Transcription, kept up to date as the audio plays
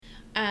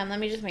Let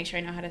me just make sure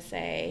I know how to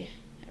say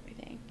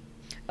everything.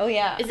 Oh,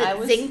 yeah. Is it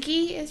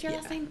Zinke is your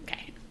last name?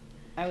 Okay.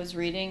 I was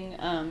reading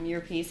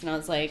your piece, and I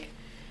was like,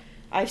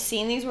 I've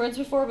seen these words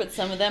before, but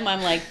some of them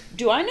I'm like,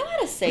 do I know how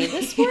to say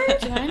this word?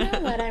 Do I know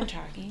what I'm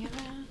talking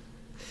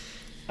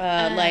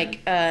about?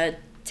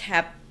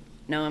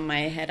 No, in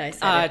my head I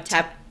said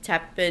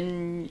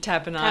Tapenade.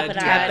 Tapenade.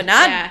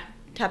 Yeah.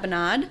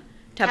 Tapenade.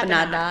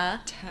 Tapenade.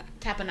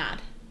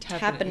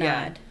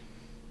 Tapenade.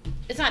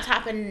 It's not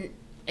tapen.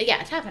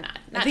 Yeah, tapenade.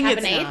 Not I think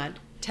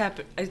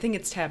tapenade. I think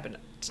it's tapenade.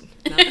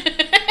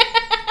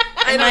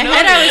 In my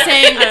head I was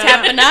saying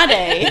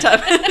tapenade.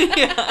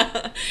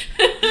 Yeah.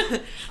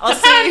 I'll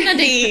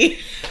say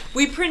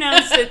we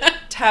pronounced it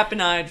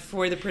tapenade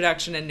for the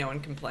production, and no one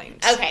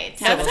complained. Okay,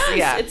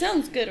 It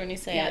sounds good when you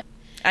say it.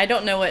 I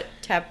don't know what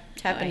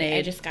tapenade.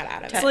 I just got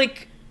out of it. It's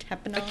like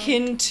tapenade.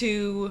 akin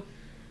to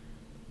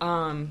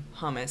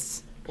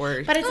hummus,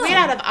 or But it's made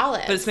out of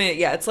olives. but it's made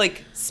it's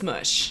like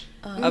smush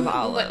of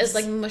olives. It's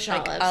like mush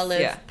like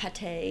olives.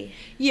 pate.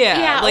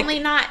 Yeah, like only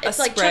not. It's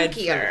like spread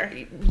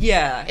chunkier.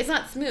 Yeah, It's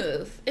not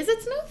smooth. Is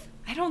it smooth?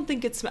 I don't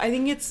think it's. I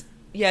think it's.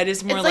 Yeah, it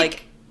is more It's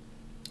like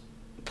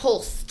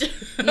pulsed.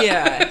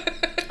 Yeah.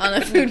 On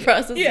the food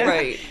processor. Yeah.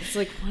 Right. It's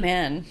like,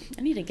 Man,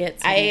 I need to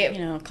get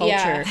some,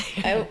 culture.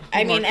 Yeah.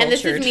 I mean, More and this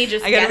is cultured. me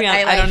just. I gotta be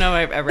honest. I don't know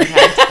if I've ever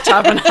had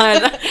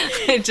tapenade.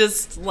 I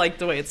just like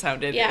the way it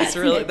sounded. Yeah, it's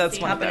really that's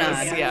it's one of those.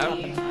 tapenade.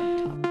 Yeah.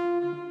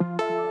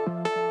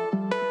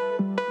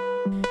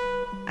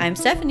 I'm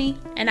Stephanie,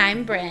 And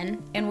I'm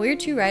Bryn. and we're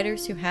two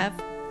writers who have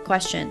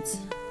questions.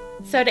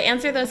 So to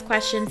answer those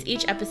questions,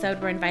 each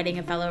episode we're inviting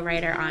a fellow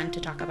writer on to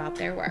talk about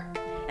their work.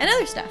 And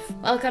other stuff.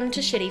 Welcome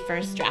to Shitty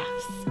First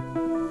Drafts.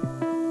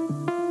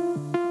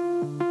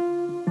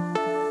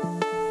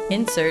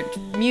 Insert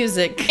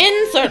music.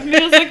 Insert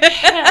music.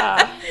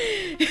 Yeah.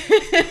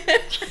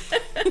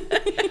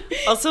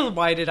 Also,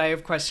 why did I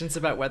have questions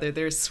about whether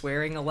they're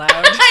swearing aloud?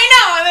 I know.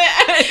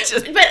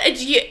 But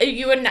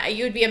you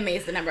would be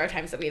amazed the number of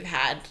times that we've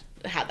had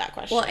that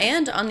question. Well,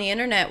 and on the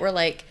internet, we're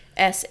like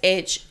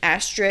SH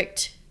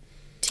asterisk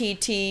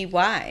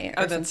TTY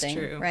or that's something,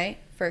 true. right?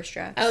 First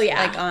draft. Oh,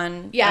 yeah. Like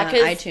on 'cause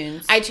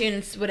iTunes.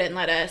 iTunes wouldn't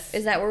let us.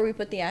 Is that where we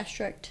put the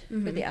asterisk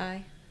for the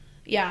I?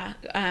 Yeah,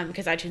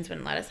 because iTunes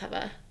wouldn't let us have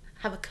a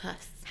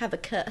cuss. Have a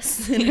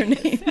cuss in our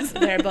names.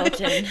 They're built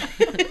in.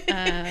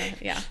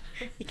 Yeah.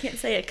 You can't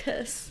say a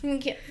cuss. You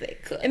can't say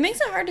cuss. It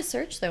makes it hard to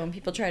search, though, when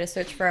people try to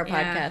search for our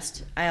Yeah.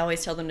 podcast. I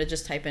always tell them to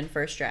just type in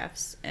first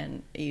drafts,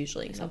 and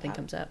usually something pop.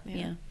 comes up.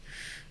 Yeah.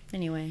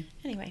 Anyway.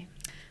 Anyway.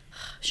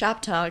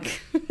 Shop talk.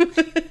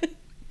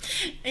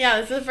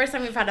 Yeah, this is the first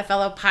time we've had a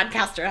fellow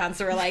podcaster on,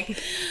 so we're like...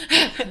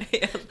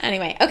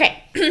 Anyway,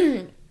 okay.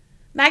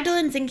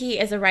 Magdalene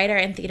Zinke is a writer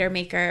and theater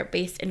maker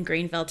based in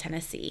Greenville,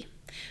 Tennessee.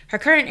 Her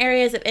current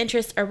areas of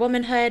interest are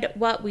womanhood,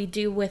 what we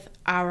do with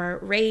our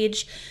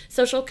rage,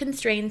 social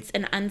constraints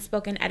and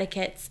unspoken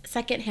etiquettes,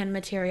 secondhand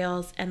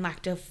materials, and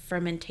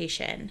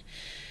lactofermentation.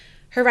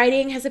 Her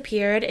writing has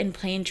appeared in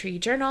Plane Tree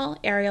Journal,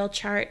 Ariel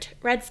Chart,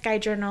 Red Sky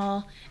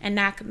Journal, and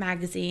Knack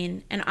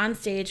Magazine, and on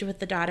stage with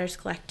the Daughters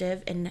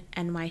Collective in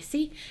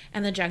NYC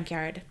and the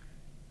Junkyard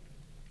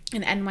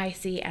in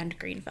NYC and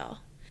Greenville.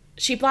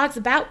 She blogs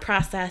about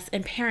process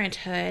and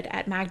parenthood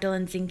at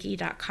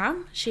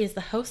magdalenezinke.com. She is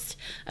the host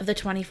of the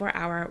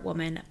 24-Hour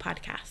Woman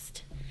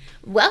podcast.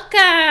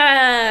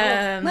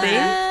 Welcome!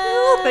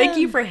 Thank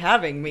you for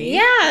having me.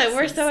 Yeah,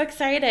 we're so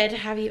excited to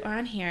have you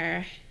on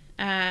here.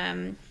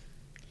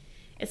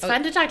 It's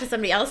fun to talk to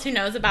somebody else who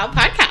knows about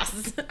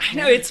podcasts. I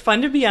know, it's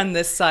fun to be on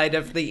this side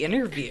of the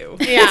interview.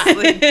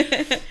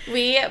 Yeah.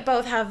 We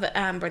both have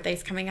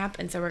birthdays coming up,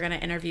 and so we're going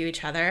to interview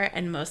each other,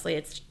 and mostly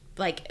it's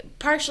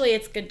partially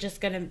it's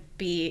just going to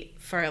be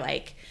for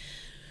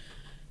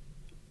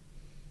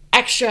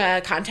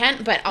extra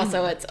content, but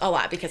also it's a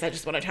lot because I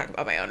just want to talk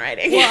about my own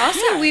writing. Well,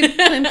 also, we've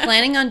been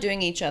planning on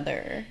doing each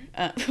other.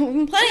 We've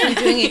been planning on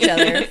doing each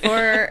other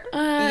for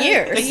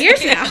years.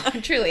 Years now,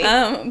 truly.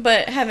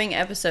 But having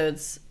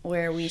episodes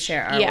where we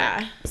share our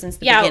work since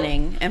the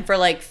beginning, and for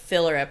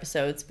filler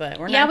episodes, but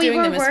we're not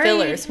doing them as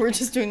fillers. We're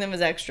just doing them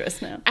as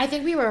extras now. I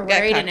think we were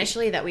worried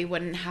initially that we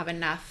wouldn't have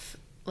enough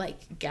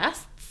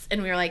guests,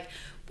 and we were like,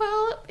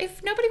 well,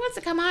 if nobody wants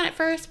to come on at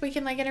first, we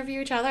can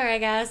interview each other, I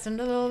guess, and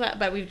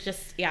but we've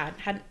just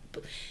hadn't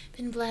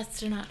been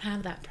blessed to not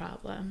have that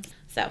problem.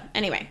 So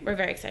anyway, we're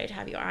very excited to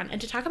have you on and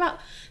to talk about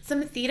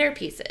some theater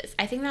pieces.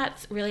 I think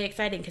that's really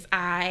exciting because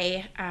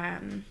I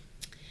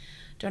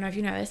don't know if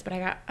you know this, but I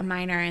got a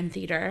minor in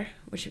theater,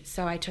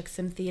 so I took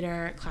some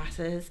theater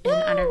classes in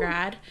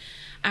undergrad,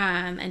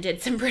 and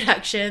did some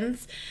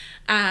productions,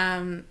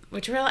 it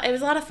was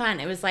a lot of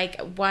fun. It was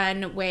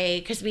one way,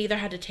 because we either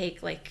had to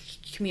take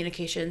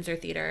communications or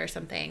theater or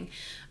something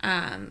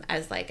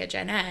as a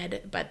gen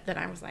ed, but then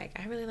I was like,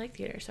 I really like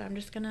theater, so I'm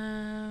just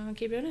gonna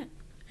keep doing it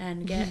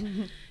and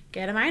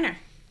get a minor.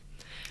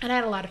 And I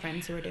had a lot of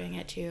friends who were doing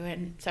it too,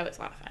 and so it's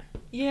a lot of fun.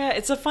 Yeah,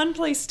 it's a fun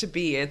place to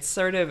be. It's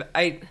sort of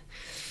I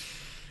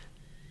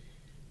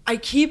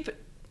keep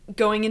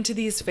going into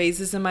these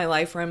phases in my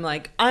life where I'm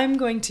like, I'm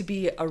going to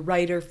be a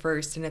writer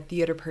first and a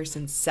theater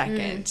person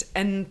second.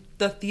 And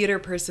the theater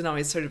person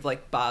always sort of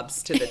like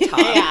bobs to the top.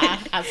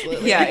 Yeah,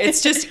 absolutely. Yeah,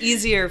 it's just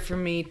easier for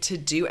me to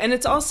do. And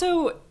it's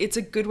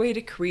a good way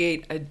to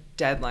create a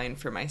deadline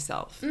for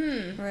myself.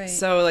 Right.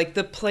 So like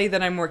the play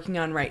that I'm working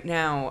on right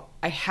now,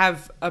 I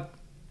have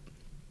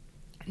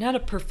not a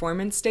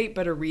performance date,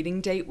 but a reading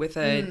date with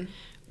a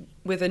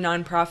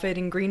nonprofit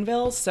in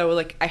Greenville. So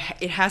like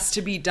it has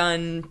to be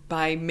done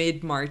by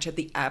mid-March at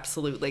the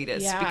absolute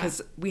latest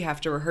because we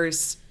have to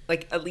rehearse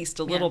like at least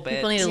a little bit.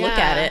 People need to look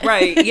at it.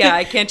 Right. Yeah.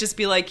 I can't just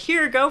be like,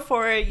 here, go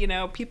for it. You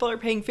know, people are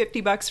paying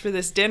 $50 for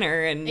this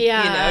dinner and, you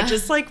know,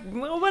 just like,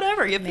 well,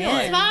 whatever you feel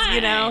it,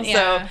 you know? Yeah.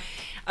 So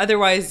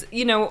otherwise,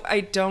 you know, I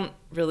don't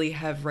really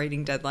have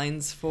writing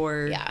deadlines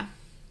for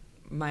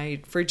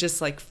for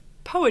just like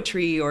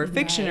poetry or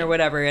fiction or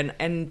whatever.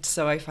 And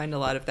so I find a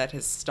lot of that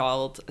has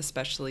stalled,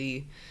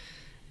 especially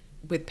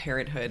with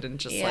parenthood and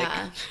just like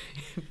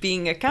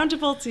being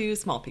accountable to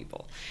small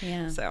people.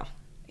 Yeah. So.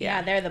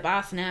 Yeah, they're the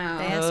boss now.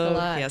 They ask a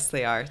lot. Yes,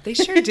 they are. They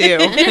sure do.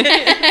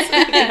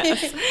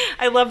 Yes.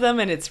 I love them,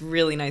 and it's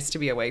really nice to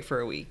be away for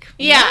a week.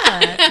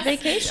 Yeah,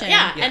 vacation.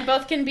 Yeah, and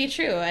both can be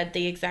true at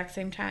the exact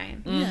same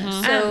time.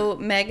 Mm-hmm. So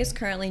Meg is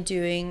currently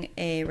doing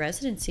a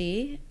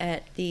residency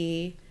at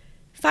the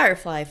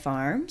Firefly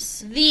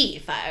Farms. The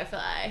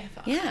Firefly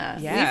Farms. Yeah.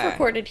 We've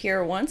recorded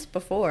here once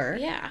before.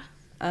 Yeah.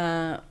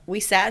 We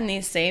sat in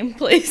these same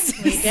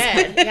places. We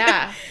did,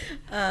 yeah.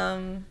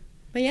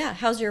 But yeah,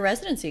 how's your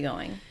residency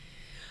going?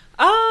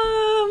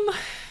 Oh,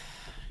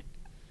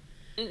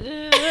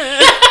 no.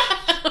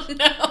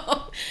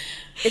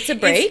 It's a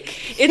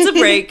break.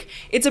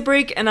 It's a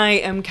break, and I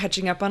am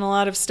catching up on a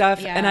lot of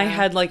stuff. Yeah. And I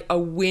had like a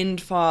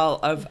windfall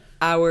of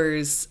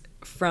hours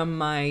from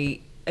my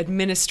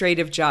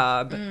administrative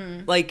job.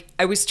 Like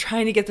I was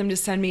trying to get them to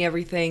send me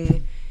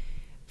everything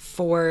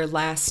for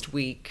last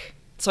week,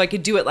 so I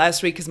could do it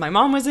last week because my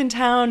mom was in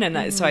town,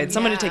 and so I had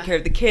someone to take care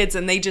of the kids,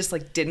 and they just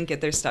like didn't get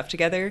their stuff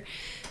together.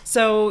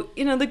 So,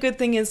 you know, the good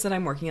thing is that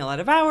I'm working a lot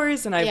of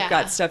hours and I've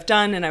got stuff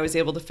done, and I was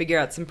able to figure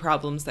out some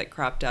problems that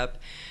cropped up.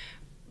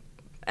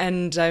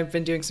 And I've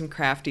been doing some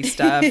crafty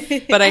stuff,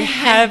 but I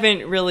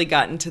haven't really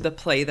gotten to the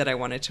play that I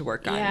wanted to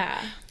work on.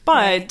 Yeah.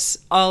 But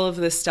all of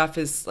this stuff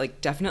is like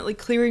definitely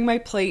clearing my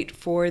plate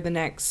for the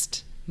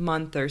next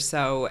month or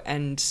so.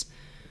 And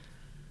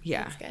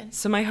yeah. That's good.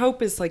 So my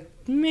hope is like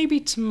maybe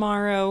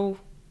tomorrow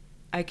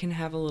I can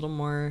have a little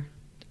more.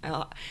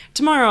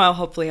 Tomorrow I'll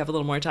hopefully have a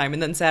little more time,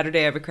 and then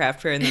Saturday I have a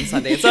craft fair, and then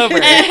Sunday it's over.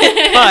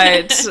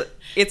 But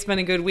it's been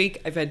a good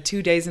week. I've had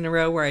 2 days in a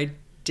row where I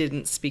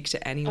didn't speak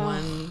to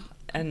anyone,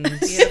 and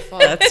beautiful.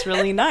 That's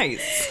really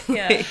nice.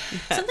 Yeah.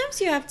 Sometimes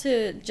you have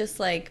to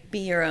just like be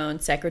your own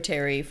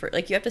secretary for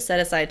like you have to set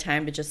aside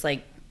time to just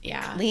like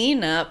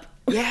clean up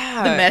the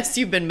mess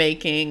you've been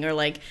making or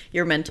like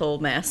your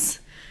mental mess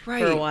for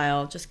a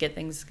while. Just get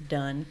things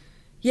done.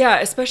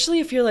 Yeah,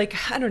 especially if you're like,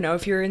 I don't know,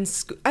 if you're in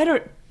school.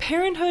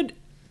 Parenthood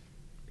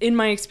in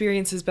my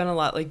experience has been a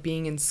lot like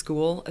being in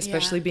school,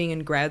 especially being in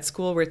grad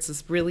school, where it's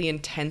this really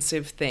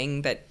intensive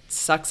thing that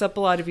sucks up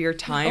a lot of your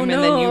time, and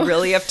then you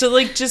really have to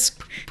like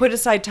just put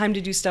aside time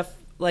to do stuff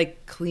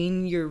like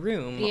clean your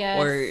room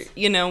or,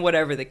 you know,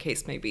 whatever the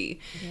case may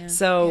be. Yeah.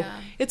 So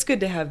it's good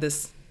to have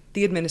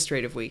the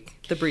administrative week,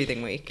 the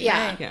breathing week.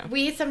 Yeah.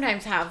 We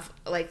sometimes have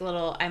like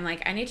I'm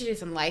like, I need to do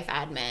some life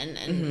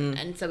admin.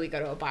 And so we go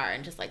to a bar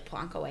and just like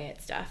plonk away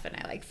at stuff. And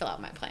I like fill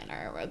out my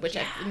planner, which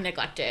I've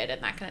neglected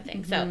and that kind of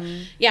thing. So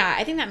yeah,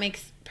 I think that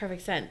makes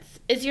perfect sense.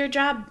 Is your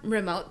job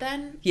remote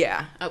then?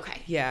 Yeah.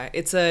 Okay. Yeah.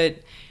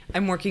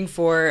 I'm working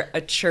for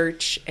a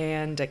church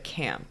and a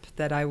camp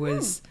that I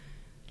was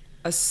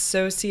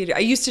associated. I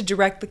used to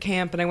direct the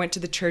camp, and I went to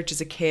the church as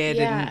a kid.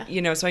 And,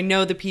 you know, so I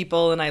know the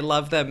people and I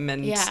love them.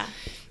 And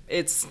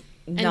it's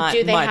not much work. And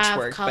do they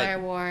have color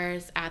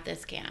wars at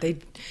this camp?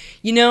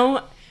 You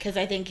know, because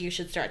I think you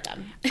should start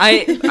them.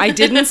 I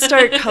didn't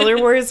start Color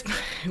Wars,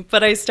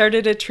 but I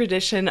started a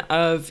tradition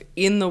of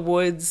in the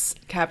woods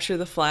capture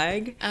the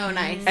flag. Oh,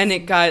 nice. And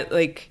it got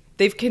like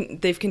they've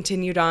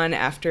continued on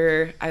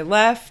after I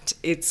left.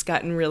 It's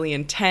gotten really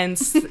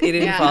intense. It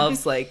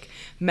involves like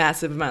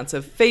massive amounts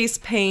of face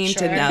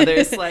paint, and now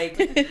there's like.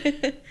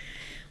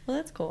 Well,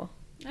 that's cool.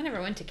 I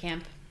never went to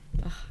camp.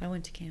 Oh, I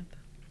went to camp.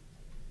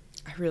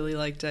 I really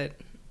liked it.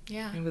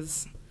 Yeah.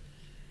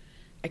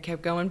 I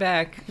kept going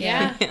back.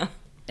 Yeah.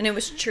 And it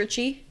was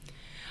churchy?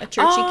 A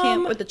churchy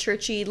camp with a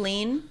churchy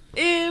lean?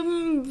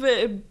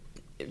 Very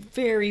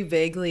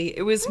vaguely.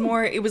 It was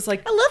more, it was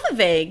like... I love a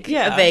vague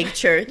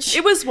church.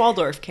 It was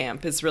Waldorf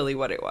camp is really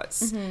what it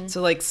was. Mm-hmm.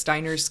 So like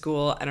Steiner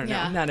School, I don't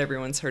know. Not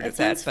everyone's heard of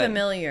that. Sounds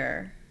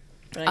familiar.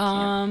 But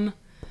I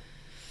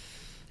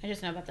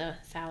just know about the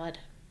salad.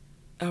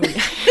 Oh,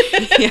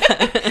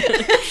 yeah.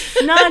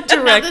 Not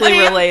directly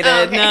related.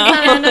 Oh, okay. No.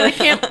 Not another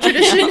camp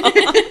tradition.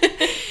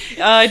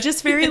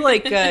 Just very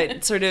like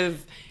sort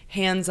of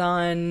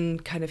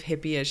hands-on kind of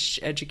hippie-ish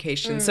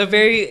education. So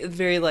very,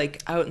 very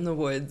like out in the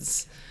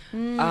woods.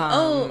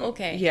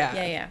 Okay.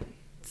 Yeah.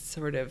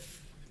 Sort of,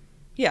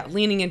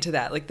 leaning into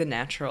that, like the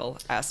natural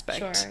aspect.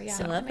 Sure, yeah.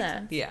 So I love that.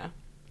 Sense. Yeah.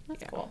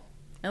 That's cool.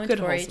 I went Good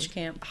to 4-H wholesome.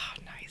 camp. Oh,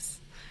 nice.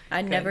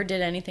 I never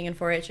did anything in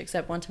 4-H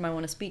except one time I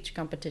won a speech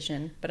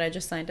competition, but I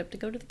just signed up to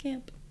go to the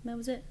camp. That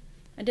was it.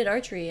 I did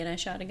archery and I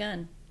shot a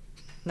gun.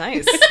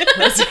 Nice.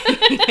 I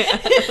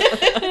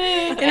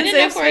didn't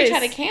know 4-H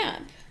had a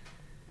camp.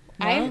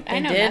 Well, I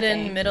know did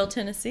nothing. in Middle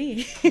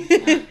Tennessee.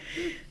 I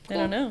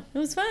don't know. It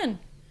was fun.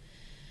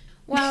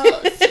 Well,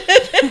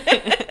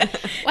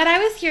 what I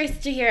was curious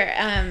to hear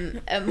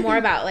more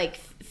about, like,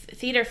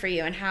 theater for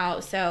you and how.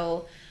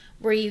 So,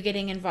 were you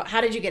getting involved?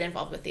 How did you get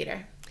involved with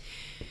theater?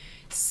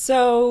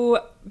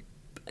 So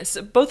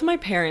both my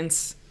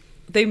parents,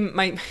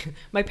 my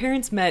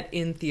parents met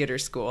in theater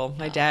school.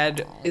 My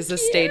dad is a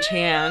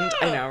stagehand.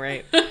 I know,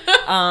 right?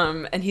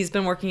 And he's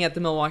been working at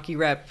the Milwaukee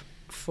Rep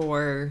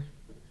for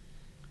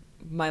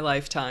my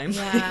lifetime.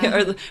 Yeah.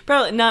 Or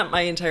probably not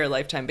my entire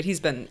lifetime, but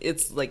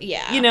it's like,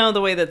 you know, the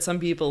way that some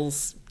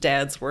people's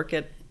dads work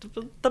at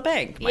the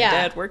bank. My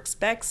dad works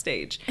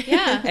backstage.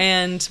 Yeah.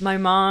 And my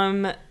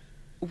mom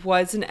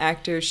was an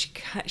actor.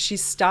 She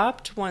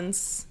stopped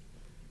once.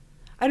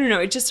 I don't know.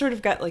 It just sort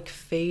of got like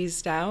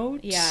phased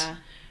out. Yeah.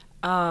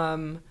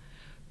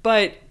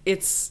 But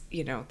it's,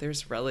 you know,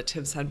 there's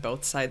relatives on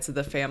both sides of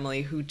the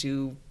family who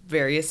do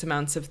various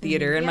amounts of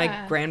theater, and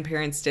my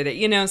grandparents did it,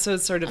 you know, so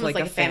it's sort of almost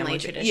like a family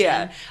tradition.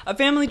 Yeah, a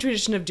family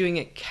tradition of doing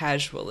it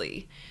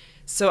casually.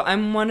 So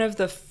I'm one of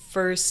the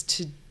first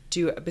to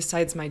do it,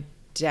 besides my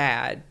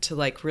dad, to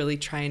like really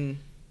try and,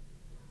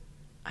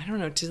 I don't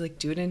know, to like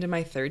do it into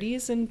my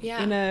 30s and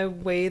in a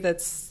way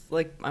that's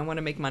like, I want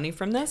to make money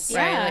from this.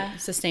 Right, like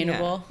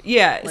sustainable.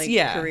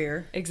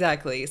 Career.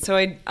 Exactly. So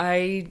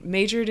I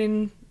majored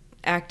in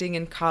acting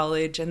in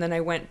college, and then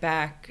I went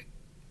back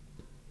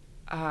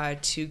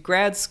to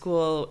grad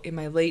school in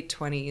my late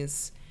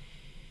 20s.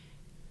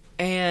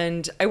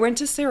 And I went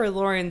to Sarah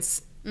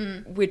Lawrence,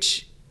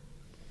 which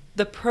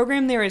the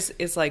program there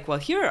is like, well,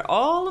 here are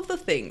all of the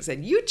things,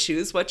 and you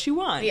choose what you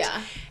want.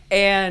 Yeah.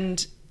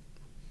 And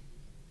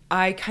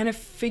I kind of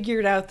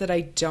figured out that I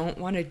don't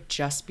want to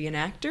just be an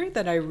actor,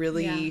 that I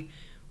really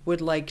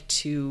would like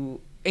to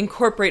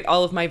incorporate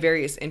all of my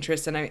various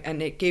interests,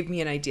 and it gave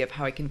me an idea of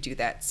how I can do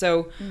that.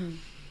 So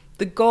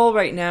the goal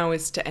right now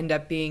is to end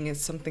up being as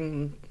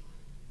something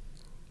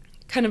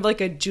kind of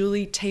like a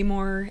Julie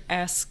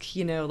Taymor-esque,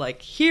 you know,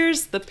 like,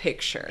 here's the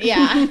picture.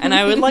 Yeah. And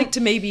I would like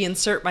to maybe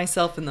insert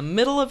myself in the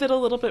middle of it a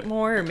little bit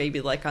more, or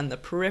maybe like on the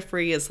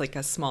periphery as like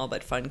a small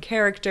but fun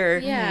character.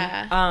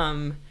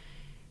 Yeah.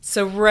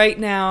 So right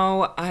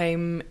now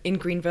I'm in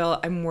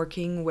Greenville. I'm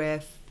working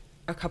with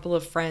a couple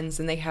of friends,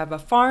 and they have a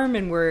farm,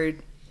 and we're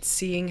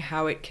seeing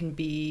how it can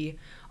be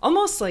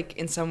almost like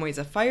in some ways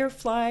a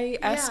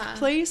Firefly-esque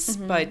place,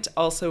 but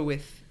also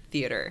with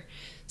theater.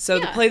 So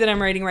the play that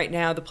I'm writing right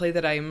now, the play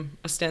that I'm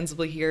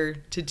ostensibly here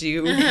to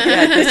do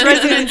at this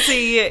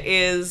residency,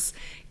 is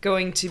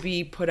going to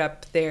be put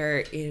up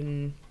there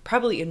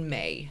probably in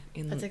May.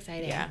 That's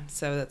exciting. Yeah,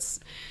 so that's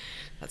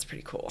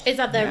pretty cool. Is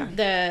that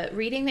the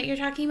reading that you're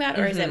talking about,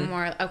 or is it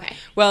more okay?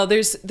 Well,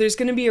 there's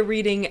going to be a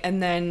reading,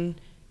 and then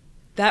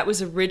that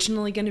was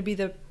originally going to be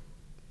the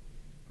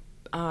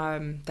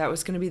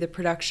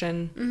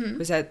production.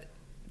 Was that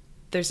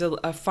there's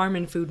a farm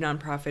and food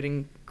nonprofit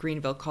in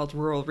Greenville called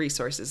Rural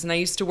Resources, and I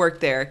used to work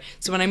there.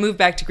 So when I moved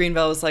back to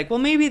Greenville, I was like, well,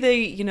 maybe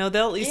they'll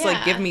at least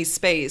like give me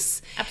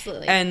space.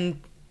 Absolutely.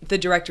 And the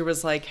director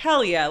was like,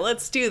 hell yeah,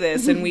 let's do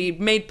this. And we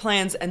made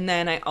plans. And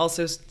then I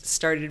also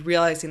started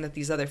realizing that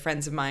these other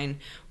friends of mine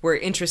were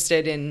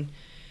interested in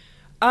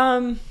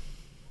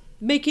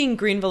making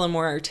Greenville a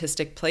more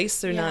artistic place.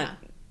 They're not,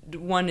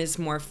 one is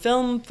more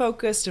film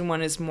focused and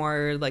one is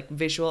more like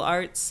visual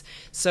arts.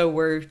 So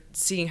we're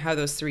seeing how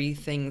those three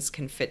things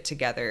can fit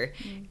together.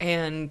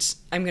 And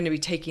I'm going to be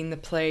taking the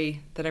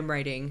play that I'm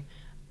writing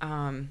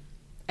and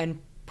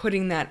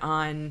putting that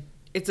on.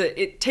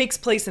 It takes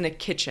place in a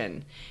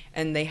kitchen,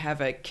 and they have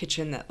a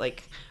kitchen that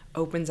like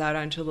opens out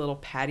onto a little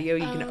patio.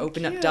 You can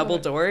open up double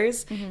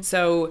doors.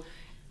 So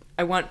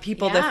I want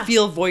people to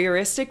feel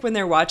voyeuristic when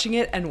they're watching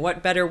it, and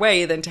what better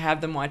way than to have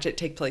them watch it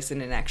take place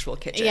in an actual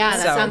kitchen. Yeah,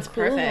 that sounds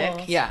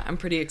perfect. Yeah, I'm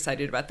pretty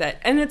excited about that.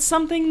 And it's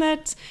something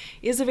that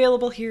is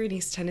available here in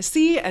East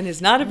Tennessee and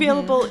is not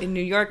available in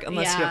New York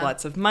unless you have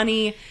lots of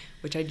money,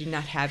 which I do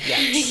not have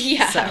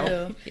yet.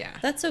 So,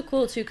 that's so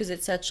cool too, because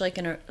it's such like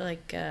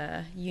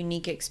a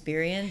unique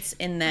experience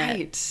in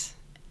that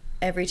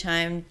every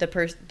time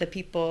the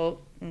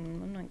people,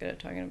 I'm not good at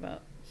talking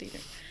about theater.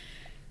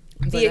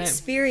 The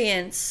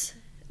experience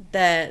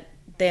that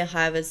they'll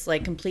have is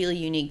like completely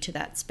unique to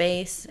that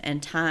space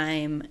and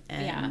time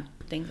and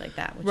things like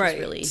that, which is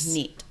really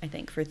neat, I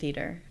think, for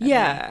theater.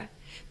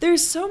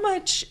 There's so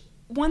much.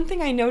 One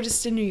thing I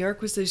noticed in New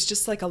York was there's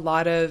just like a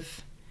lot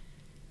of,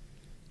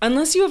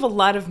 unless you have a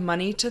lot of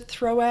money to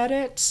throw at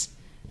it,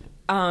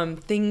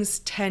 things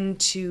tend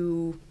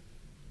to,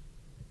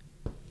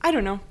 I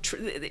don't know,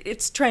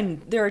 it's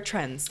trend. There are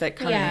trends that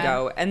come and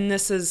go. And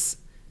this is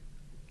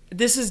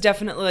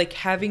definitely like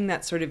having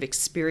that sort of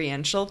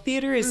experiential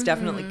theater is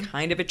definitely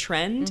kind of a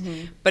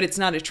trend, but it's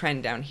not a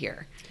trend down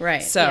here.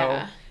 Right.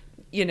 So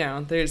you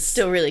know, there's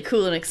still really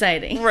cool and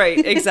exciting.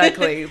 Right,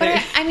 exactly.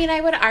 But I mean,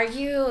 I would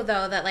argue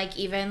though that like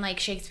even like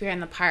Shakespeare in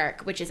the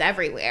Park, which is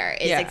everywhere,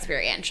 is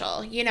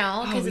experiential, you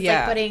know, because it's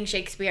like putting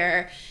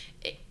Shakespeare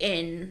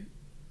in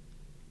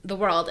the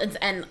world,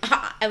 and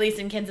at least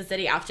in Kansas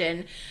City,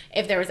 often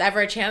if there was ever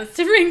a chance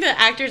to bring the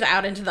actors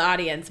out into the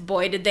audience,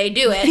 boy did they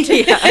do it.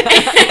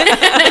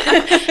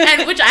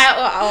 And which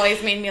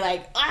always made me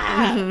like,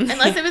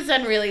 unless it was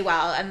done really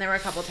well, and there were a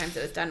couple times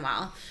it was done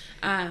well.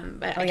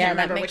 But I can't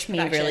remember which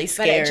production. Really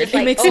scared.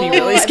 But it makes me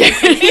really scared.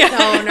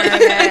 So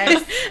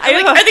nervous. I'm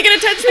like, are they going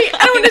to touch me?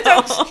 I don't want to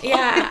touch.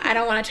 Yeah, I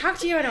don't want to talk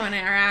to you. I don't want to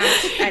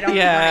interact. I don't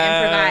want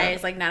to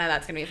improvise. Like, none of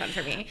that's going to be fun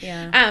for me.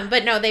 Yeah.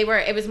 But no,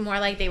 it was more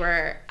like they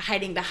were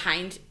hiding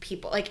behind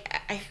people.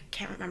 Like, I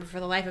can't remember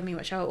for the life of me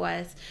what show it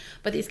was,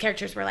 but these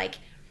characters were like,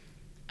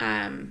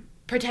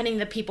 pretending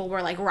the people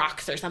were like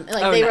rocks or something.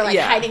 Like they were like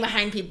hiding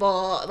behind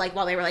people, like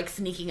while they were like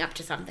sneaking up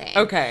to something.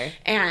 Okay.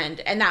 And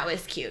that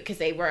was cute because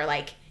they were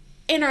like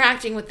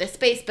interacting with this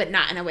space, but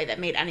not in a way that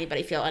made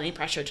anybody feel any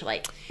pressure to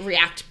like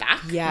react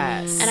back.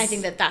 Yes. And I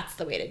think that that's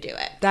the way to do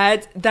it.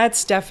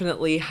 That's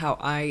definitely how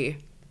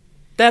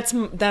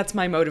that's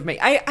my mode of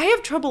making. I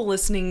have trouble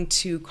listening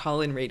to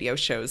call-in radio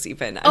shows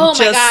even. I'm my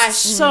gosh.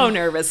 So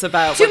nervous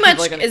about too what much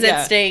people are gonna, is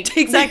at stake.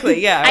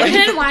 Exactly, yeah. I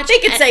couldn't watch They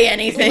could say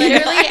anything.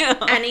 Literally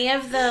any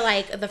of the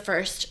like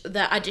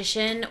the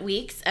audition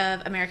weeks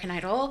of American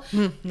Idol.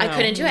 No. I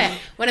couldn't do it.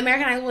 When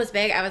American Idol was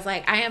big, I was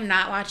like, I am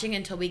not watching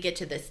until we get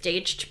to the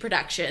staged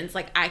productions.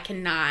 Like I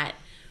cannot.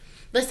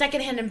 The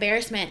secondhand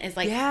embarrassment is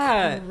like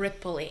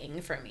crippling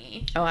for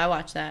me. Oh, I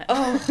watch that.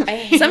 Oh,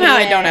 I somehow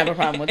I don't have a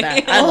problem with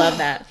that. I love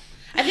that.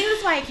 I think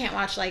that's why I can't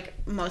watch like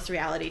most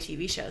reality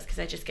TV shows because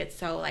I just get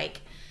so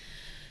like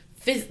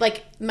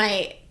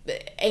my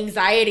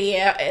anxiety,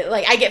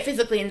 like I get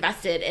physically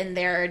invested in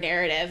their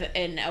narrative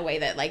in a way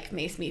that like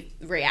makes me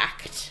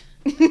react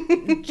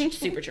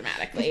super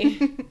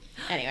dramatically.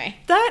 Anyway,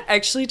 that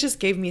actually just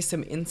gave me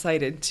some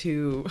insight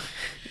into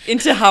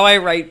how I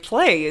write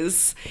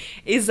plays.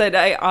 Is that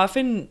I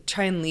often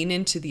try and lean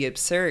into the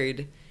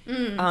absurd.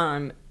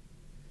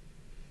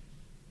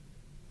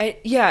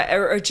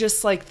 Or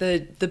just like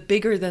the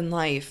bigger than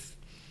life,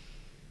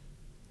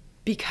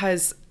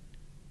 because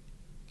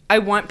I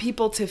want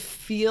people to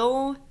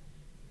feel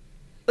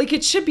like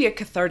it should be a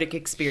cathartic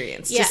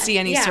experience to see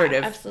any sort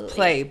of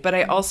play, but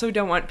I also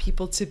don't want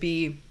people to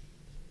be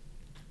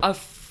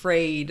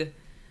afraid.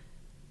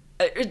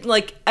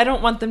 Like I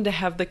don't want them to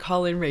have the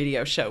call-in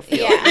radio show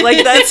feel.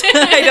 Like that's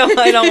I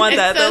don't want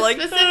that. So they're like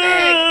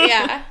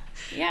specific.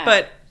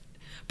 Yeah.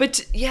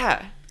 But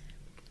yeah.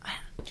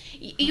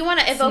 You want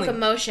to evoke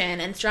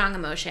emotion and strong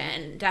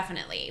emotion,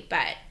 definitely,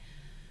 but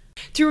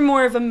through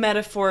more of a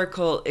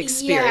metaphorical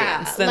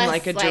experience than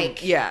like a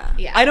joke. Yeah.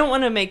 I don't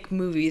want to make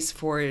movies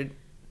for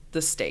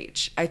the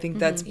stage. I think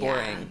that's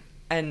boring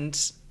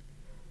and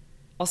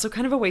also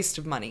kind of a waste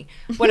of money.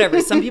 Whatever.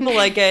 Some people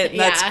like it.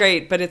 That's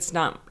great, but it's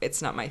not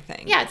my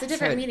thing. Yeah, it's a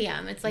different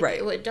medium. It's like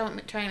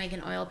don't try and make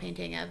an oil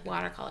painting of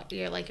watercolor.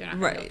 You're not going to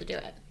be able to do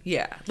it.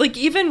 Yeah. Like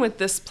even with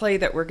this play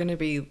that we're going to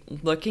be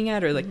looking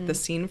at, or like the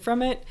scene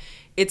from it,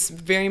 it's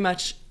very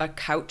much a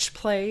couch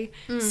play.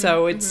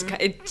 So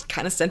it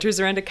kind of centers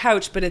around a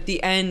couch, but at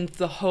the end,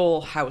 the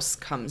whole house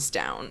comes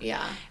down.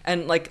 Yeah.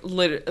 And like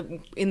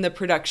in the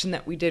production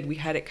that we did, we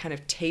had it kind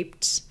of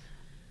taped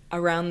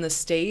around the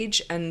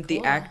stage, and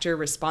the actor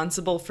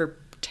responsible for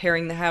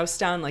tearing the house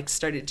down like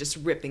started just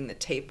ripping the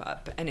tape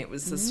up, and it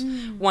was this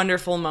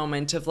wonderful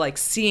moment of like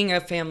seeing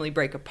a family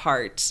break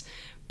apart,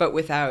 but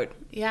without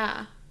you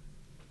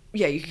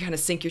can kind of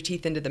sink your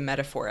teeth into the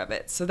metaphor of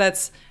it. So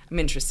I'm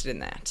interested in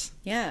that.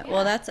 Yeah,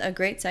 well, that's a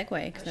great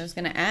segue, because I was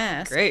going to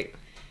ask. Great.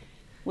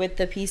 With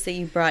the piece that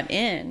you brought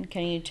in,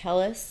 can you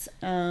tell us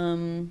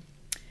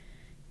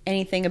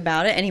anything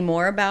about it? Any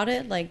more about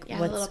it? Like, a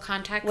little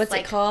context. What's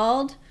it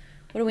called?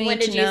 What do we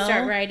need to know? When did you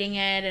start writing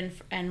it,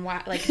 and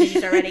why? Like, did you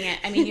start writing it?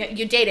 I mean,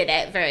 you dated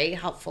it very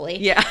helpfully.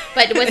 Yeah.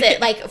 But was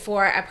it like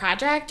for a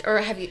project, or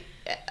have you?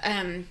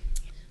 Let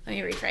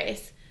me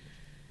rephrase.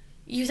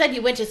 You said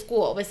you went to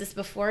school. Was this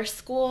before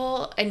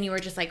school, and you were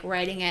just like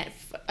writing it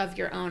of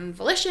your own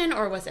volition,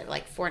 or was it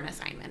like for an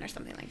assignment or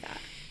something like that?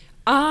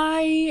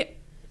 I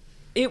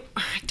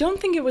don't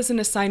think it was an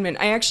assignment.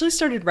 I actually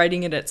started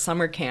writing it at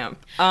summer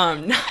camp. Not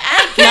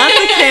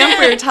the camp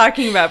we were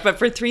talking about, but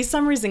for 3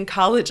 summers in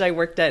college, I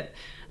worked at.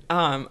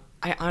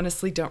 I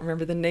honestly don't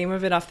remember the name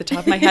of it off the top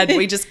of my head.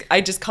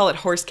 I just call it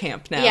horse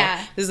camp now.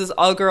 Yeah. This is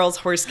all girls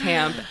horse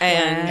camp,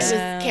 and This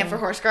was Camp for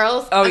Horse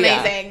Girls. Oh,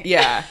 amazing.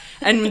 Yeah.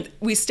 And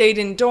we stayed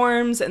in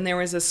dorms, and there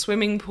was a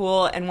swimming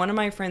pool, and one of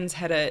my friends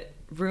had a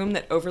room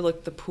that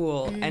overlooked the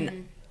pool,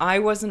 and I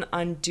wasn't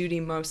on duty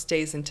most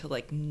days until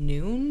like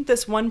noon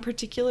this one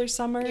particular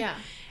summer. Yeah.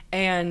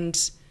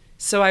 And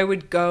so I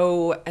would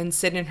go and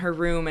sit in her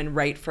room and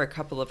write for a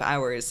couple of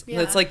hours. Yeah.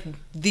 That's like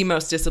the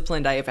most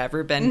disciplined I have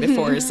ever been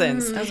before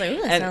since. I was like,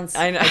 ooh, that sounds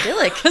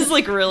idyllic. I was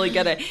like really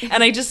good at it.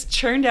 And I just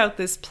churned out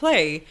this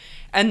play,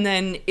 and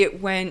then it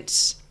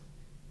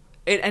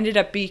ended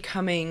up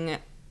becoming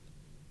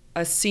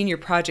a senior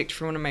project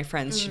for one of my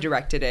friends. She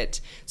directed it.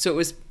 So it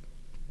was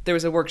there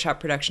was a workshop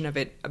production of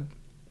it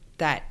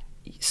that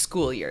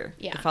school year,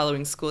 the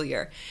following school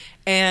year.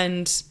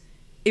 And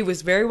it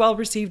was very well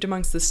received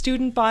amongst the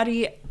student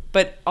body,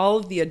 but all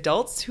of the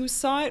adults who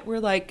saw it were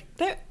like,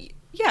 that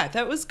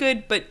was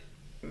good, but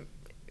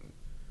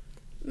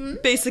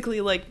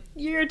basically like,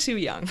 you're too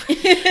young.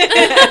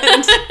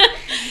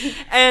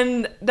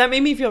 and that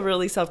made me feel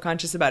really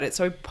self-conscious about it.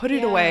 So I put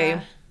it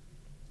away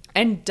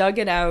and dug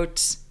it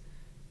out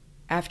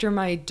after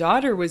my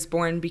daughter was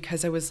born,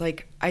 because I was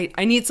like,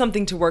 I need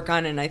something to work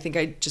on, and I think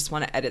I just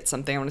want to edit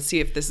something. I want to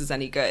see if this is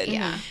any good.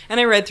 Yeah. And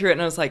I read through it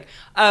and I was like,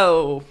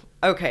 oh,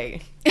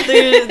 okay.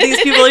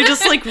 These people are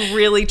just like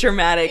really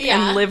dramatic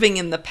and living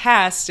in the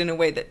past in a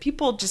way that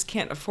people just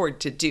can't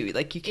afford to do.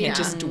 Like, you can't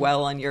just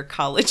dwell on your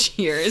college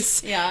years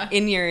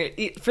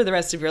for the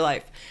rest of your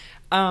life.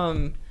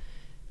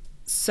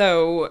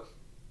 So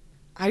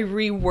I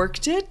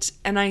reworked it,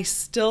 and I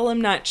still am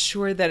not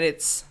sure that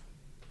it's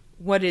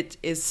what it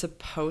is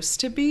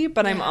supposed to be,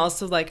 but I'm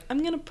also like,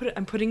 I'm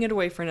putting it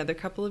away for another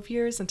couple of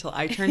years until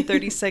I turn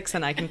 36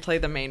 and I can play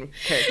the main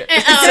character.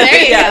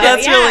 There you go.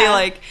 That's really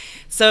like,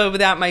 so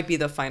that might be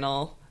the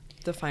final,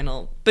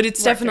 but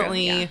it's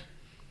definitely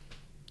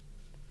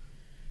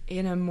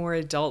in a more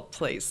adult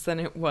place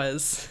than it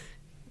was.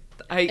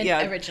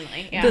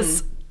 Originally.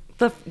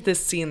 This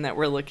scene that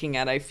we're looking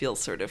at, I feel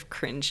sort of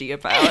cringy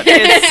about.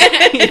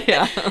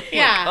 It's,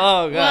 yeah.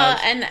 Oh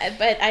gosh. Well,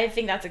 but I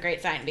think that's a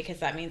great sign, because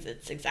that means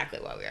it's exactly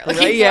what we were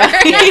looking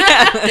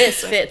for.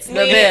 This fits the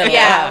bill.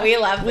 Yeah, we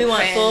love. We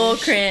want full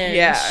cringe.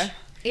 Yeah.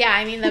 Yeah,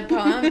 I mean, the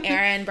poem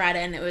Erin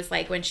Bredin, it was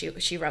like when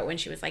she wrote when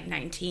she was like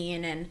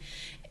 19, and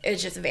it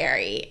was just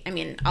very. I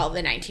mean, all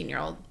the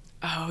 19-year-old.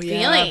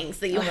 Feelings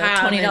that you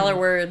have. $20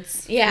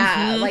 words.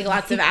 Yeah, like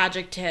lots of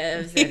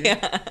adjectives.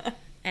 And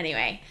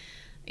anyway.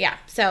 Yeah,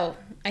 so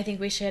I think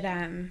we should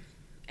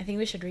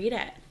read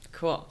it.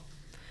 Cool.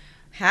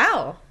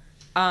 How?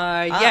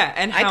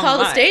 And how I call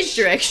much? the stage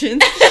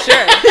directions.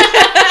 Sure.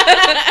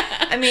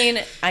 I mean,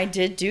 I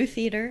did do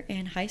theater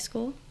in high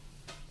school,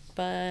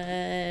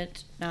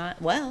 but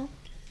not well.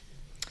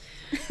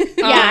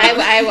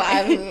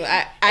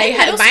 I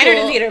had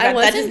minored in theater, but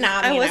that does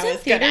not mean I was in good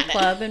theater at it.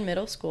 club in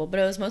middle school,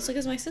 but it was mostly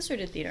because my sister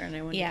did theater, and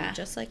I wanted to be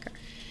just like her.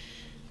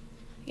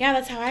 Yeah,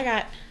 that's how I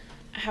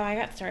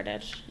got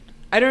started.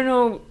 I don't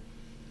know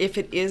if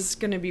it is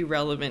going to be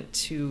relevant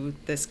to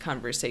this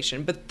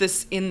conversation, but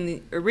this, in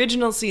the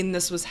original scene,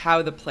 this was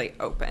how the play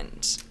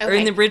opened. Okay. Or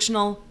in the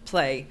original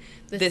play,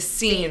 this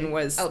scene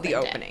was the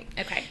opening.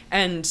 Okay.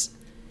 And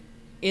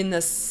in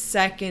the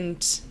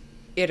second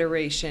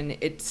iteration,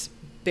 it's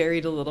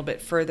buried a little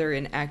bit further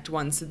in Act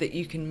 1 so that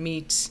you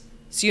can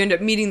so you end up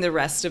meeting the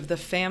rest of the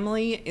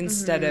family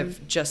instead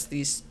of just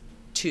the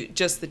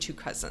two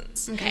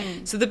cousins.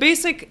 Okay. So the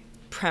basic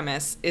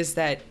premise is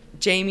that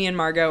Jamie and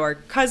Margot are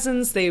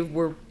cousins. They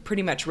were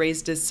pretty much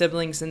raised as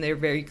siblings, and they're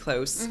very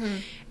close.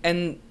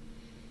 And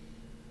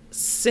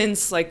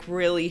since like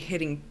really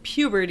hitting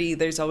puberty,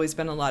 there's always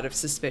been a lot of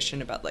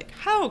suspicion about like,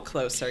 how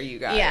close are you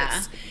guys?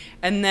 Yeah.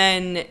 And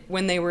then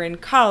when they were in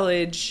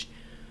college,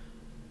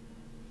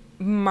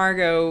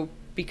 Margot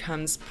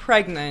becomes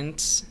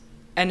pregnant,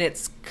 and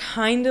it's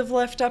kind of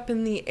left up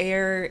in the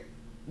air.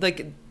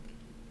 Like,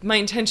 my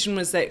intention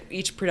was that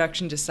each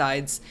production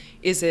decides,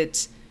 is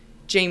it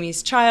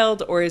Jamie's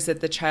child, or is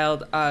it the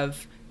child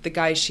of the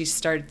guy she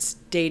starts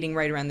dating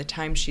right around the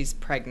time she's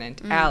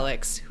pregnant,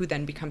 Alex, who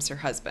then becomes her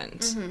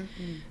husband.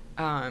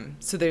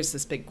 So there's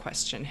this big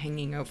question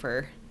hanging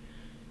over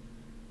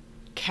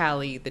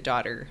Callie, the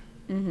daughter,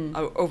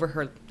 over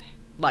her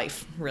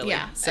life, really.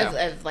 Yeah, so,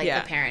 of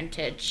the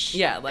parentage.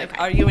 Yeah, like,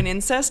 are you an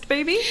incest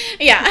baby?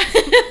 Yeah.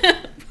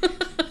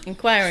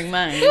 Inquiring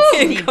minds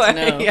need to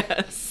know.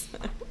 Yes.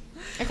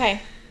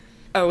 Okay.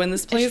 Oh, and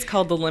this play is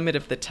called The Limit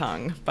of the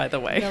Tongue, by the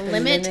way. The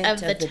Limit of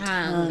the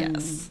Tongue.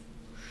 Yes.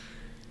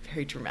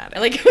 Very dramatic. I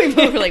like we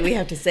both were like, we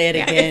have to say it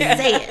again.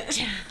 Say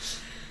it.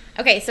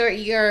 Okay, so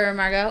you're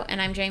Margot and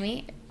I'm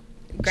Jamie.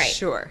 Great.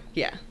 Sure.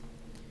 Yeah.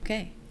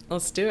 Okay.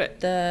 Let's do it.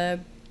 The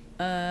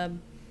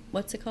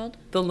what's it called?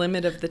 The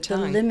Limit of the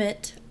Tongue. The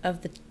Limit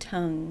of the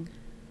Tongue.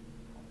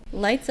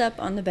 Lights up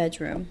on the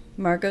bedroom.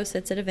 Margot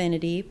sits at a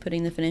vanity,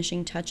 putting the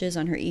finishing touches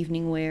on her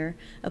evening wear,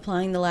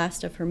 applying the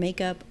last of her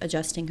makeup,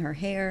 adjusting her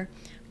hair,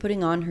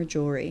 putting on her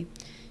jewelry.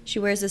 She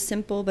wears a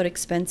simple but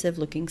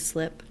expensive-looking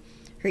slip.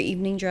 Her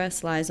evening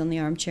dress lies on the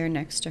armchair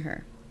next to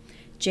her.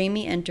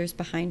 Jamie enters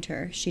behind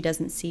her. She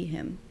doesn't see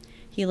him.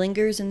 He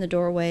lingers in the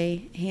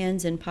doorway,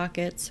 hands in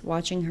pockets,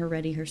 watching her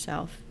ready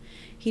herself.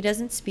 He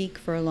doesn't speak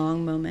for a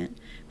long moment,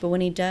 but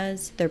when he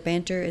does, their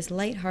banter is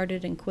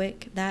light-hearted and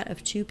quick, that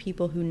of two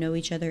people who know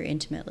each other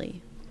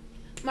intimately.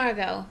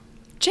 Margot.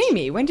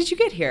 Jamie, when did you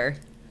get here?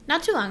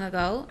 Not too long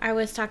ago. I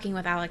was talking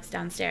with Alex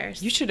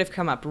downstairs. You should have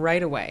come up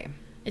right away.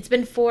 It's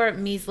been 4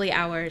 measly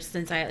hours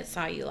since I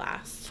saw you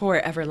last.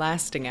 4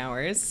 everlasting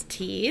hours.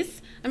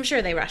 Tease. I'm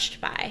sure they rushed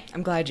by.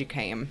 I'm glad you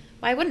came.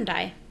 Why wouldn't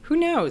I? Who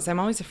knows? I'm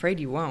always afraid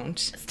you won't.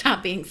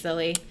 Stop being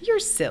silly. You're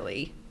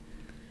silly.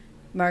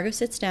 Margot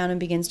sits down and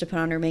begins to put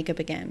on her makeup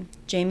again.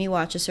 Jamie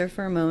watches her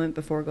for a moment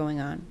before going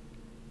on.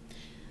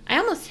 I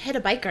almost hit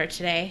a biker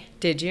today.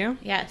 Did you?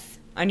 Yes.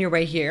 On your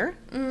way here?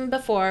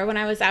 Before, when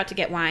I was out to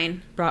get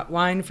wine. Brought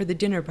wine for the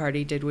dinner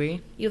party, did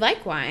we? You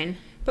like wine.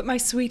 But my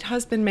sweet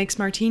husband makes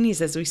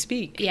martinis as we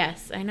speak.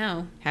 Yes, I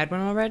know. Had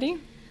one already?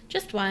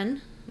 Just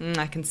one.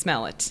 I can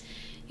smell it.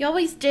 You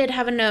always did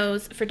have a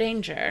nose for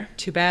danger.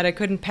 Too bad I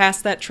couldn't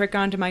pass that trick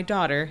on to my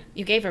daughter.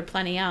 You gave her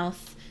plenty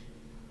else.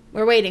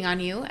 We're waiting on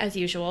you, as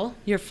usual.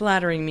 You're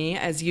flattering me,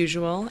 as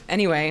usual.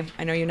 Anyway,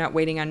 I know you're not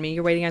waiting on me.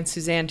 You're waiting on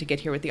Suzanne to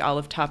get here with the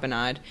olive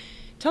tapenade.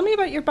 Tell me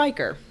about your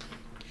biker.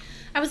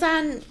 I was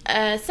on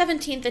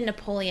 17th and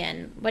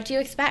Napoleon. What do you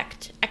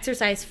expect?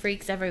 Exercise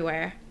freaks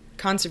everywhere.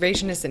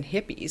 Conservationists and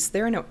hippies.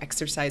 There are no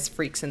exercise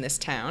freaks in this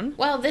town.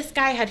 Well, this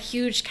guy had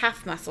huge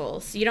calf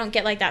muscles. You don't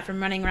get like that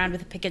from running around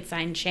with a picket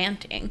sign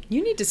chanting.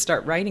 You need to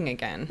start writing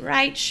again.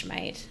 Right,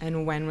 Schmite.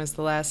 And when was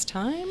the last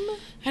time?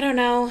 I don't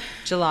know.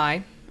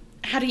 July.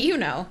 How do you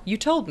know? You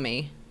told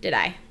me. Did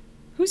I?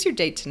 Who's your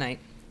date tonight?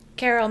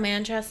 Carol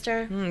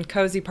Manchester.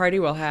 Cozy party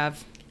we'll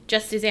have.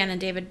 Just Suzanne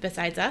and David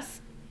besides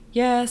us?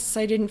 Yes,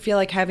 I didn't feel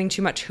like having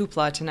too much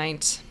hoopla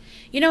tonight.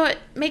 You know, it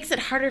makes it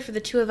harder for the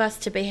two of us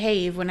to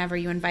behave whenever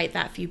you invite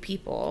that few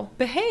people.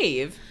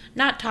 Behave?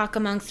 Not talk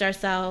amongst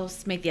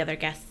ourselves, make the other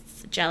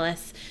guests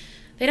jealous.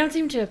 They don't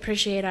seem to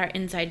appreciate our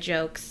inside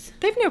jokes.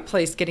 They've no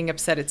place getting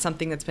upset at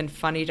something that's been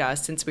funny to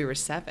us since we were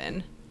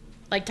 7.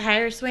 Like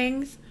tire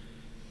swings?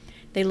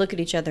 They look at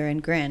each other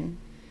and grin.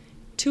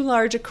 Too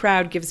large a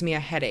crowd gives me a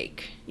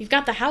headache. You've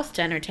got the house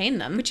to entertain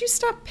them. Would you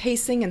stop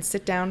pacing and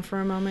sit down for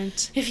a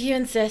moment? If you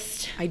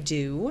insist. I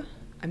do.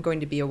 I'm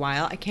going to be a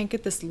while. I can't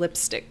get this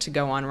lipstick to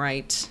go on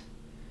right.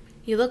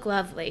 You look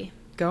lovely.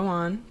 Go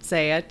on.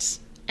 Say it.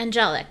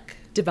 Angelic.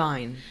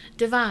 Divine.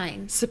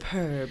 Divine.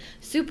 Superb.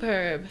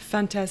 Superb.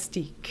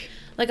 Fantastique.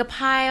 Like a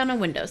pie on a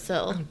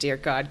windowsill. Oh, dear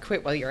God.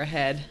 Quit while you're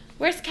ahead.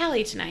 Where's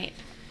Callie tonight?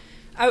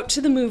 Out to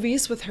the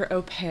movies with her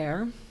au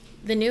pair.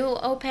 The new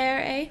au pair,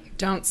 eh?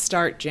 Don't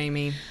start,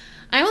 Jamie.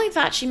 I only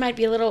thought she might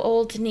be a little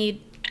old to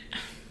need...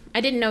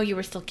 I didn't know you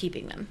were still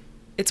keeping them.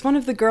 It's one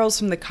of the girls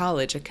from the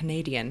college, a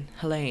Canadian,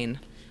 Helene.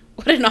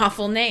 What an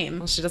awful name.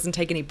 Well, she doesn't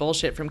take any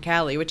bullshit from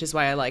Callie, which is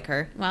why I like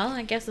her. Well,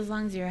 I guess as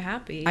long as you're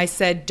happy. I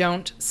said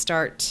don't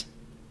start.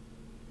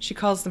 She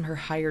calls them her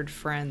hired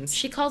friends.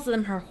 She calls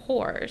them her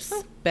whores.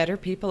 Well, better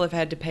people have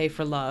had to pay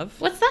for love.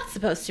 What's that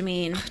supposed to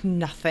mean?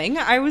 Nothing.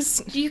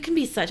 You can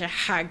be such a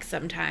hag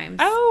sometimes.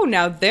 Oh,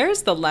 now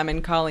there's the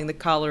lemon calling the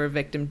cholera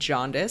victim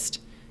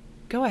jaundiced.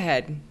 Go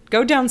ahead.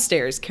 Go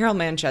downstairs. Carol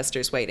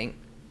Manchester's waiting.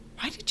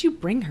 Why did you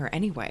bring her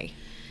anyway?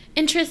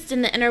 Interest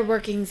in the inner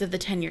workings of the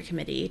tenure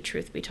committee,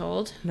 truth be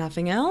told.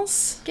 Nothing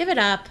else? Give it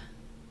up.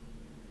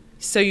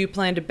 So you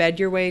plan to bed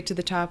your way to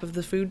the top of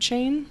the food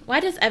chain?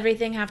 Why does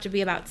everything have to be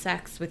about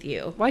sex with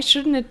you? Why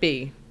shouldn't it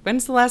be?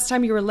 When's the last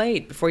time you were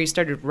laid? Before you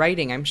started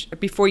writing,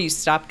 before you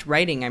stopped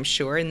writing, I'm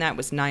sure, and that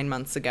was 9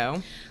 months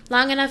ago.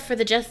 Long enough for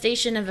the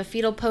gestation of a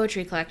fetal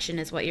poetry collection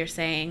is what you're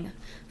saying.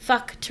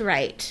 Fuck to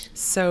write.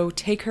 So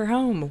take her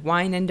home,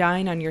 wine and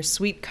dine on your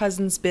sweet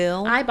cousin's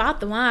bill. I bought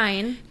the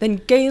wine. Then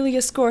gaily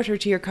escort her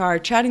to your car,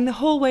 chatting the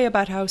whole way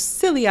about how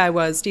silly I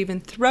was to even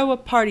throw a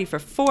party for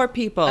 4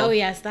 people. Oh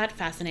yes, that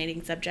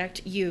fascinating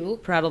subject. You.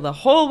 Prattle the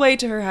whole way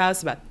to her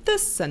house about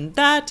this and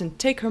that, and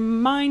take her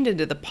mind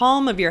into the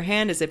palm of your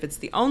hand as if it's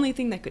the only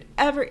thing that could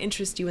ever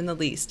interest you in the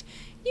least.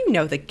 You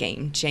know the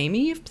game,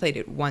 Jamie. You've played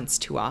it once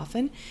too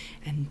often.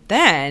 And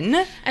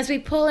then... As we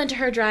pull into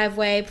her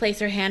driveway, place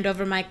her hand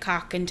over my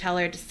cock and tell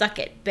her to suck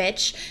it,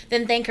 bitch.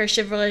 Then thank her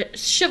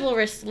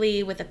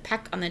chivalrously with a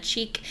peck on the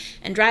cheek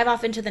and drive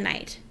off into the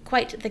night.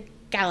 Quite the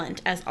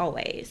gallant, as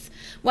always.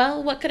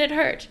 Well, what could it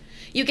hurt?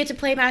 You get to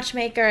play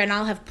matchmaker and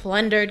I'll have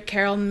plundered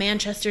Carol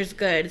Manchester's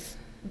goods,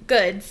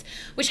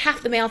 which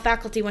half the male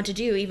faculty want to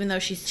do, even though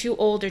she's too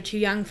old or too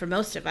young for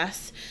most of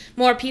us.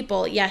 More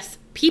people, yes,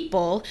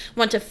 people,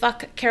 want to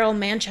fuck Carol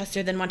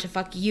Manchester than want to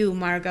fuck you,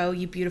 Margot,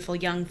 you beautiful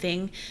young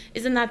thing.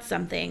 Isn't that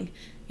something?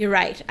 You're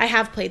right. I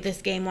have played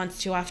this game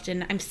once too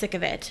often. I'm sick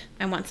of it.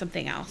 I want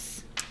something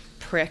else.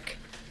 Prick.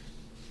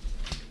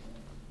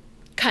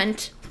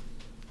 Cunt.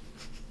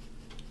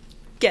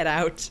 Get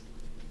out.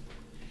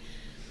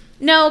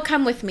 No,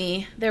 come with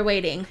me. They're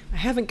waiting. I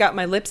haven't got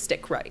my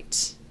lipstick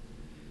right.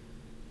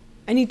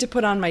 I need to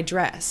put on my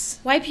dress.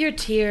 Wipe your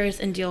tears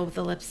and deal with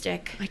the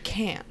lipstick. I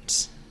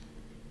can't.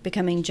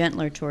 Becoming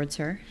gentler towards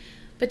her.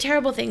 But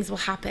terrible things will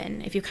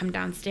happen if you come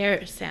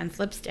downstairs sans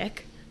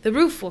lipstick. The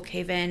roof will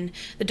cave in.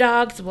 The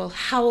dogs will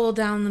howl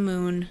down the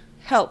moon.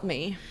 Help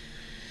me.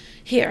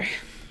 Here.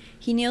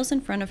 He kneels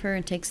in front of her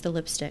and takes the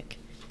lipstick.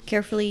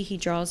 Carefully, he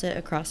draws it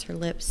across her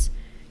lips.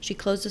 She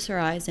closes her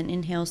eyes and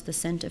inhales the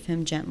scent of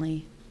him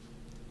gently.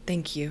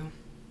 Thank you.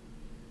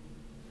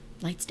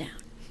 Lights down.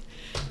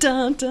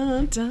 Dun,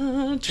 dun,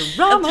 dun,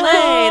 Drama.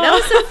 That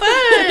was so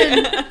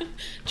fun.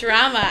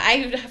 Drama.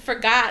 I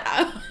forgot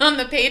on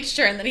the page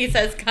turn that he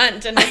says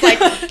cunt, and I was like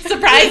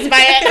surprised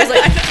by it. I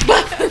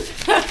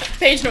was like,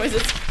 page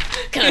noises.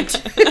 Cunt.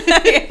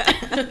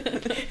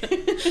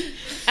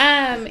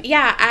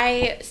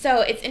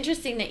 So it's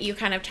interesting that you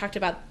kind of talked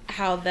about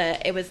how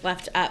it was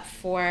left up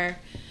for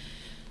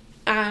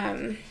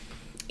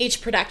each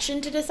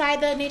production to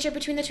decide the nature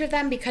between the two of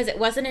them, because it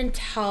wasn't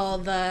until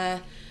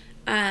the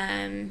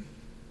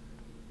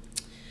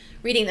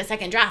reading the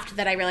second draft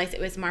that I realized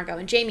it was Margot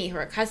and Jamie who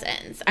are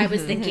cousins. I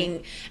was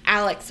thinking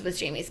Alex was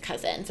Jamie's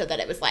cousin, so that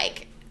it was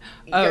like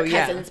your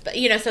cousins, but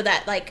so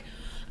that like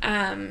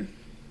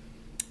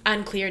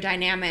unclear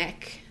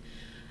dynamic.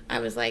 I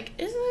was like,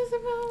 is this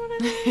about what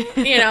I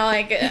mean?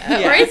 Like,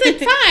 or is it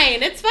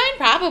fine? It's fine,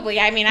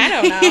 probably. I mean, I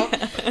don't know.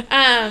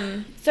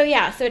 So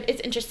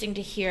it's interesting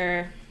to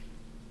hear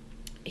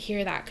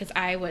that, because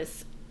I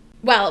was,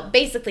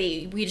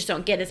 basically, we just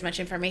don't get as much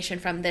information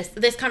from this.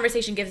 This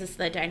conversation gives us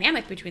the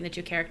dynamic between the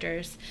two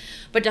characters,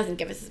 but doesn't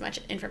give us as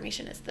much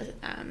information as the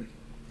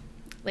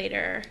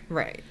later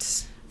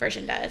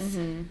version does.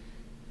 Mm-hmm.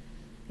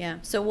 Yeah.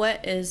 So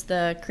what is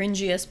the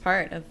cringiest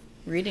part of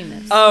reading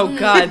this? Oh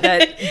God,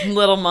 that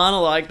little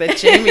monologue that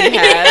Jamie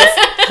has.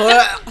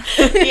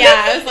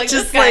 I was like,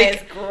 just this guy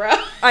is gross.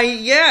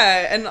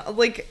 And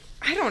like,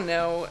 I don't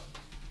know.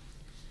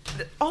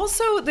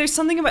 Also, there's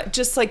something about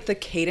just like the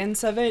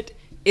cadence of it.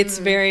 It's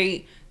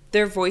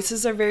their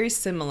voices are very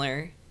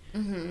similar,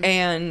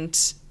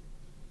 and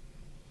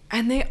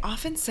they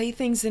often say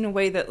things in a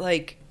way that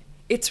like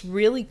it's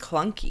really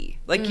clunky.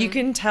 Like you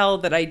can tell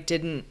that I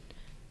didn't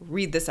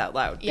read this out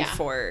loud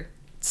before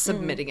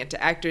submitting it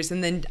to actors,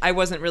 and then I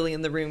wasn't really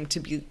in the room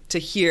to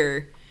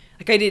hear,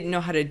 like I didn't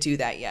know how to do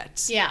that yet.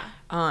 It's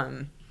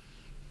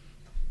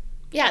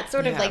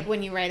sort of like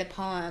when you write a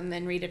poem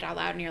and read it out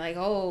loud and you're like,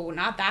 oh,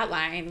 not that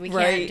line, we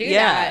can't do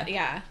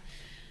that.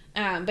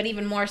 But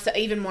even more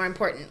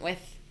important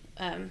with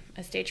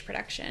a stage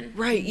production,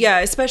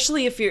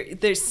 especially if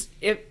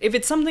if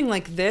it's something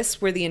like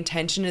this where the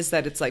intention is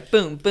that it's like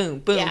boom boom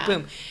boom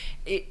boom,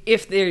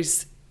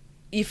 if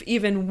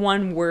even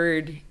one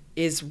word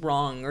is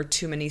wrong or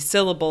too many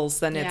syllables,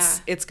 then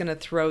it's gonna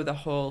throw the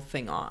whole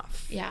thing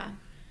off.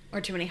 Or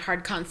too many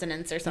hard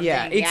consonants or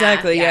something.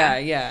 Exactly.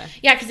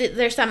 Because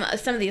there's some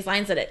of these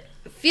lines that it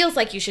feels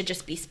like you should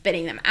just be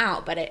spitting them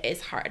out, but it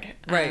is hard.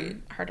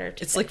 Harder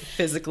to. It's like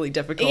physically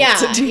difficult.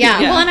 To do.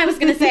 Well, and I was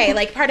gonna say,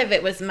 like, part of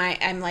it was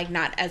I'm like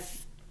not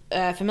as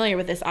familiar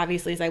with this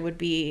obviously as I would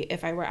be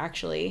if I were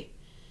actually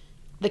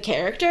the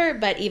character,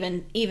 but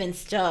even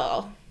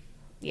still.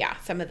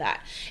 Some of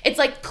that. It's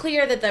like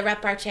clear that the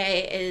repartee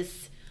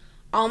is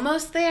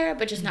almost there,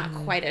 but just not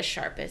quite as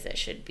sharp as it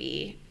should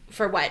be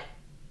for what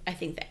I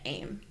think the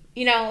aim.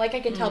 Like I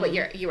can tell what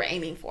you were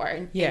aiming for.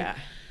 In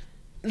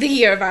the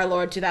year of our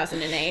Lord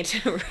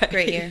 2008.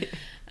 Great year.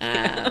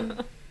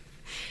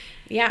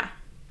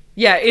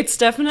 It's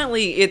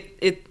definitely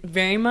it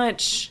very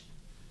much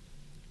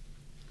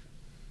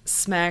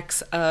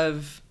smacks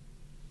of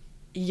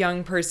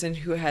young person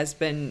who has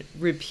been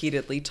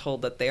repeatedly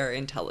told that they are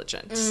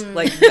intelligent.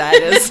 Like that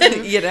is,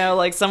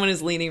 like someone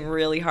is leaning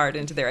really hard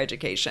into their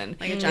education.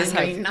 Like a John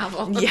Green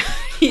novel.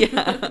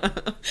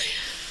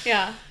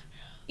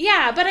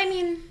 But I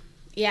mean,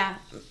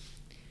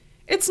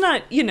 it's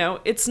not,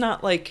 it's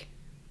not like,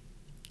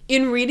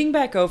 in reading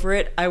back over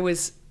it, I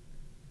was,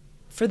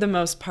 for the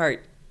most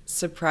part,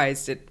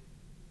 surprised at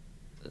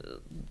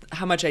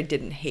how much I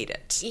didn't hate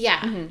it.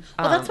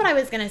 Well, that's what I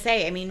was going to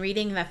say. I mean,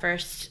 reading the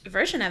first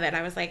version of it,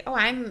 I was like, oh,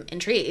 I'm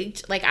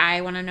intrigued. Like,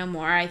 I want to know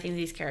more. I think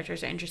these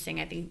characters are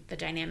interesting. I think the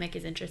dynamic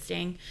is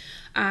interesting.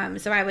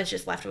 So I was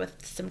just left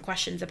with some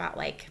questions about,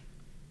 like,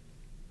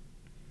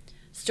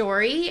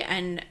 story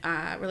and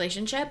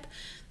relationship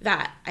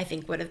that I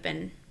think would have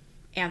been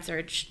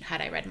answered had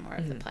I read more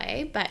of the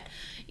play. But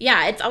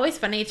it's always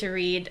funny to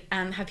read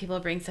have people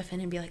bring stuff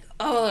in and be like,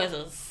 oh, this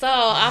is so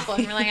awful,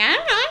 and we're like, I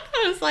don't know.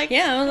 I was like,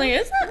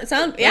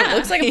 it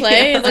looks like a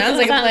play. It sounds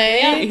like a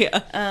play.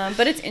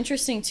 But it's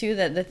interesting too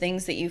that the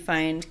things that you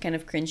find kind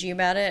of cringy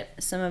about it,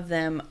 some of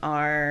them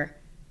are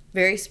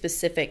very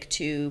specific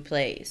to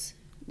plays,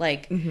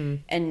 like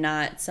and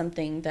not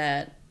something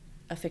that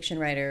a fiction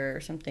writer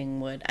or something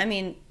would. I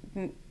mean,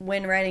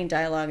 when writing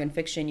dialogue in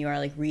fiction, you are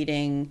like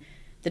reading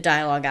the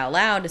dialogue out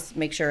loud to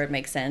make sure it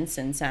makes sense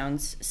and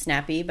sounds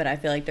snappy, but I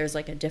feel like there's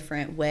like a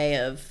different way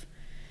of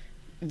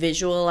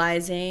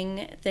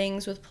visualizing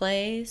things with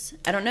plays.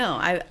 I don't know.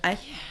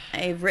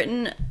 I've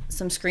written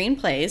some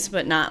screenplays,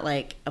 but not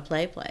like a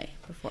play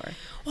before.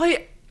 Well,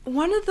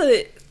 one of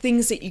the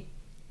things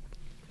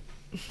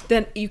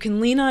that you can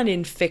lean on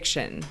in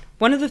fiction,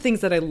 one of the things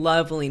that I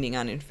love leaning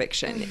on in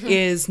fiction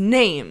is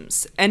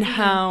names and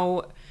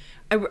how.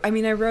 I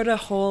mean, I wrote a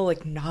whole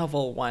like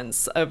novel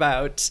once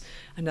about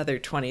another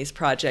 20s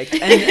project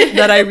and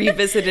that I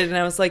revisited, and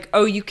I was like,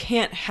 oh, you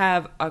can't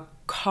have a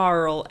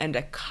Carl and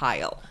a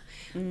Kyle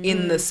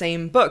in the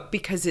same book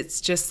because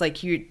it's just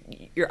like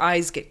your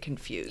eyes get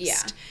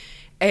confused.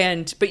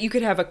 But you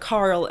could have a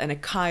Carl and a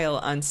Kyle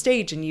on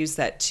stage and use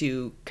that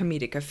to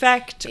comedic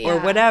effect or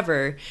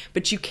whatever,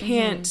 but you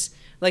can't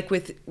like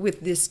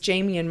with this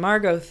Jamie and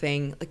Margot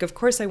thing, like of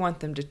course I want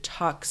them to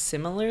talk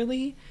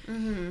similarly.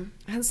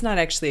 That's not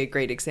actually a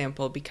great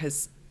example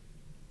because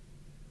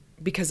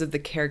of the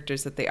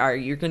characters that they are.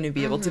 You're going to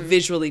be able to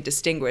visually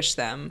distinguish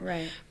them.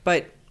 Right.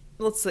 But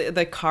let's say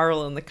the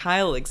Carl and the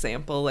Kyle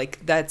example, like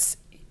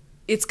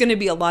it's going to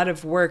be a lot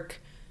of work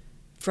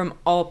from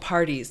all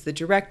parties, the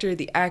director,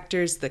 the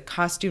actors, the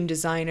costume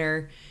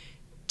designer,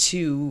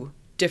 to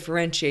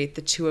differentiate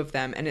the two of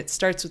them. And it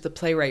starts with the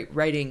playwright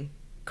writing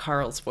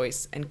Carl's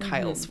voice and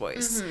Kyle's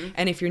voice.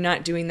 And if you're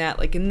not doing that,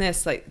 like in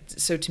this, like,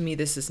 so to me,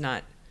 this is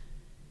not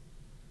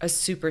a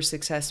super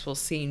successful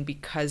scene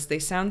because they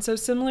sound so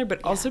similar,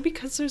 but also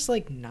because there's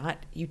like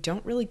you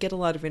don't really get a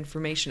lot of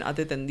information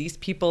other than these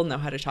people know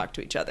how to talk to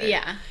each other.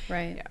 Yeah.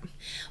 Right. Yeah.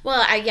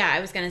 Well, I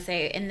was going to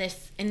say in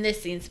this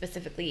scene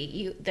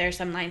specifically, there's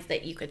some lines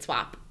that you could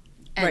swap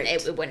and Right.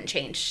 it wouldn't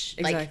change.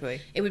 Exactly.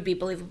 Like, it would be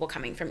believable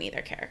coming from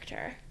either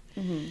character.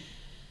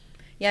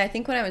 Yeah, I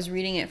think when I was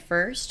reading it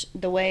first,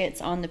 the way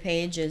it's on the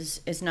page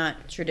is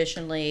not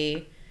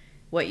traditionally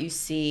what you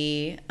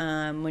see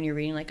when you're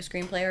reading like a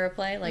screenplay or a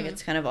play. Like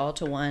it's kind of all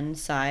to one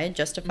side,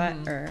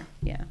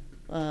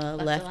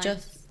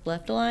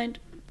 left aligned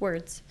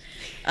words.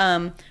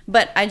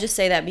 But I just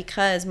say that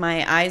because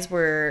my eyes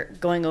were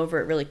going over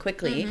it really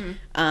quickly,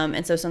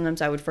 and so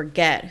sometimes I would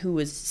forget who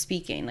was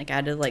speaking. Like I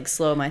had to like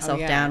slow myself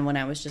down when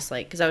I was just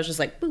like, because I was just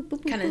like boop,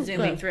 boop, boop, Kind of boop,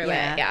 zooming boop. through it.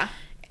 Yeah.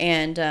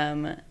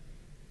 And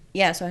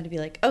yeah, so I had to be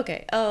like,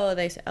 okay,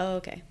 they say,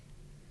 okay,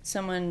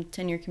 someone,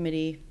 tenure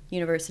committee,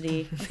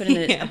 university, I'm putting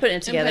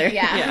it together.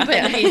 I'm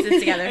putting the pieces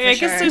together for I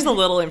sure. guess there's a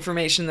little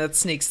information that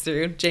sneaks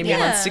through. Jamie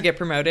wants to get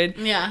promoted.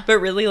 Yeah. But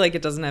really, like,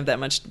 it doesn't have that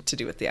much to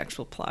do with the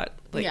actual plot.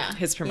 Like, Yeah.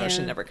 his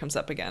promotion never comes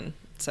up again.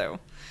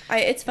 So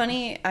It's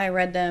funny, I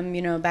read them,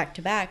 back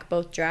to back,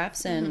 both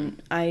drafts,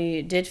 and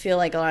I did feel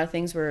like a lot of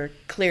things were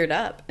cleared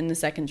up in the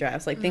second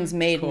drafts. Like, things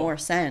made more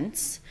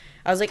sense.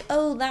 I was like,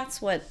 oh, that's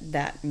what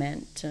that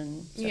meant,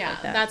 and stuff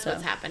like that. That's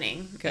what's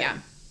happening. Good. Yeah.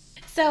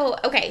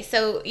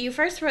 So you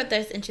first wrote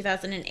this in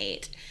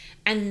 2008,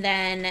 and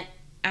then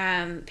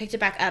picked it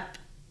back up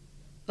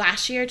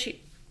last year to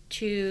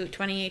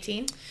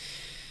 2018?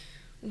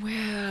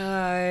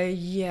 Well,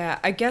 yeah.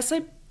 I guess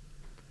I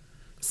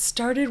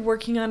started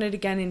working on it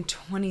again in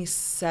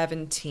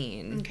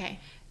 2017. Okay.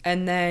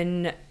 And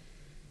then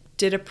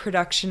did a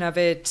production of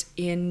it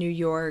in New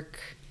York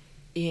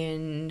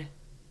in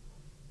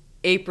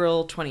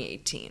April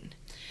 2018.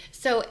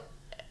 So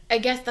I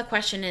guess the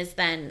question is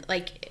then,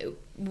 like,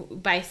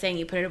 by saying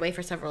you put it away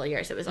for several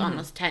years, it was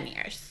almost 10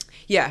 years.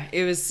 Yeah,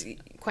 it was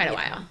Quite a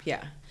while.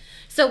 Yeah.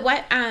 So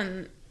what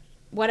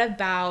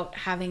about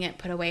having it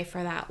put away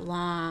for that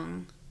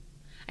long?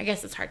 I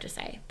guess it's hard to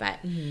say, but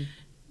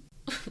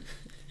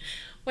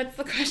what's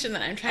the question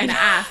that I'm trying to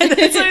ask?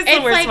 It's always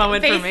the worst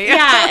moment for me.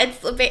 Yeah,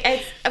 it's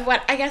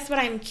what I guess what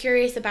I'm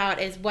curious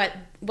about is what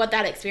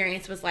that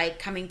experience was like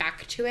coming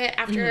back to it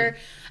after.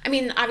 I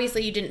mean,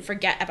 obviously you didn't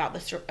forget about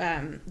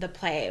the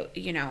play.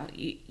 You know,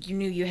 you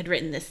knew you had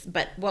written this,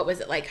 but what was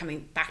it like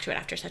coming back to it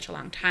after such a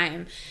long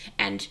time?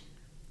 And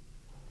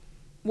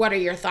what are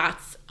your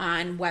thoughts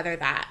on whether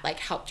that like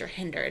helped or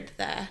hindered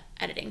the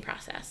editing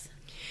process?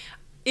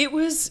 It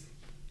was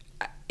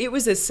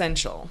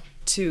essential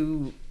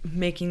to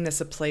making this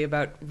a play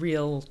about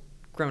real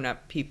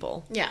grown-up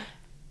people. Yeah.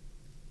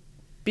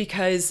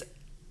 Because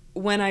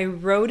when I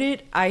wrote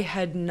it, I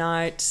had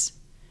not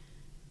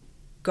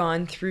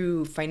gone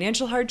through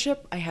financial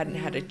hardship. I hadn't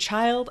had a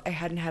child. I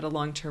hadn't had a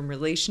long-term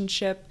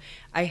relationship.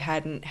 I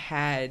hadn't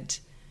had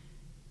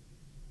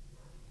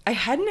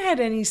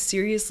any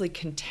seriously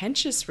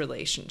contentious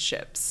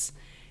relationships.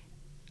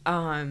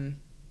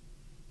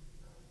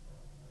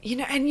 You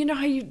know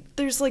how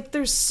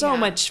there's so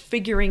much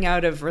figuring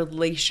out of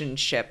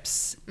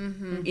relationships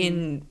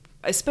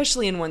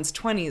especially in one's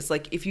 20s.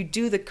 Like if you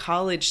do the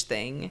college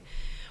thing,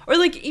 or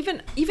like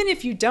even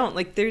if you don't,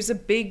 like there's a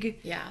big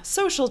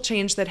social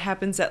change that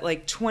happens at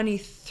like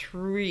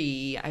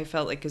 23, I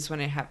felt like is when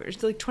it happened.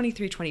 It's like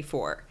 23,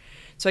 24.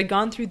 So I'd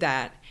gone through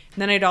that.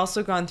 And then I'd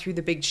also gone through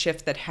the big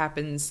shift that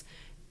happens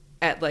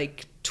at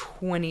like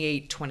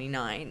 28,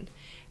 29.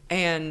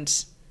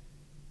 And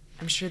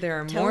I'm sure there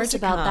are more to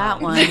about come.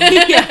 that one.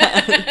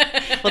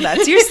 Yeah. Well,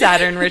 that's your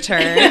Saturn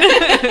return.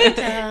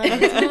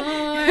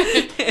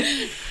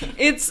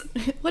 It's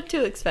what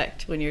to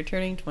expect when you're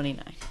turning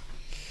 29.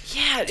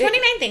 Yeah.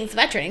 29 things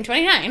about turning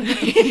 29.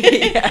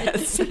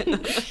 Yes.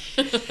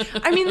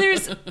 I mean,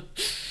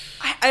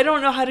 I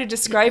don't know how to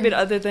describe it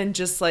other than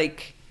just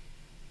like,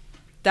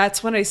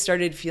 that's when I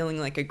started feeling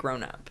like a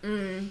grown up.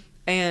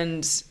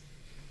 And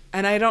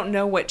I don't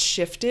know what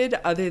shifted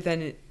other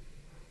than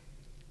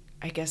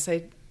I guess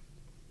I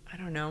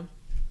don't know.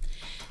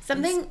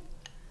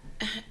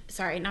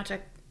 Sorry, not to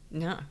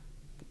No.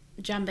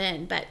 jump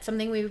in, but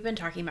something we've been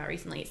talking about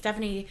recently.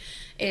 Stephanie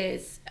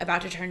is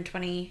about to turn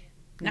 29.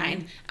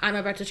 I'm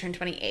about to turn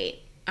 28.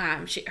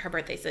 Her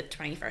birthday's the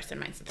 21st and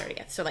mine's the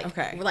 30th. So like,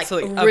 we're like,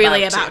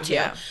 really about to.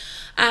 Yeah.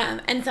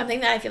 And something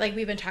that I feel like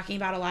we've been talking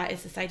about a lot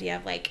is this idea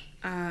of like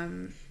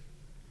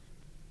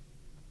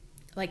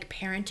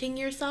parenting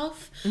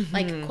yourself,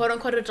 like quote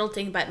unquote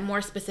adulting, but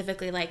more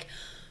specifically like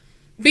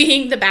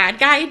being the bad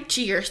guy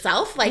to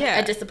yourself, like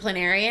a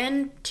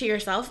disciplinarian to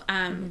yourself.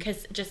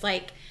 Because just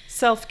like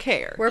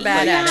self-care. We're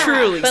bad at it.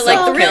 Truly. But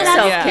like the real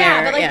self-care.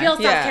 Yeah, but like real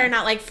self-care,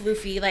 not like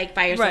floofy, like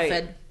buy yourself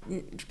a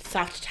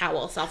soft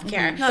towel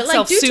self-care. Not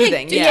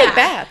self-soothing. Do take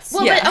baths.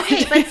 Well, but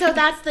okay, but so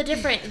that's the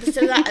difference.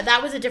 So that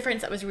was a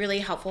difference that was really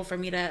helpful for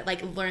me to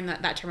like learn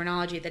that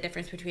terminology, the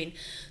difference between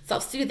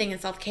self-soothing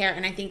and self-care.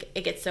 And I think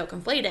it gets so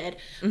conflated,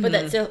 but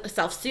that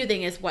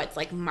self-soothing is what's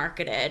like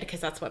marketed because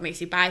that's what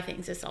makes you buy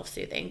things is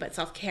self-soothing. But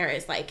self-care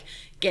is like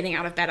getting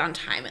out of bed on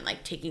time and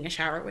like taking a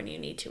shower when you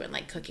need to and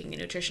like cooking a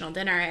nutritional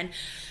dinner. And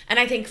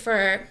I think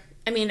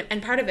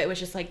and part of it was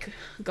just like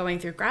going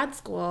through grad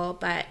school,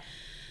 but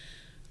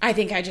I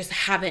think I just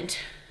haven't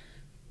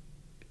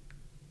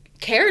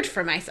cared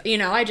for myself.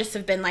 I just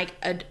have been like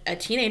a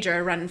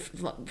teenager run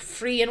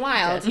free and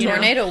wild.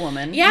 Tornado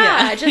woman.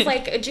 Yeah, just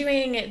like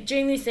doing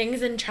these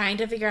things and trying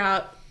to figure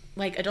out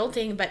like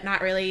adulting, but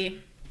not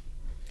really.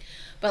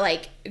 But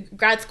like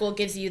grad school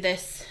gives you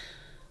this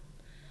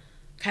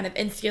kind of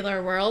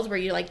insular world where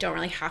you like don't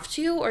really have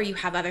to, or you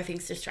have other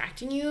things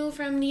distracting you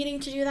from needing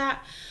to do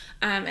that.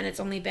 And it's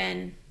only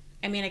been,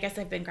 I guess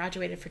I've been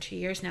graduated for 2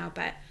 years now,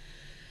 but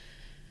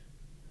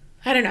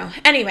I don't know.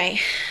 Anyway,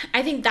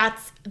 I think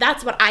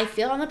that's what I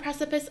feel on the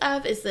precipice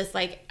of is this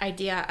like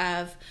idea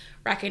of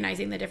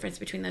recognizing the difference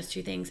between those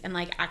two things and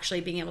like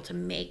actually being able to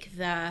make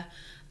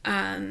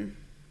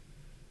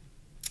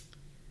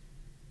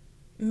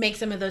make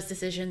some of those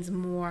decisions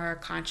more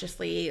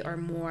consciously or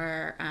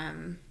more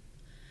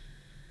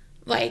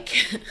I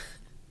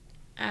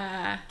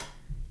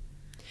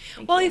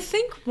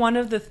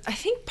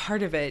think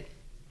part of it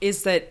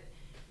is that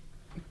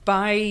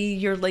by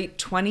your late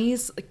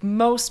 20s, like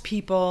most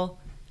people,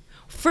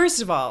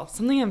 first of all,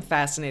 something I'm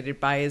fascinated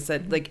by is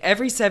that like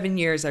every 7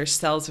 years our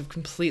cells have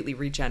completely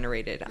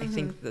regenerated. I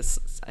think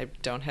I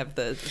don't have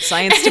the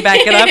science to back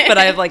it up, but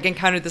I've like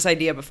encountered this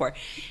idea before.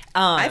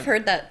 I've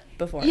heard that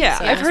before. Yeah,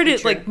 so I've heard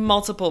it like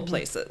multiple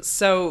places.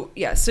 So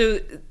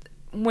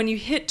when you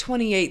hit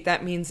 28,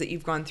 that means that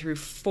you've gone through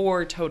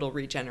 4 total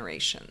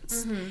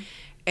regenerations.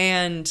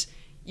 And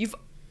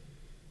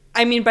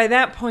by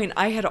that point,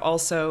 I had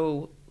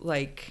also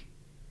like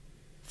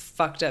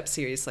fucked up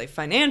seriously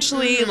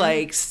financially,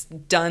 like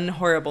done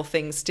horrible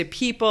things to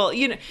people,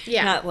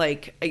 not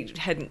like I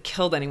hadn't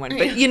killed anyone,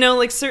 but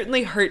like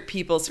certainly hurt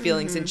people's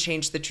feelings and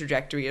changed the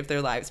trajectory of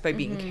their lives by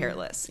being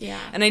careless. Yeah.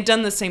 And I'd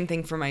done the same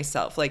thing for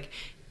myself, like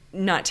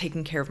not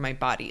taking care of my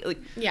body. Like,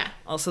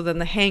 also then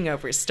the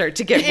hangovers start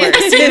to get worse,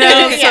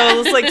 So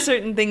it's like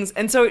certain things.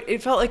 And so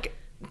it felt like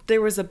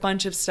there was a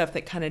bunch of stuff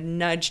that kind of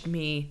nudged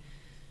me,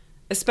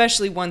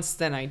 especially once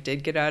then I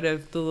did get out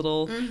of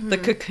the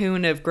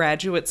cocoon of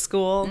graduate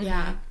school.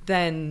 Yeah.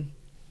 Then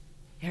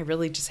I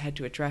really just had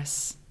to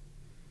address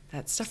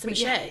that stuff. Some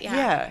shit,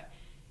 yeah.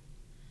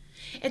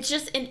 It's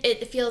just,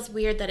 it feels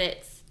weird that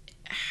it's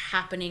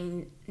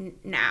happening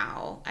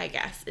now, I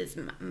guess, is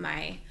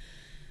my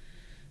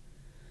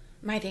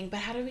thing. But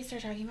how did we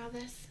start talking about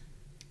this?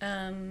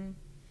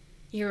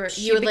 You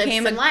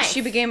became a life.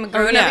 She became a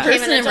grown-up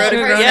person and wrote a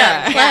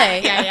grown-up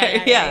play.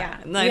 Yeah.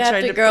 And you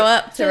have to grow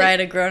up to write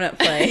a grown-up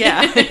play.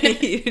 Yeah.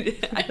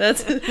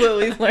 That's what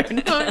we've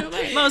learned.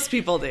 Most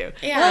people do.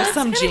 Yeah. Well, it's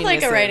kind of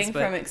like a writing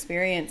from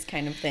experience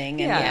kind of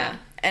thing. And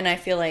and I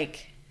feel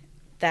like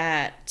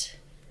that,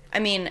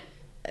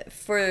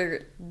 for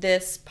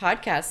this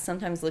podcast,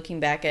 sometimes looking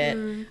back at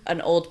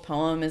an old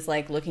poem is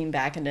like looking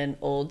back at an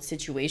old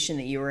situation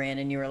that you were in,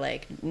 and you were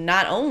like,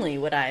 not only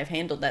would I have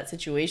handled that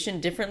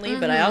situation differently,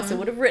 but I also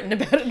would have written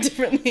about it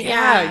differently.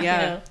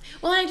 Yeah.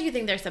 Well, I do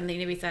think there's something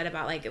to be said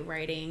about like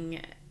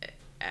writing,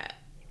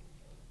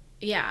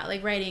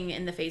 like writing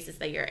in the phases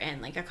that you're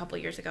in. Like a couple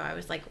years ago, I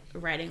was like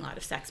writing a lot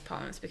of sex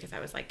poems because I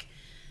was like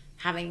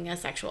having a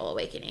sexual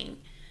awakening.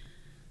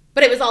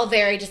 But it was all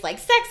very just like,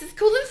 sex is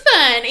cool and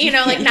fun,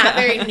 like not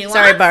very nuanced.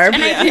 Sorry, Barb.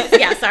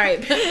 And sorry.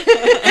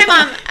 Hi,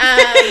 Mom.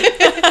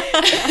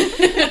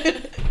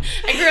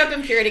 I grew up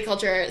in purity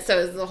culture, so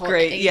it was the whole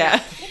thing. Yeah.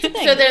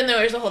 So then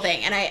there was the whole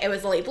thing, and it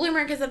was a late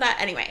bloomer because of that.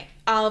 Anyway,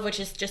 all of which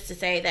is just to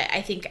say that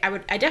I think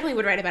I definitely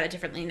would write about it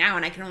differently now,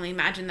 and I can only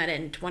imagine that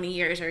in 20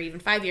 years or even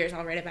 5 years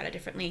I'll write about it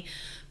differently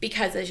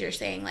because, as you're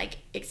saying, like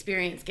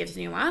experience gives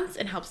nuance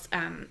and helps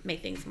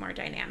make things more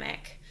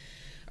dynamic,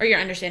 or your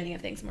understanding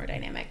of things more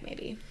dynamic,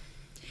 maybe.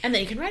 And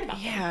then you can write about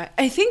them. Yeah,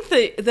 I think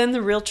then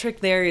the real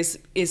trick there is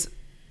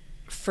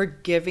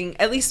forgiving,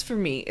 at least for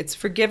me, it's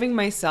forgiving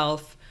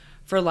myself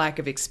for lack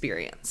of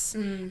experience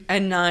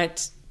and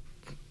not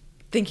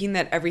thinking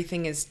that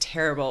everything is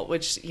terrible,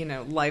 which,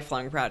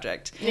 lifelong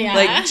project. Yeah.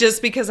 Like,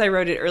 just because I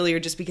wrote it earlier,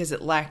 just because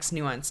it lacks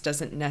nuance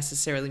doesn't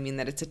necessarily mean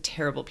that it's a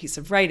terrible piece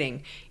of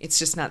writing. It's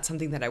just not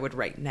something that I would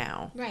write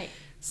now. Right.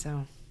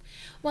 So...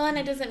 Well, and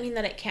it doesn't mean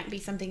that it can't be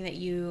something that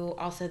you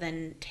also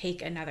then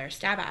take another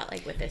stab at,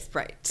 like with this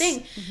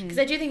thing. Because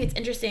I do think it's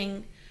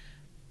interesting.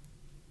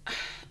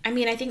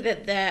 I think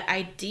that the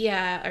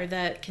idea or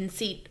the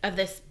conceit of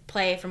this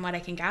play, from what I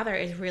can gather,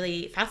 is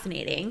really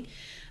fascinating.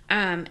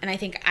 And I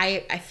think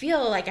I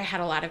feel like I had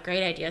a lot of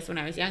great ideas when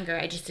I was younger.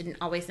 I just didn't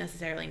always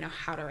necessarily know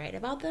how to write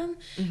about them.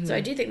 So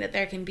I do think that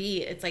there can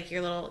be, it's like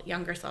your little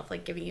younger self,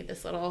 like giving you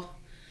this little...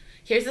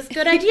 Here's this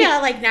good idea,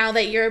 like now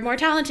that you're more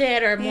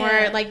talented or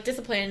more like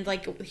disciplined,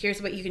 like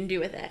here's what you can do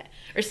with it,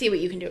 or see what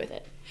you can do with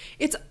it.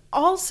 It's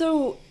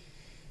also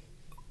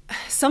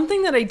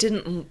something that I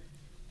didn't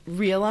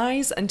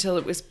realize until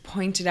it was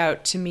pointed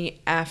out to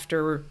me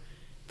after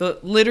the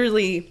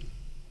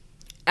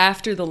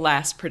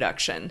last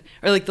production,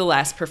 or like the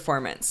last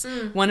performance.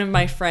 One of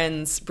my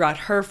friends brought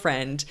her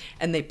friend,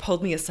 and they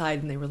pulled me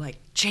aside and they were like,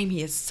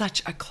 Jamie is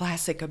such a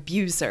classic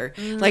abuser.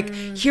 Like,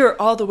 here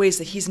are all the ways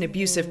that he's an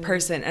abusive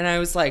person. And I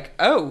was like,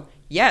 oh,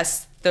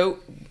 yes, though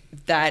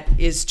that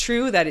is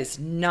true. That is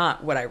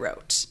not what I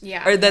wrote.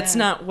 Yeah. Or that's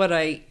not what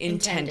I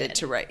intended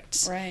to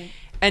write. Right.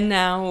 And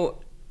now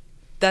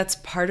that's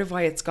part of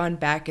why it's gone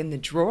back in the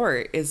drawer,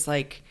 is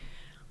like,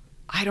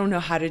 I don't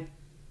know how to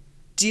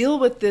deal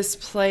with this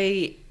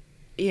play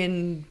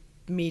in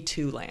Me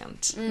Too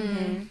land.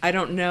 I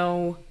don't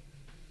know.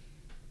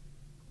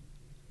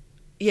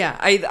 Yeah,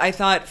 I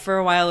thought for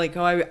a while, like,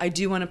 oh, I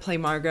do want to play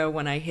Margot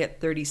when I hit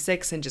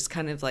 36 and just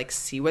kind of like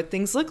see what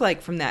things look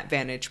like from that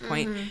vantage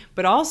point.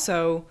 But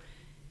also,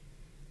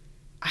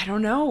 I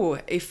don't know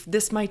if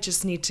this might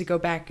just need to go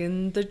back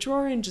in the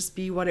drawer and just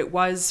be what it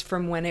was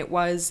from when it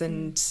was.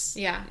 And,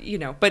 you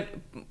know, but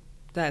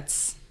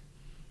that's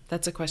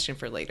a question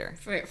for later.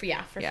 For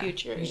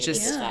future. It's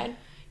just,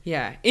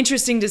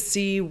 interesting to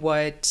see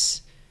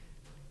what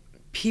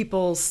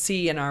people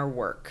see in our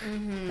work.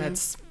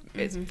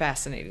 It's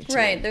fascinating to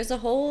Right. me. There's a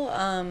whole,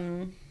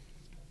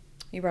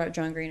 you brought up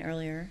John Green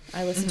earlier.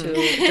 I listen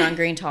to John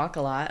Green talk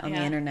a lot on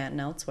the internet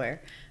and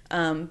elsewhere.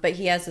 But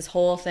he has this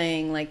whole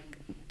thing, like,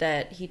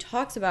 that he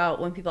talks about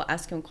when people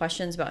ask him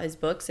questions about his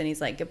books, and he's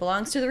like, it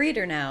belongs to the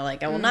reader now.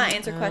 Like, I will not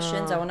answer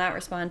questions. I will not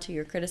respond to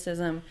your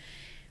criticism,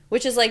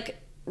 which is like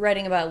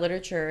writing about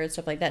literature and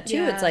stuff like that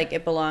too. It's like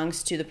it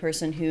belongs to the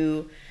person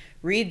who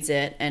reads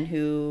it and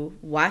who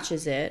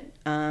watches it,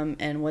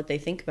 and what they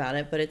think about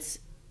it.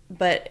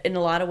 But in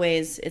a lot of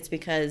ways, it's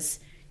because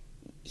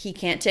he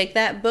can't take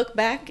that book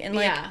back and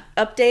like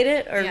update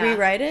it or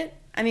rewrite it.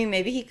 I mean,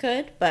 maybe he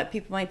could, but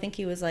people might think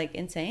he was like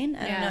insane.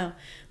 I don't know.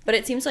 But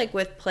it seems like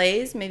with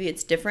plays, maybe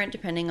it's different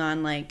depending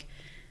on, like,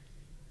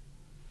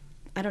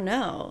 I don't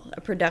know, a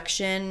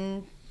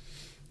production.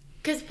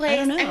 Because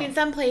plays, I mean,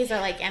 some plays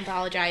are like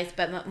anthologized,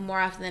 but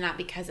more often than not,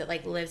 because it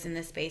like lives in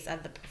the space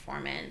of the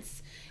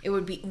performance, it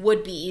would be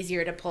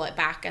easier to pull it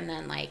back and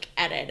then like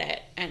edit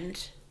it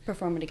and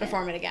perform it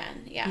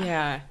again.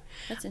 Yeah.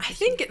 That's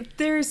interesting. I think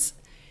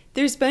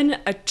there's been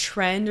a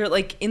trend, or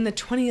like in the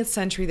 20th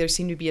century, there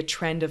seemed to be a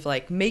trend of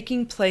like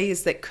making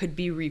plays that could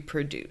be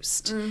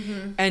reproduced.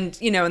 And,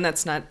 you know, and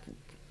that's not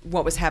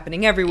what was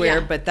happening everywhere,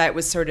 but that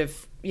was sort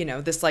of, you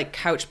know, this like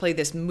couch play,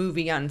 this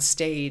movie on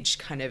stage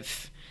kind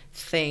of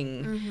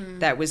thing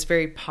that was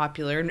very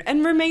popular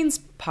and remains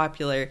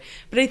popular.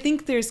 But I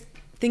think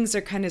things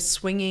are kind of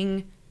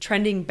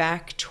trending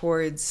back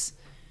towards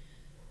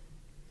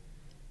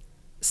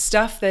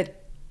stuff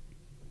that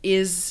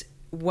is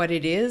what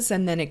it is,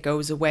 and then it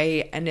goes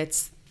away, and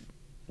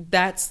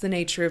that's the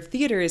nature of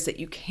theater, is that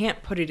you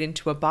can't put it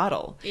into a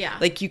bottle.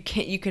 Like you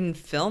can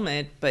film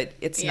it, but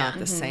it's not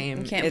the same.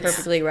 You can't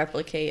perfectly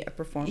replicate a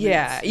performance.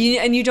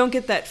 And you don't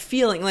get that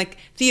feeling. Like,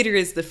 theater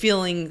is the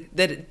feeling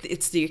that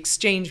it's the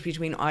exchange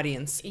between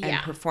audience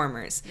and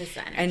performers. This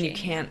energy, and you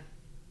can't.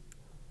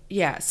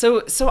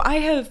 So I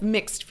have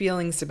mixed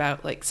feelings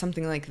about like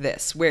something like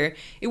this, where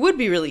it would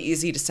be really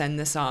easy to send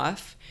this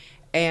off,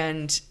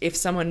 and if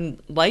someone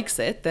likes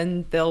it,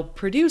 then they'll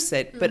produce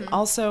it. But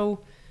also,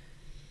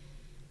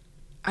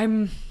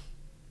 I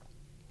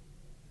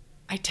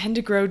tend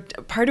to grow.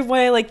 Part of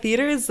why I like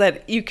theater is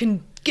that you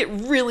can get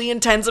really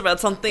intense about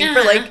something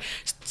for like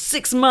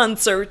 6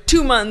 months or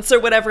 2 months or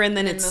whatever, and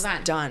then it's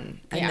done.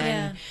 And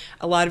then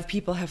a lot of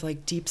people have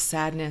like deep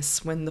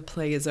sadness when the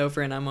play is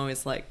over, and I'm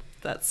always like,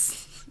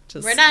 that's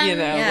just, we're done. You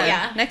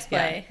know, Next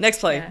play.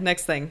 Next thing.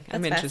 That's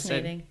I'm interested.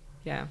 fascinating.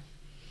 Yeah.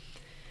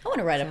 I want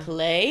to write a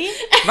play.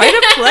 Write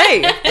a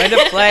play.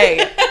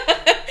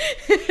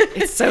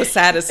 It's so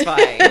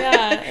satisfying.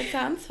 It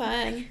sounds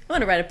fun. I want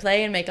to write a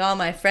play and make all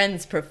my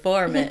friends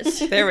perform it.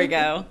 There we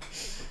go.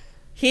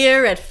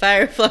 Here at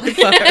Firefly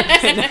Farm.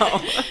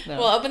 No.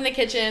 We'll open the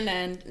kitchen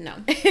and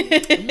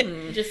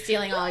just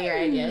stealing all your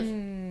ideas.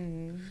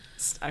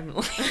 I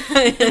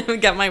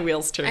got my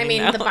wheels turning. I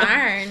mean, now. the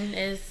barn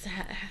is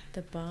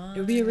The barn. It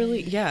would be a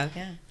really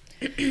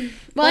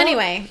Well,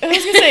 anyway, I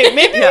was gonna say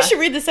maybe we should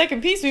read the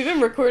second piece. We've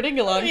been recording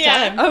a long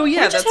time. Oh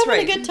yeah, We're just that's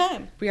having right. a good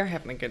time. We are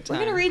having a good time.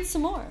 We're gonna read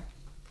some more.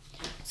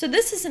 So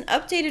this is an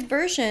updated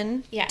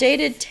version, Yes.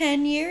 dated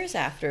 10 years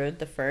after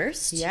the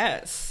first.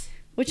 Yes.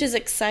 Which is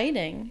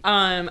exciting.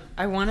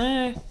 I want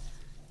to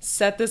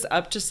set this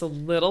up just a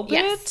little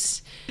bit.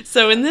 Yes.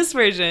 So in this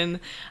version,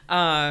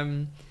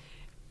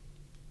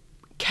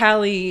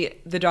 Callie,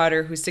 the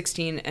daughter who's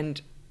 16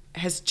 and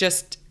has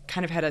just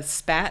kind of had a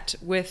spat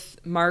with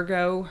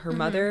Margot, her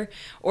mother,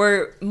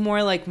 or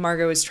more like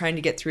Margot is trying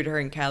to get through to her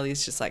and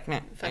Callie's just like,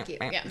 Fuck you.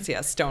 Yeah.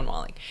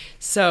 Stonewalling.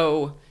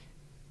 So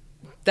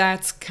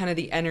that's kind of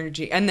the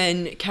energy. And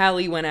then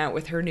Callie went out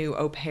with her new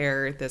au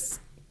pair, this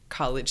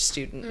college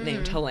student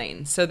named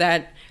Helene. So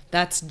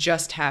that's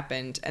just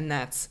happened, and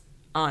that's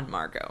on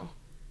Margot.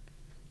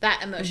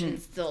 That emotion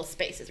still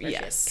spaces where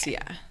Yes, she is.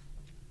 Okay.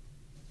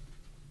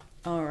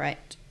 All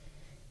right.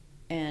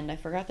 and I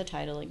forgot the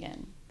title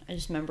again. I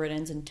just remember it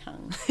ends in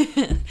tongue.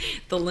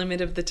 The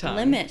Limit of the Tongue.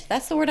 Limit.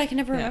 That's the word I can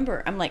never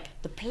remember. I'm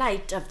like, The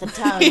Plight of the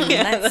Tongue.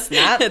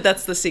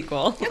 That's the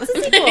sequel. That's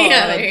the sequel.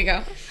 Yeah, there you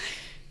go.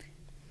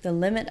 The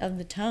Limit of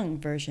the Tongue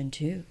version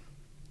 2.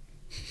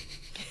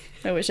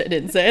 I wish I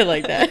didn't say it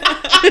like that.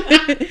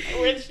 I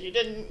wish you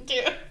didn't do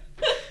it.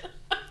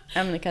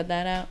 I'm going to cut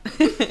that out.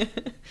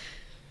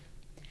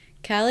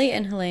 Callie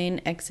and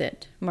Helene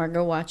exit.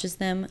 Margot watches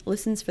them,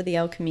 listens for the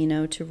El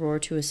Camino to roar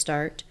to a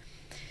start.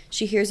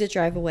 She hears it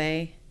drive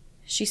away.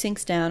 She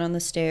sinks down on the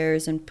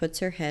stairs and puts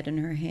her head in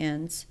her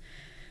hands.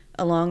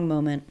 A long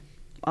moment,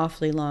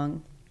 awfully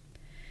long.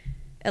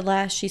 At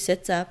last she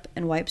sits up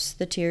and wipes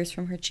the tears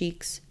from her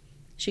cheeks.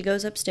 She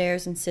goes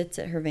upstairs and sits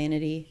at her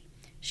vanity.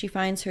 She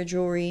finds her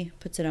jewelry,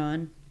 puts it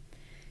on.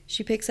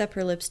 She picks up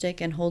her lipstick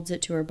and holds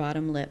it to her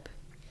bottom lip.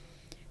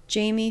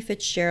 Jamie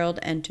Fitzgerald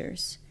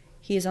enters.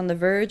 He is on the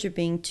verge of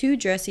being too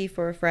dressy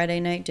for a Friday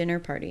night dinner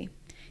party.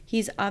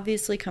 He's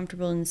obviously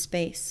comfortable in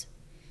space.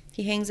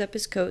 He hangs up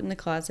his coat in the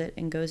closet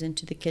and goes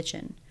into the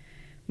kitchen.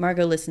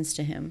 Margot listens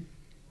to him.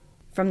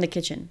 From the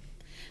kitchen.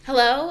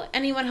 Hello?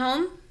 Anyone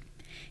home?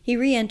 He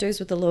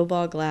re-enters with a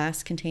lowball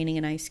glass containing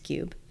an ice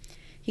cube.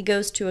 He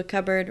goes to a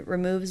cupboard,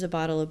 removes a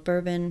bottle of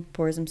bourbon,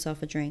 pours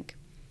himself a drink.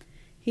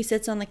 He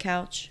sits on the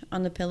couch,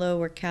 on the pillow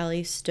where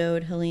Callie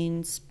stowed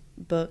Helene's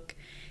book.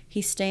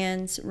 He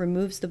stands,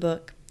 removes the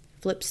book,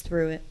 flips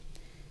through it.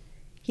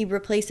 He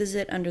replaces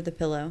it under the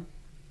pillow.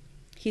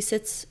 He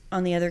sits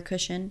on the other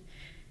cushion,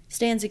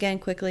 stands again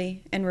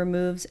quickly, and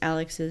removes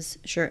Alex's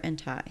shirt and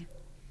tie.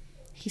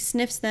 He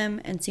sniffs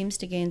them and seems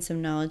to gain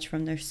some knowledge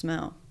from their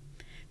smell.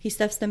 He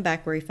stuffs them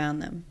back where he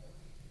found them.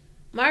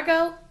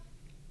 Margot?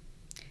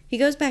 He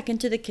goes back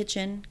into the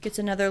kitchen, gets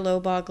another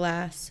lowball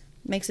glass,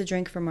 makes a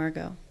drink for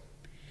Margot.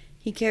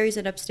 He carries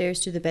it upstairs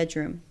to the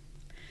bedroom.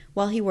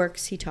 While he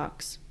works, he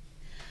talks.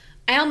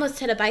 I almost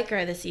hit a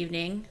biker this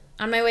evening,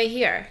 on my way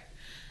here.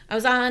 I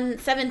was on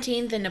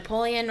 17th and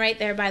Napoleon right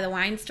there by the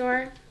wine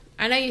store.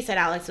 I know you said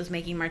Alex was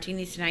making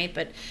martinis tonight,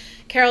 but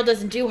Carol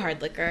doesn't do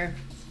hard liquor.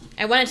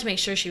 I wanted to make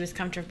sure she was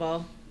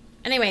comfortable.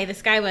 Anyway,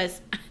 this guy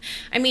was...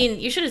 I mean,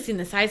 you should have seen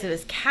the size of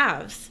his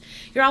calves.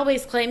 You're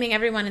always claiming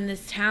everyone in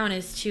this town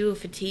is too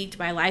fatigued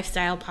by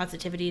lifestyle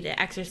positivity to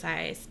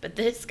exercise. But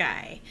this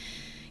guy...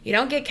 You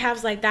don't get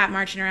calves like that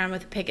marching around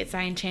with a picket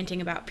sign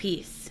chanting about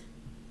peace.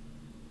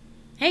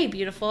 Hey,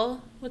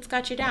 beautiful. What's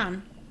got you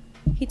down?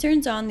 He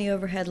turns on the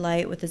overhead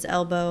light with his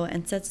elbow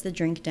and sets the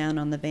drink down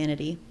on the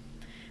vanity.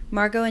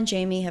 Margot and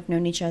Jamie have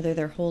known each other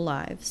their whole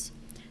lives.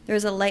 There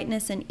is a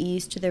lightness and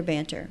ease to their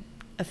banter,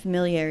 a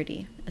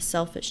familiarity, a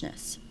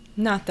selfishness.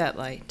 Not that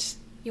light.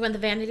 You want the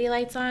vanity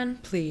lights on?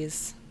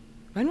 Please.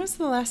 When was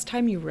the last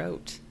time you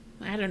wrote?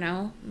 I don't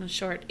know. A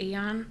short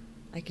eon.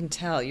 I can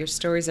tell. Your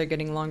stories are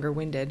getting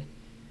longer-winded.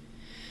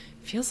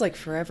 Feels like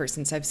forever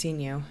since I've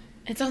seen you.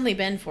 It's only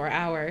been 4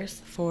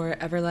 hours. 4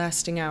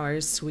 everlasting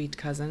hours, sweet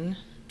cousin.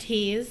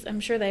 Tease. I'm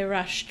sure they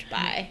rushed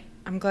by.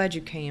 I'm glad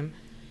you came.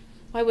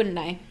 Why wouldn't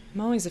I?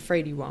 I'm always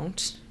afraid you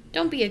won't.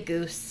 Don't be a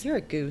goose. You're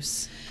a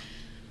goose.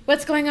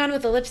 What's going on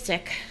with the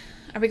lipstick?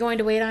 Are we going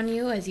to wait on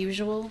you, as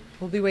usual?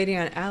 We'll be waiting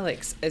on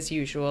Alex, as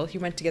usual. He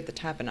went to get the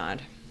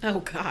tapenade. Oh,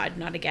 God,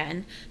 not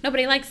again.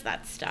 Nobody likes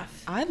that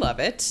stuff. I love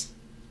it.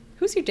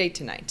 Who's your date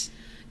tonight?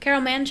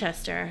 Carol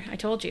Manchester. I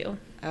told you.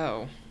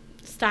 Oh.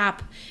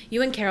 Stop.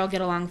 You and Carol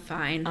get along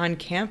fine. On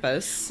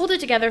campus? Hold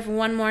it together for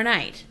one more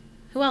night.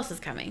 Who else is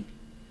coming?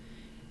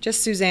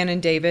 Just Suzanne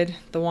and David.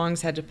 The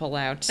Wongs had to pull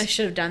out. I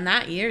should have done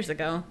that years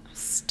ago.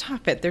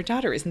 Stop it. Their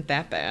daughter isn't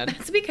that bad.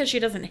 That's because she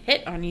doesn't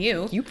hit on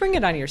you. You bring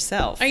it on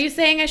yourself. Are you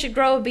saying I should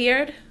grow a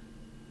beard?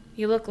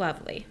 You look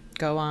lovely.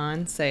 Go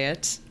on. Say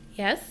it.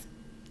 Yes?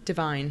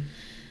 Divine.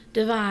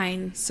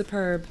 Divine.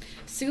 Superb.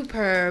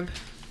 Superb.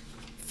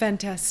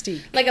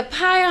 Fantastique. Like a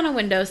pie on a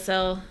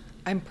windowsill.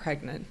 I'm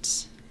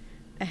pregnant.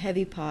 A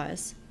heavy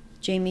pause.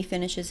 Jamie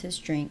finishes his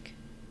drink.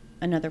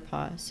 Another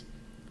pause.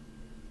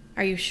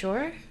 Are you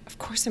sure? Of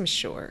course I'm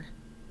sure.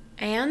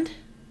 And?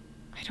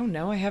 I don't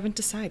know. I haven't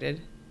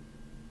decided.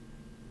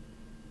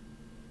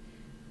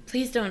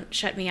 Please don't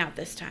shut me out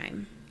this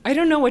time. I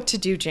don't know what to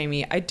do,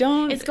 Jamie. I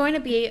don't... It's going to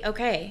be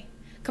okay.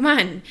 Come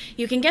on.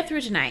 You can get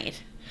through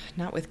tonight.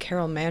 Not with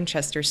Carol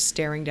Manchester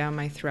staring down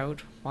my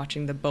throat,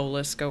 watching the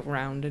bolus go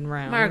round and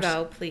round.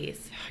 Margot,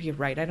 please. You're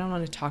right. I don't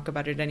want to talk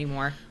about it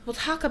anymore. We'll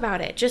talk about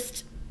it.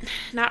 Just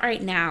not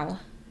right now.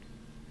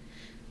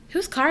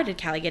 Whose car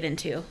did Callie get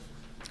into?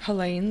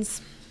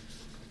 Helene's.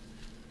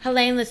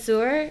 Helene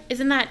Lesueur?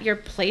 Isn't that your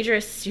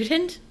plagiarist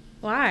student?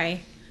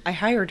 Why? I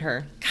hired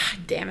her.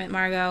 God damn it,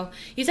 Margot.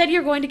 You said you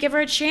were going to give her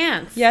a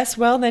chance. Yes,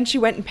 well, then she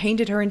went and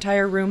painted her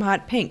entire room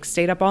hot pink.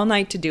 Stayed up all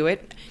night to do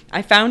it.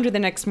 I found her the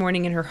next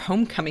morning in her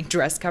homecoming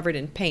dress covered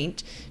in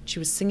paint. She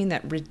was singing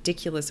that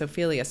ridiculous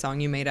Ophelia song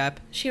you made up.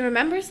 She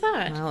remembers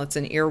that? Well, it's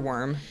an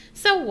earworm.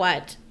 So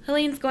what?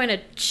 Helene's going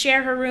to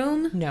share her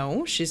room?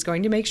 No, she's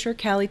going to make sure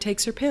Callie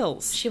takes her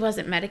pills. She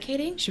wasn't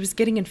medicating? She was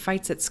getting in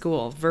fights at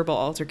school, verbal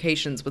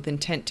altercations with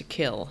intent to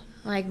kill.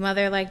 Like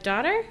mother, like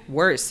daughter?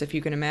 Worse, if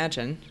you can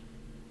imagine.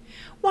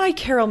 Why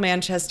Carol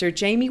Manchester,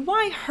 Jamie?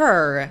 Why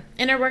her?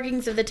 Inner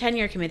workings of the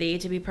tenure committee,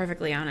 to be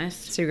perfectly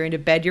honest. So you're going to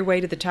bed your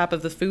way to the top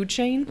of the food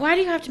chain? Why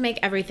do you have to make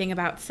everything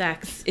about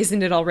sex?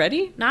 Isn't it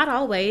already? Not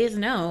always,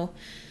 no.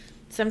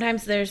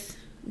 Sometimes there's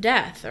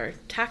death or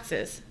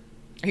taxes.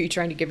 Are you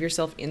trying to give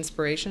yourself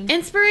inspiration?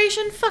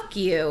 Inspiration? Fuck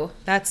you.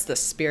 That's the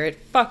spirit.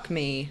 Fuck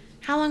me.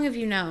 How long have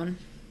you known?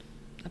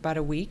 About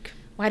a week.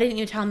 Why didn't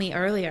you tell me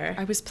earlier?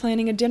 I was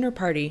planning a dinner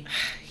party.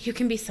 You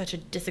can be such a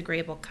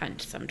disagreeable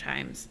cunt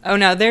sometimes. Oh,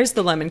 now there's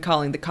the lemon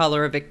calling the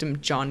cholera victim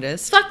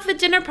jaundice. Fuck the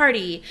dinner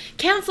party.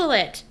 Cancel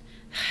it.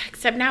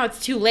 Except now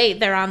it's too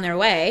late. They're on their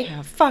way.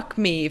 Yeah, fuck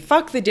me.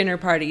 Fuck the dinner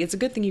party. It's a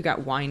good thing you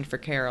got wine for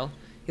Carol.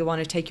 You'll want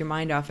to take your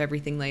mind off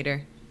everything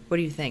later. What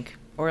do you think?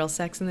 Oral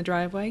sex in the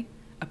driveway?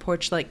 A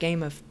porch-like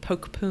game of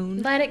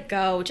poke-poon? Let it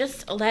go.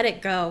 Just let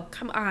it go.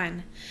 Come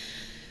on.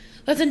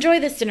 Let's enjoy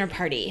this dinner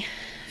party.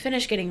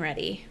 Finish getting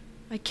ready.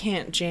 I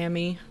can't,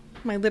 Jammy.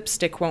 My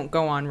lipstick won't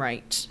go on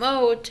right.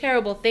 Oh,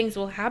 terrible things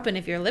will happen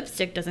if your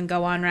lipstick doesn't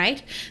go on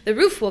right. The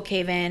roof will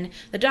cave in.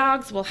 The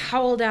dogs will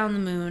howl down the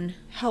moon.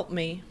 Help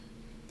me.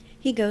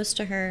 He goes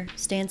to her,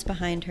 stands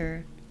behind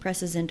her,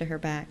 presses into her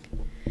back.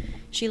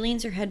 She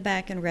leans her head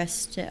back and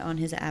rests it on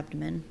his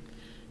abdomen.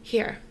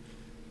 Here.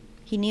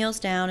 He kneels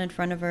down in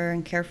front of her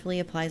and carefully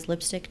applies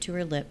lipstick to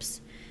her lips.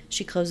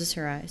 She closes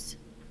her eyes.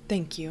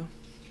 Thank you.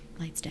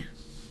 Lights down.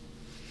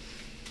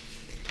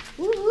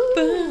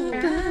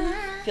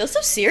 Feels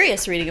so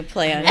serious reading a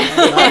play on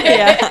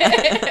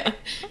Yeah.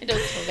 It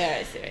does feel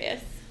very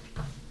serious.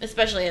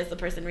 Especially as the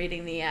person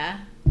reading the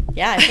Yeah,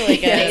 I feel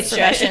like a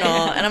professional.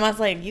 And I'm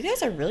like, you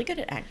guys are really good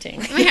at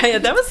acting. Yeah,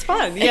 that was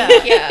fun. Yeah.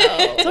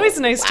 It's always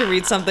nice to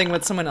read something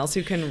with someone else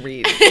who can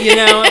read. You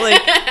know,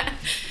 like.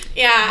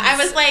 Yeah, I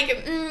was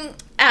like,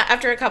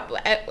 after a couple,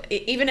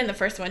 even in the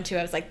first one too,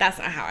 I was like, that's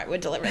not how I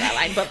would deliver that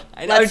line. But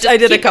I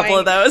did a couple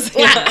of those.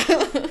 Yeah.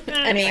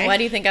 I mean, why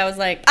do you think I was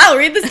like, I'll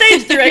read the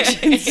stage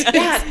directions?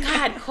 Yeah,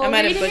 God, cold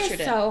might have reading butchered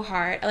is so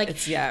hard.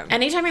 Like,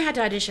 anytime I had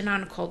to audition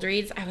on cold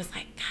reads, I was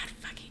like, God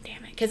fucking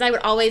damn it. Because I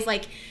would always,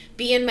 like,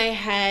 be in my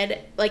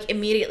head, like,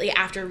 immediately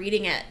after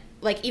reading it.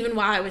 Like, even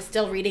while I was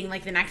still reading,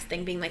 like, the next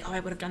thing, being like, oh, I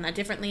would have done that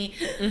differently.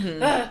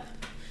 Mm-hmm.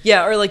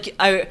 Yeah, or like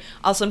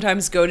I'll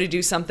sometimes go to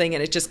do something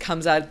and it just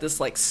comes out this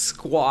like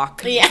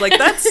squawk. Yeah. It's like,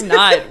 that's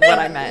not what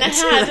I meant.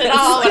 Not at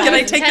all. Like, can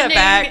I take that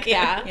back?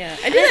 Yeah. Yeah.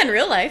 I do that in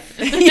real life.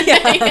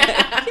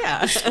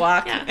 Yeah.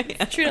 Squawk. Yeah.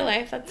 It's true to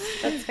life.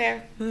 That's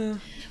fair.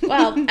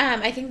 Well,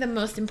 I think the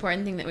most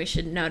important thing that we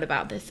should note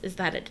about this is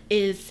that it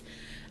is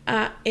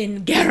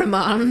in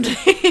Garamond.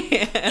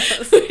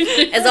 Yes.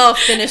 As all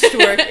finished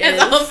work is. As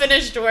all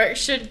finished work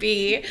should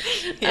be.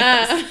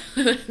 Yes.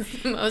 The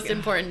most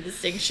important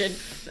distinction,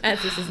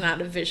 as this is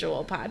not a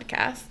visual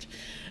podcast.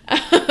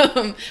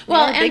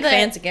 Well, big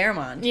fans of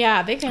Garamond.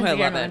 Yeah, big fans of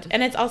Garamond.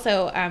 And it's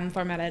also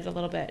formatted a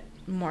little bit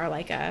more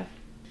like a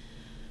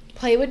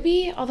play would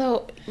be,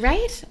 although,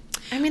 right?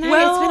 I mean,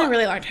 it's been a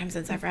really long time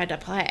since I've read a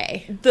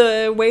play.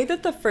 The way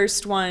that the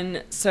first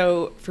one,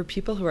 so for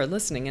people who are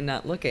listening and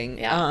not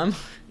looking,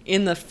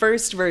 in the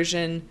first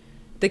version,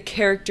 the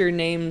character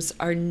names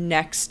are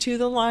next to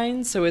the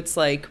line. So it's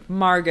like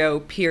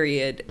Margot,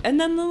 period, and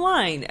then the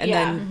line. And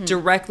then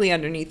directly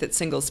underneath it,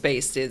 single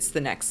spaced, is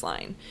the next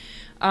line.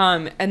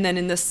 And then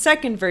in the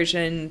second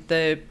version,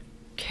 the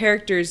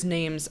characters'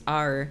 names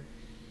are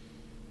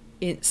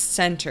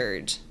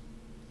centered.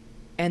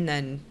 And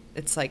then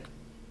it's like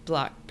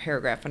block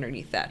paragraph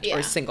underneath that,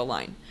 or single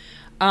line.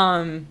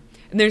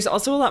 And there's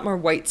also a lot more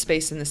white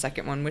space in the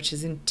second one, which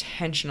is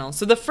intentional.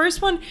 So the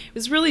first one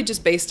was really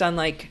just based on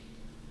like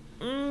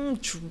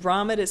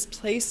Dramatist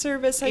Play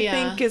Service, I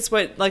think, is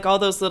what, like, all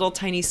those little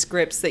tiny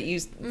scripts that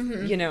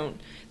you know,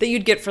 that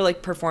you'd get for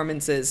like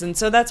performances. And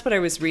so that's what I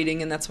was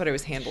reading and that's what I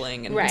was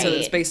handling. And so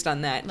it's based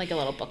on that. Like a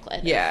little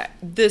booklet. Yeah.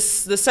 The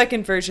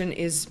second version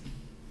is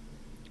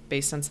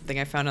based on something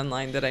I found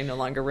online that I no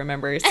longer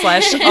remember. /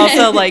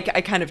 also, like,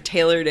 I kind of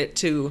tailored it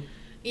to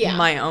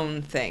my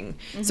own thing.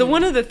 So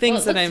one of the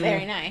things that I'm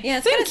very nice. Yeah,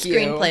 it's kind of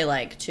screenplay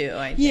like too,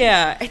 I think.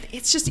 Yeah,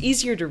 it's just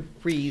easier to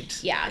read.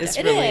 Yeah,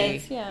 it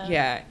is.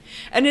 Yeah.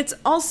 And it's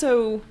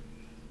also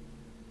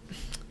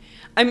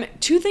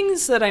two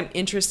things that I'm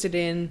interested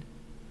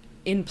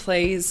in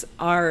plays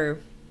are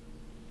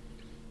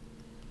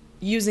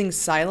using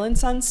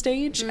silence on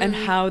stage and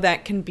how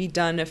that can be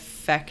done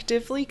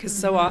effectively, because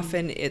so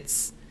often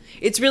it's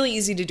really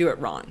easy to do it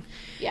wrong.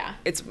 Yeah.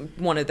 It's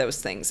one of those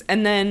things.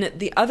 And then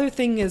the other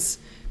thing is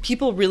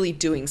people really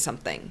doing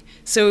something.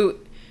 So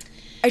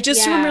I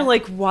just remember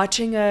like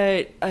watching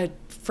a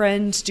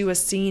friend do a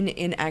scene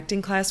in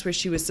acting class where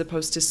she was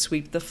supposed to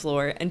sweep the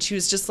floor and she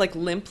was just like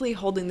limply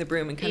holding the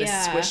broom and kind of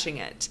swishing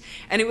it.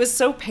 And it was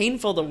so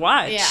painful to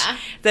watch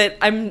that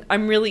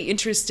I'm really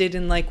interested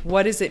in like,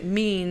 what does it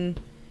mean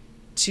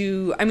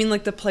to, I mean,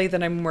 like the play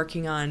that I'm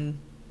working on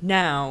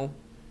now,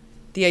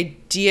 the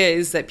idea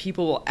is that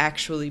people will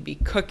actually be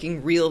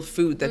cooking real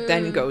food that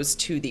then goes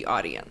to the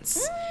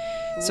audience.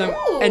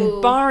 So,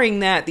 and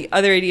barring that, the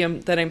other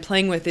idiom that I'm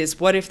playing with is,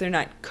 what if they're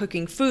not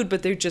cooking food,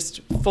 but they're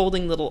just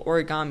folding little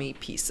origami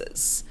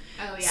pieces?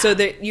 Oh, yeah. So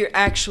that you're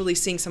actually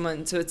seeing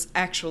someone. So it's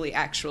actually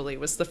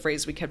was the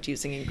phrase we kept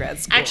using in grad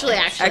school.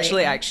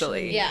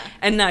 Actually. Yeah.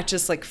 And not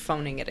just like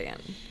phoning it in.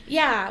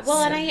 Yeah.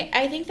 Well, and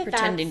I think that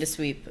pretending to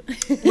sweep.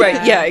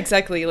 Right. Yeah.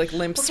 Exactly. Like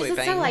limp sweeping.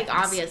 It's so like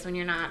obvious when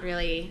you're not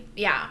really.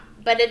 Yeah.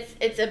 But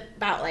it's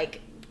about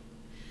like.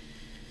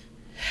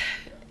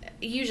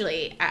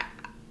 Usually,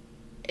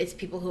 it's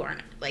people who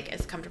aren't like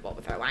as comfortable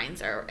with their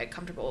lines or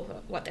comfortable with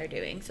what they're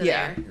doing, so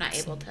they're not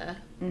able to.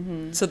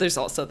 Mm-hmm. So there's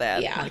also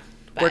that. Yeah. Like,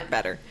 work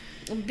better.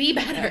 Be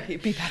better. Yeah,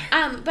 be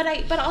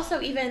better. But also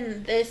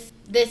even this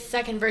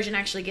second version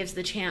actually gives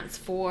the chance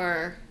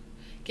for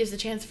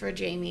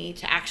Jamie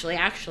to actually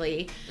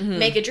mm-hmm.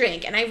 make a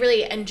drink, and I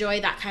really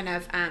enjoy that kind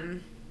of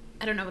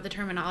I don't know what the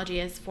terminology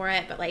is for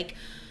it, but like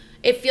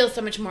it feels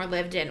so much more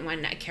lived in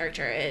when a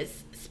character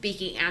is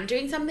speaking and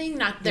doing something.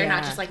 They're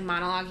not just like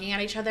monologuing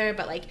at each other,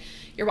 but like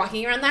you're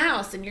walking around the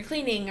house and you're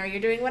cleaning or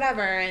you're doing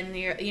whatever, and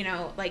you're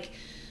like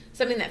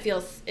something that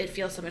feels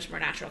so much more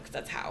natural, because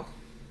that's how.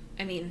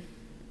 I mean,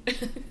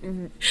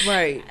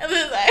 right.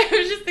 I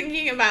was just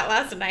thinking about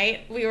last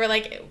night. We were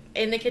like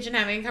in the kitchen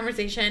having a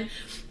conversation.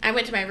 I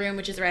went to my room,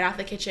 which is right off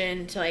the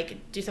kitchen, to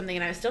like do something,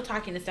 and I was still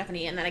talking to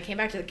Stephanie, and then I came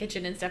back to the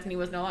kitchen and Stephanie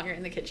was no longer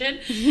in the kitchen,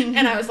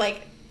 and I was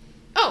like,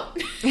 oh,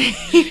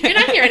 you're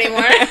not here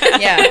anymore.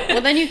 Yeah.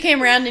 Well, then you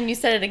came around and you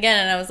said it again,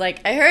 and I was like,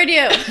 I heard you.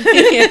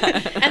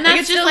 Yeah. And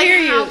that's just like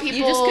how people.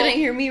 You just couldn't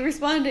hear me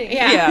responding.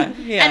 Yeah.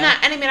 And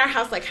I mean, our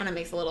house like kind of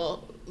makes a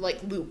little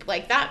like loop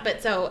like that,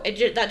 but so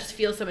that just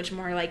feels so much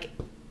more like.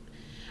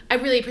 I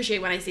really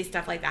appreciate when I see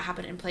stuff like that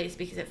happen in plays,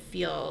 because it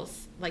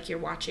feels like you're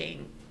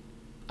watching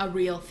a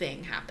real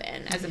thing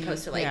happen, as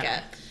opposed to like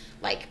a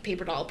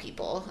paper doll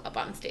people up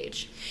on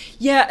stage.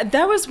 Yeah,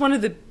 that was one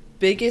of the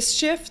biggest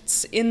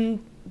shifts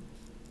in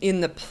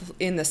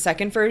the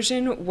second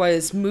version,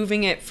 was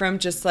moving it from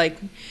just like,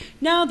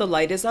 now the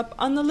light is up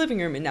on the living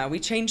room and now we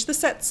change the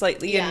set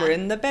slightly and we're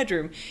in the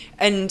bedroom.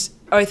 And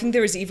I think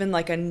there was even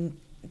like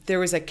there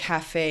was a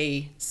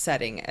cafe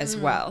setting as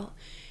well.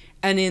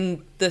 And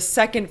in the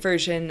second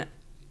version,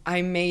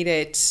 I made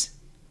it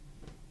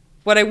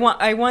what I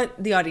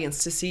want the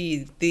audience to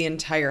see the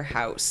entire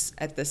house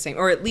at the same,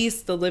 or at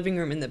least the living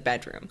room and the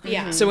bedroom.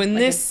 Yeah. So in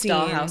like this a scene,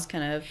 dollhouse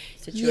kind of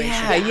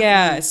situation.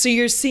 Yeah. So what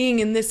you're seeing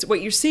in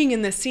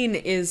this scene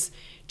is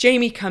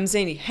Jamie comes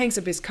in, he hangs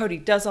up his coat, he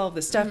does all of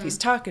this stuff, he's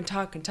talking,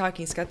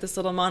 he's got this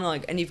little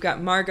monologue, and you've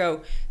got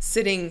Margot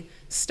sitting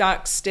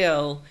stock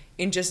still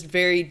in just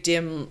very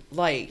dim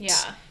light.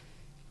 Yeah.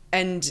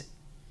 And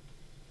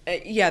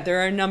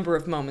there are a number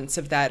of moments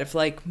of that, of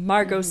like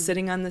Margot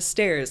sitting on the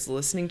stairs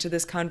listening to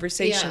this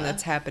conversation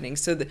that's happening.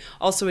 So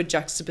also a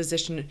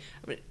juxtaposition,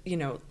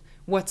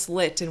 what's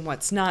lit and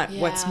what's not,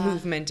 what's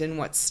movement and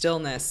what's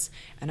stillness.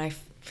 And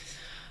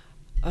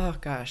oh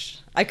gosh,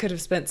 I could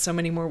have spent so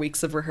many more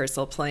weeks of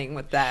rehearsal playing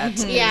with that.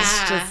 It's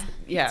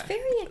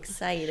very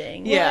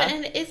exciting. Well,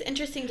 and it's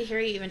interesting to hear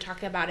you even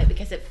talk about it,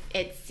 because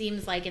it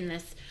seems like in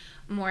this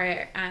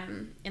more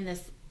in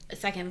this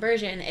second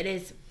version, it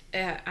is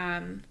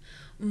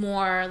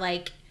more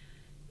like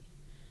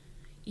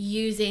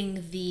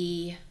using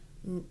the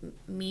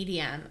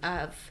medium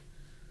of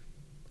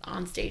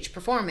onstage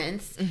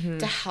performance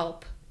to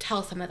help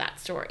tell some of that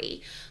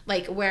story.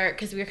 Like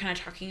because we were kind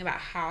of talking about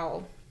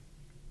how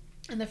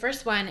in the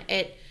first one,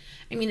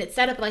 it's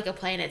set up like a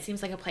play and it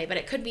seems like a play, but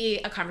it could be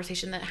a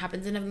conversation that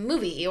happens in a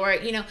movie, or,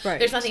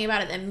 there's nothing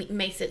about it that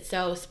makes it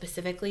so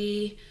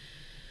specifically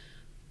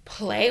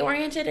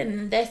play-oriented. And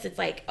in this, it's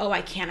like, oh,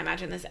 I can't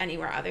imagine this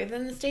anywhere other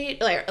than the stage.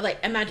 Like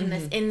imagine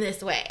this in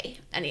this way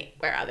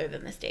anywhere other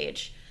than the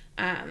stage.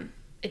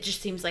 It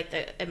just seems like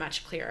a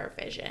much clearer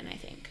vision, I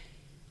think.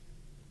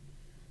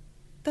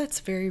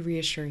 That's very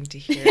reassuring to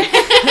hear.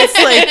 It's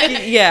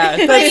like, yeah.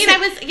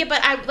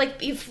 I like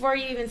before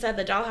you even said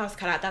the dollhouse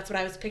cutout, that's what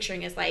I was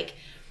picturing is like,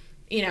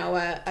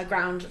 a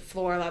ground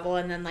floor level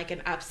and then like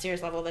an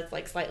upstairs level that's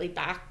like slightly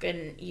back,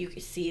 and you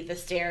see the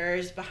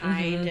stairs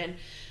behind, and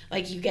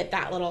like you get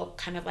that little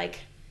kind of like,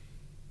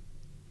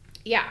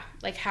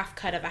 like half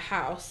cut of a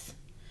house,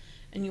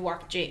 and you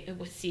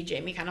see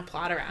Jamie kind of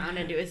plod around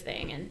and do his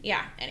thing, and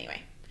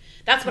anyway.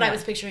 That's what I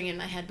was picturing in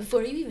my head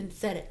before you even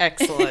said it.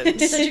 Excellent.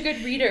 Such a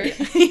good reader.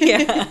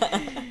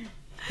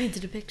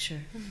 Painted a picture.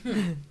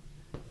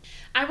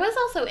 I was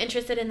also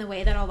interested in the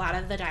way that a lot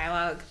of the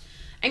dialogue,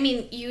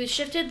 you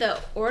shifted the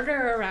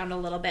order around a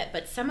little bit,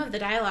 but some of the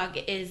dialogue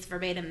is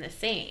verbatim the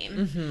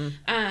same.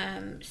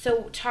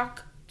 So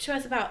talk to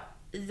us about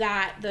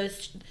that,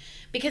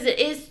 because it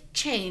is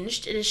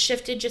changed, it is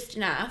shifted just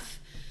enough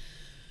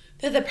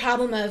that the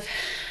problem of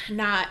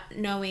not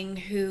knowing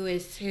who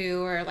is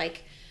who, or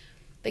like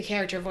the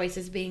character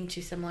voices being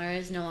too similar,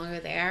 is no longer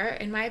there,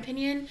 in my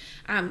opinion.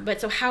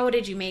 But so how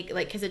did you make,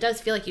 because it does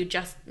feel like you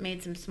just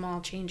made some small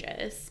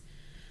changes.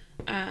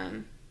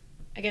 I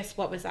guess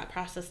what was that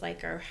process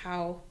like, or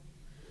how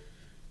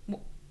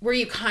were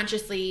you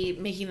consciously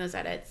making those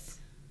edits?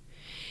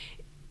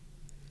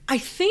 I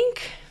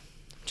think,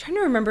 I'm trying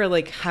to remember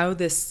how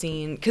this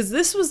scene, because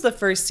this was the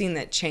first scene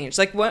that changed.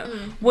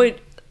 What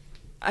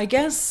I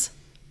guess,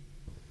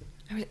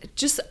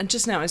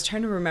 just now I was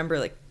trying to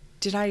remember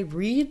did I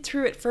read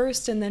through it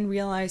first and then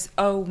realize,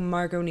 oh,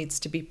 Margot needs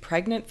to be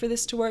pregnant for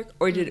this to work?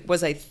 Or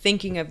was I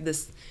thinking of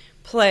this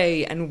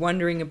play and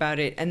wondering about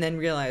it and then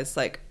realized,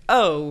 like,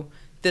 oh,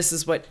 this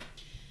is what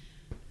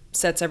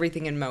sets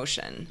everything in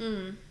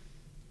motion?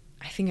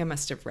 I think I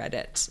must have read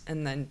it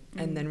and then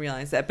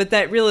realized that. But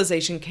that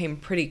realization came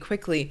pretty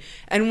quickly.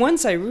 And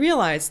once I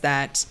realized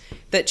that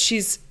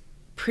she's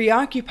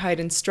preoccupied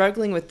and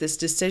struggling with this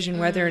decision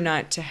whether or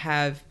not to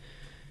have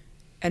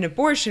an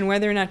abortion,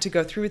 whether or not to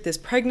go through with this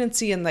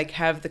pregnancy, and like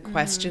have the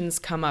questions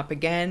come up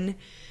again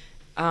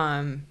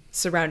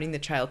surrounding the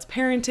child's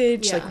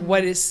parentage, like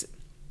what does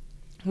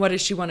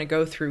she want to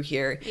go through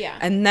here?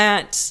 And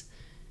that,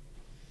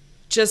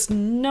 just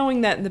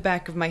knowing that in the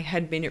back of my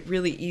head, made it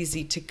really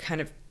easy to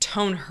kind of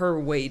tone her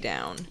way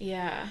down.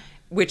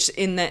 Which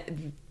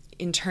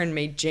in turn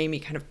made Jamie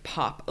kind of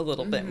pop a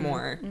little bit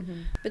more.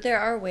 But there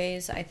are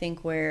ways, I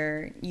think,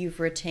 where you've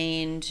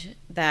retained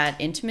that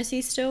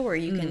intimacy still, where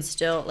you can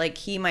still, like,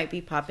 he might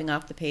be popping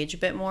off the page a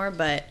bit more,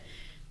 but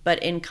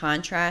in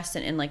contrast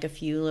and in like a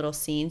few little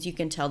scenes, you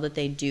can tell that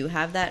they do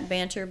have that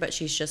banter, but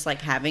she's just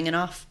like having an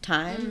off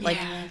time.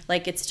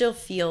 Like it still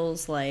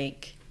feels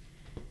like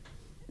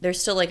there's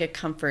still like a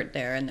comfort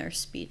there in their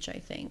speech, I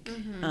think.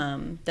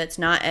 That's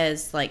not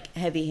as like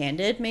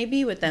heavy-handed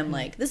maybe with them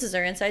like, this is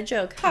our inside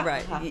joke.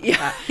 Right.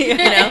 You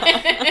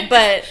know?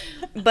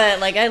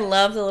 But like I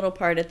love the little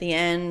part at the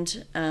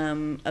end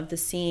of the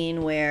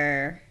scene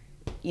where,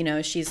 you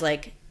know, she's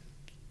like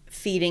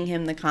feeding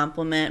him the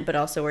compliment, but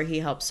also where he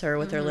helps her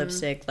with her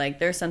lipstick. Like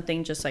there's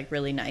something just like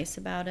really nice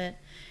about it.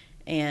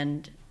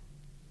 And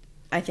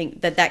I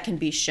think that can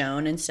be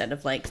shown instead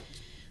of like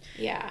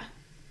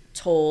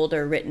told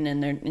or written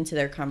into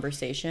their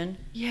conversation.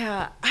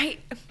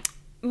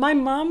 My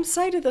mom's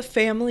side of the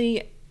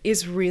family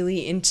is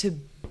really into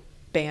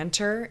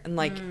banter and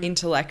like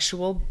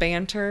intellectual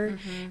banter,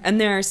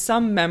 and there are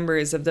some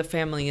members of the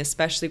family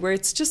especially where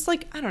it's just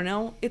like, I don't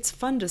know, it's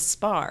fun to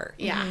spar.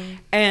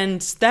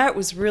 And that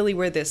was really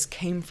where this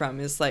came from,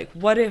 is like,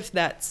 what if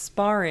that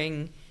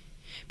sparring,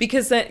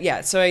 because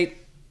that so I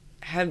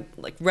had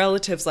like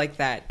relatives like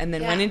that, and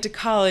then went into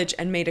college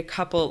and made a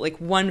couple, like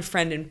one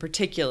friend in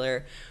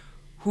particular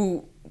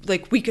who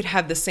like we could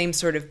have the same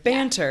sort of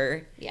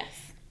banter.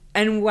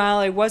 And while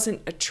I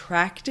wasn't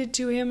attracted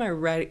to him, I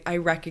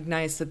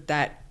recognized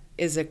that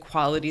is a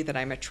quality that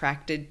I'm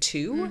attracted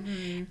to.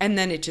 And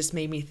then it just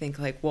made me think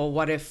like, well,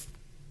 what if,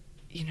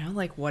 you know,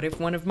 like what if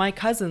one of my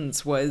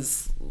cousins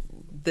was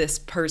this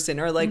person,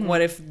 or like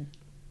what if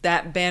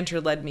that banter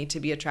led me to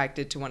be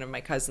attracted to one of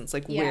my cousins?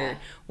 Like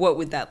what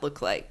would that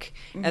look like?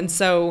 And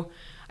so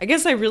I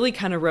guess I really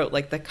kind of wrote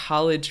like the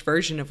college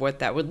version of what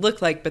that would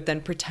look like, but then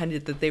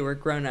pretended that they were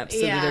grown-ups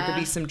so that there could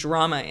be some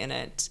drama in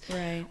it.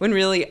 When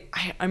really,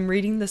 I'm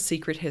reading The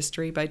Secret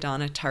History by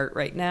Donna Tartt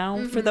right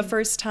now for the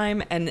first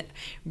time, and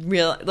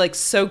like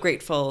so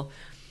grateful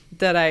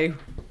that I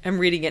am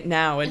reading it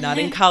now and not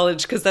in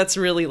college, because that's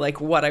really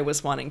like what I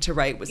was wanting to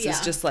write, was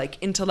just like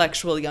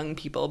intellectual young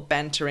people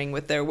bantering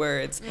with their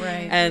words.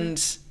 And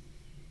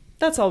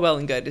that's all well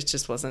and good. It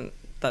just wasn't.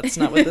 That's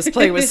not what this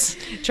play was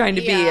trying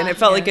to be. And it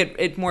felt like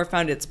it more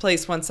found its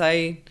place once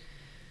I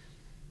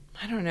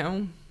don't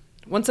know,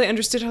 once I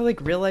understood how like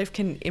real life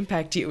can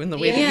impact you in the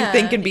way that you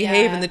think and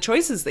behave and the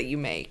choices that you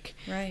make.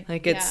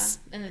 Like it's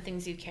and the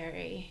things you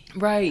carry.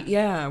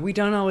 We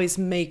don't always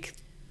make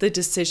the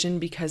decision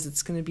because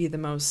it's going to be the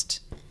most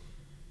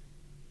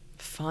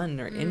fun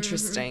or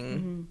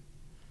interesting.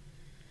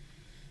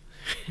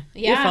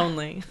 If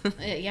only.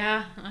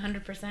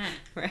 100%.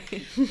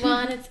 Right. Well,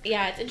 and it's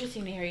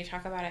interesting to hear you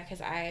talk about it,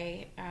 because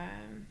I,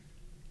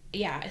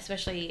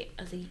 especially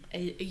as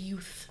a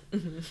youth,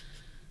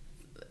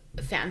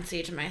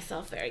 fancied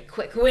myself very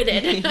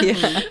quick-witted.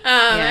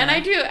 And I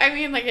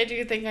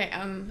do think I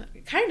am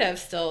kind of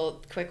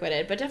still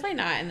quick-witted, but definitely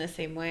not in the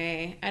same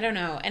way. I don't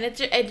know. And it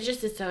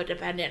just is so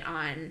dependent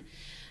on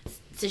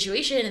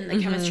situation and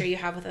the chemistry you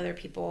have with other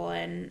people,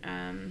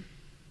 and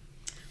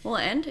well,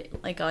 and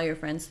like all your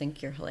friends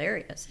think you're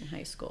hilarious in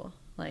high school.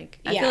 Like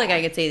I feel like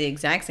I could say the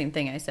exact same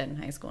thing I said in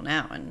high school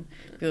now, and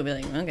people would be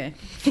like, okay.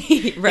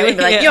 They would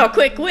be like, yo,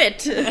 quick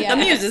wit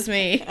amuses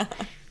me.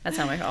 That's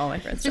how all my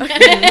friends talk.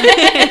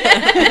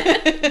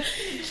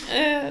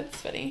 That's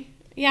funny.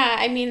 Yeah,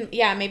 I mean,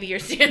 maybe your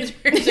standards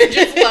are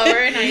just lower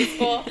in high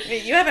school.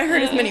 You haven't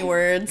heard as many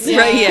words.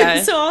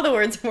 So all the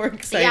words are more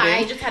exciting. Yeah,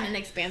 I just had an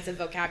expansive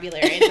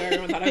vocabulary, so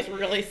everyone thought I was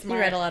really smart.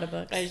 You read a lot of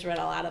books. I just read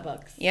a lot of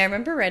books. Yeah, I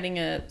remember writing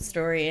a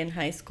story in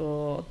high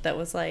school that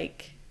was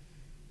like,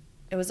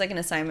 it was like an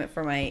assignment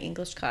for my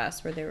English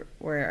class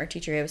where our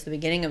teacher gave us the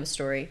beginning of a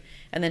story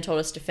and then told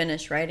us to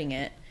finish writing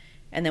it.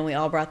 And then we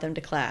all brought them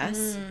to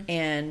class,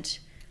 and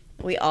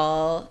we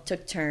all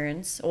took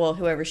turns. Well,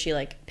 whoever she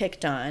like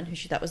picked on, who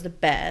she thought was the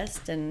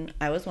best, and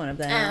I was one of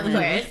them. Of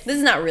course. This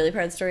is not really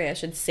part of the story. I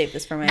should save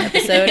this for my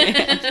episode.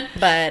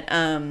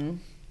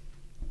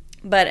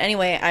 But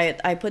anyway,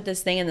 I put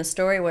this thing in the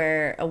story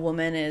where a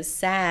woman is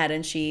sad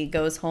and she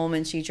goes home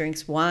and she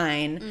drinks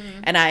wine,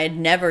 and I had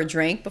never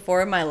drank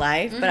before in my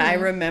life, but I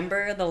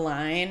remember the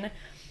line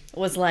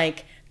was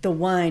like, the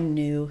wine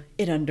knew,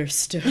 it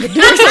understood, or something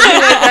like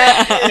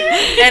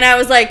that. And I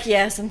was like,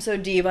 yes, I'm so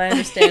deep. I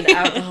understand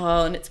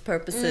alcohol and its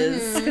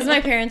purposes. Because my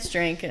parents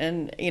drink,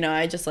 and, you know,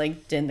 I just,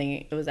 like, didn't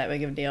think it was that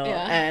big of a deal.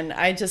 Yeah. And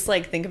I just,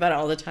 like, think about it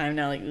all the time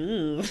now, like,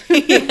 ooh.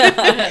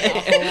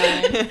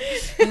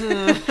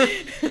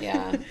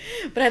 Yeah.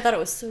 But I thought it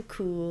was so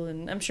cool,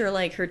 and I'm sure,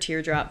 like, her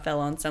teardrop fell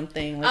on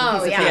something. Like,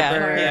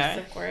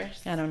 of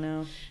course. I don't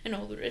know. An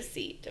old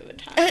receipt of a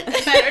time. A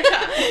better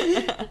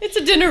time. It's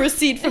a dinner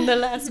receipt from the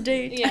last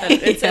date. Yeah.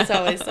 It's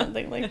always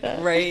something like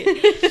that. Right.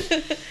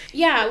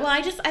 Yeah, well,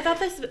 I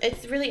thought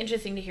it's really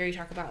interesting to hear you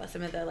talk about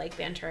some of the, like,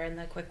 banter and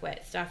the quick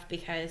wit stuff,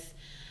 because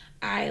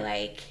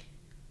we're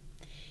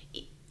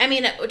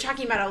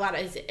talking about a lot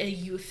as a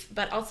youth,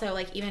 but also,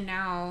 like, even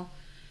now,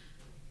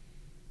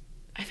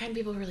 I find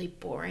people really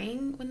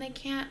boring when they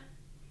can't,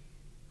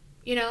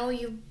 you know,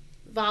 you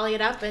volley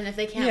it up, and if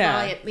they can't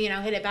volley it, you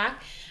know, hit it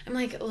back, I'm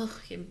like, ugh,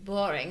 you're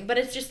boring. But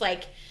it's just,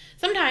 like,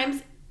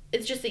 sometimes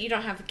it's just that you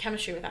don't have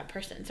chemistry with that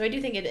person. So I do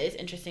think it is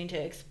interesting to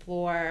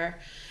explore,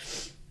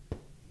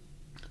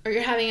 or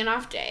you're having an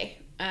off day,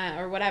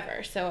 or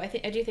whatever. So I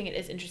do think it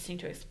is interesting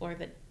to explore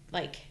the,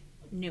 like,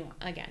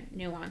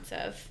 nuance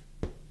of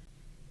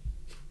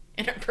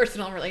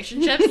interpersonal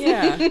relationships.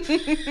 Yeah.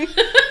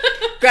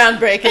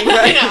 Groundbreaking,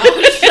 right?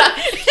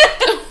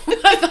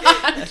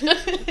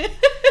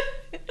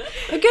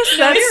 I guess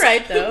that's... You're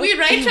right, though. We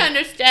write to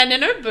understand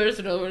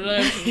interpersonal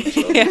relationships.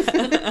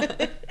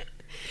 Yeah.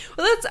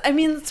 Well,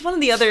 that's one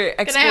of the other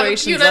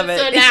explorations of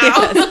it.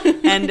 Now?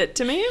 Yes. Hand it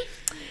to me.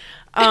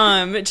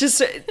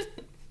 Just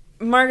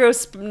Margot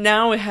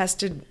now has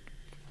to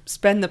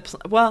spend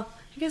I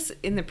guess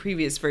in the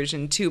previous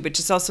version too, but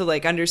just also,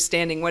 like,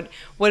 understanding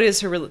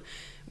what's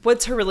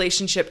her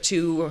relationship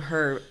to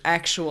her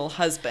actual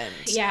husband.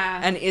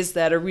 Yeah. And is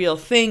that a real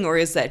thing, or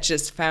is that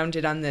just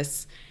founded on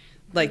this,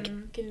 like,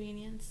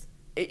 convenience?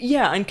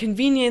 Yeah, on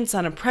convenience,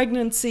 on a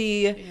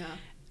pregnancy. Yeah.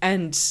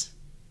 And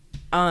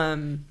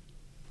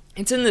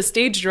it's in the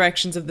stage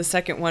directions of the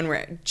second one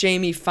where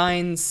Jamie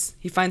finds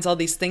all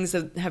these things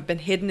that have been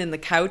hidden in the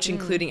couch,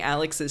 including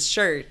Alex's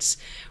shirt,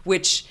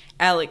 which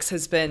Alex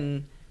has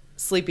been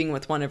sleeping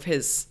with one of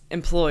his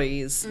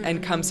employees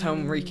and comes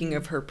home reeking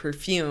of her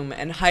perfume,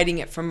 and hiding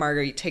it from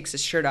Margot, he takes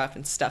his shirt off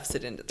and stuffs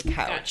it into the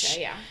couch. Gotcha,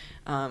 yeah.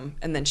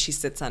 And then she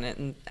sits on it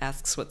and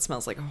asks what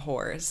smells like a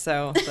whore.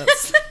 So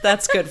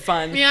that's good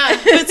fun.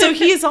 Yeah. But so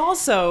he's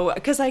also,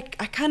 because I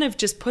kind of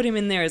just put him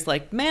in there as,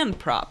 like, man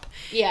prop.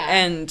 Yeah.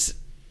 And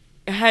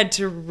had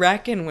to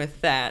reckon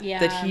with that. Yeah.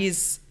 That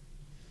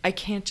I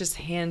can't just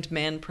hand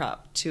man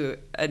prop to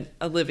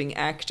a living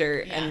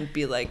actor and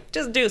be like,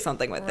 just do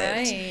something with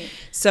it.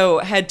 So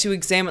had to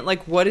examine,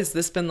 like, what has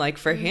this been like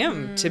for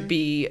him to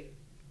be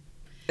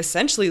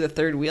essentially the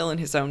third wheel in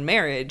his own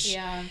marriage?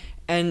 Yeah.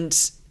 And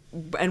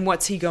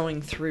what's he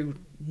going through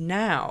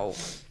now?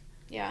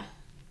 Yeah.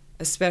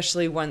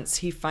 Especially once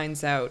he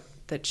finds out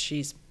that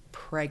she's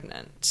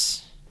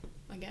pregnant.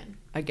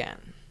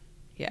 Again.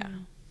 Yeah.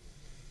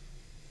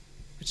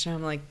 Which now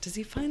I'm like, does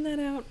he find that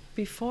out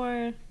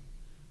before?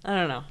 I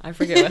don't know. I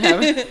forget what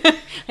happened.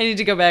 I need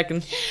to go back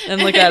and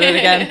look at it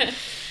again.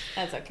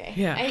 That's okay.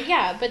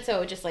 Yeah. But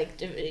so just, like,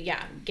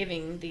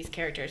 giving these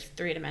characters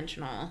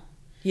three-dimensional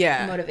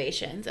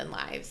motivations and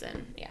lives,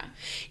 and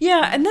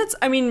Yeah, and that's,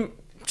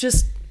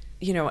 just,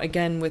 you know,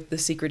 again with The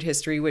Secret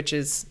History, which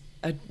is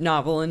a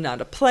novel and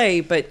not a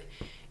play, but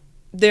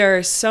there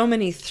are so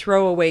many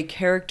throwaway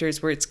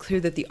characters where it's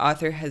clear that the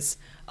author has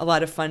a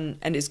lot of fun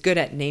and is good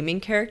at naming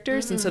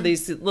characters. And so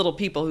these little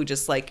people who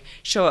just, like,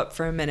 show up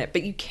for a minute,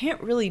 but you can't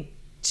really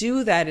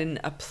do that in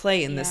a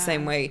play in the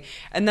same way.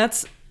 And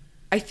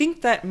I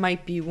think that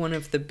might be one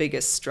of the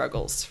biggest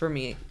struggles for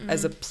me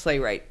as a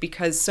playwright,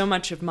 because so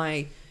much of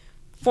my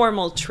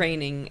formal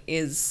training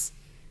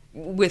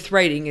with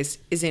writing is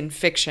in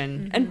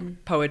fiction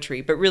and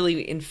poetry, but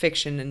really in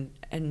fiction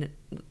and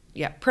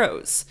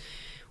prose,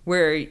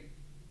 where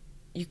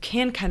you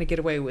can kind of get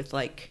away with,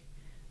 like,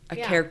 a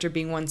character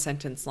being one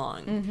sentence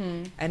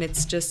long, and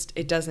it's just,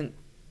 it doesn't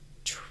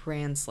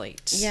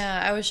translate.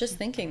 Yeah, I was just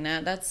thinking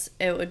that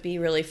it would be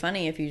really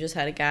funny if you just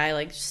had a guy,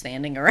 like,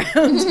 standing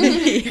around.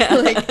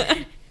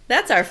 Like,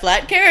 that's our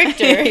flat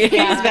character. He's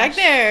back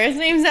there. His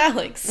name's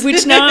Alex.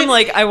 Which now I'm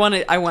like, I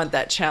want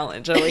that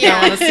challenge. I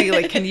want to see,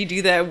 like, can you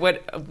do that?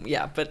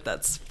 But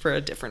that's for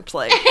a different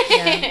play.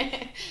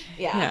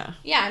 Yeah.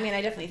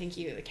 I definitely think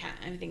you can.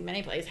 I think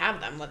many plays have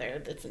them, whether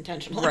it's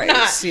intentional or right.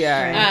 not.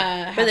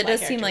 Yeah. Right. But it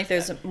does seem like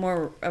there's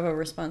more of a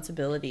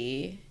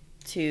responsibility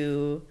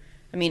to,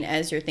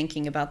 as you're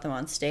thinking about them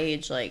on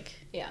stage, like,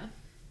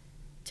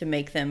 to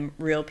make them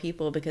real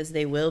people, because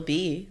they will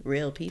be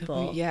real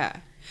people. Yeah.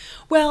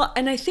 Well,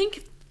 and I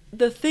think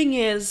the thing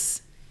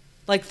is,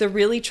 like, the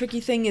really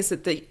tricky thing is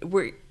that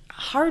we're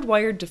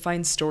hardwired to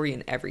find story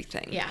in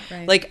everything. Yeah.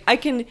 Right. Like, I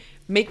can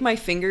make my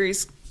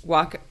fingers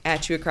walk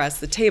at you across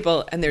the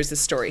table and there's a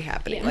story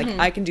happening. Yeah. Like,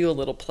 I can do a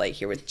little play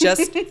here with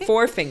just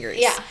 4 fingers.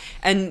 Yeah.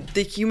 And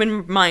the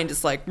human mind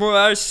is like, well,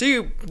 I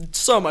see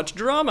so much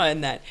drama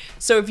in that.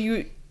 So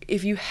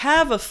if you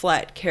have a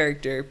flat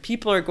character,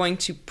 people are going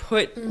to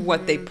put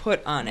what they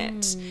put on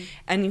it.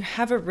 And you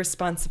have a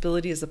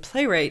responsibility as a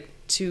playwright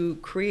to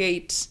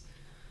create...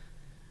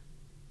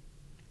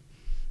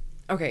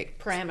 Okay.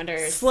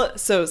 Parameters.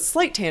 So,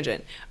 slight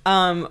tangent.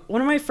 One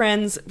of my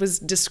friends was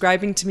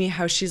describing to me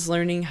how she's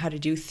learning how to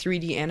do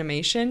 3D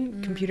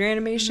animation, computer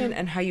animation,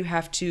 and how you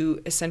have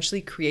to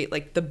essentially create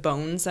like the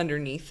bones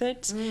underneath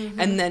it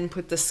and then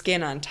put the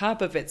skin on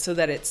top of it so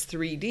that it's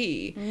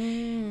 3D.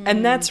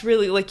 And that's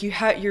really like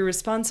you're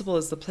responsible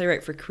as the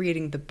playwright for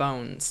creating the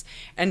bones.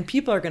 And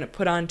people are going to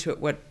put onto it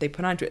what they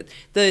put onto it.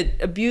 The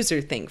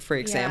abuser thing, for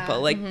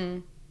example,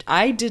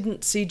 I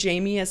didn't see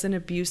Jamie as an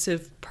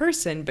abusive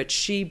person, but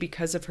she,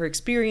 because of her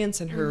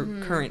experience and her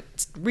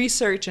current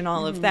research and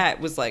all of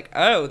that, was like,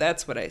 oh,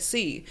 that's what I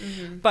see.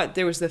 But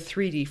there was the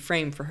 3D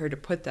frame for her to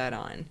put that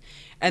on.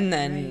 And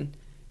then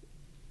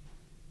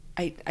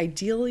I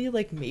ideally,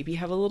 like, maybe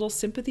have a little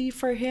sympathy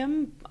for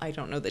him. I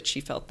don't know that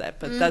she felt that,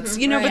 but that's,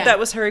 but that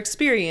was her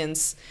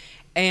experience.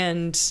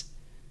 And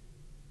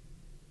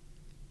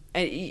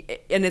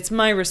it's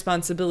my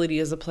responsibility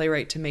as a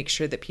playwright to make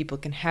sure that people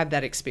can have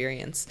that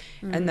experience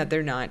and that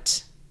they're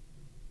not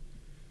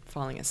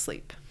falling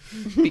asleep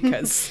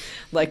because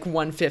like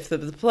 1/5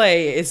 of the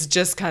play is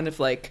just kind of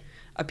like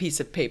a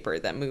piece of paper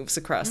that moves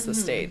across the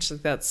stage.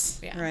 Like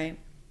that's right.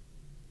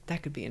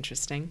 That could be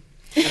interesting.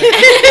 A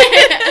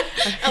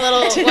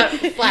little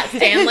Flat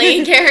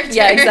Stanley character.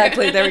 Yeah,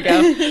 exactly. There we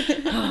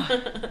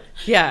go.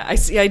 Yeah,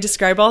 I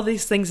describe all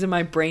these things in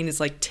my brain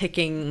as like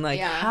ticking. Like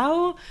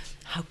how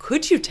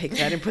could you take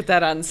that and put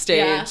that on stage?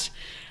 Yeah.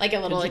 Like a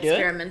little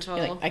experimental.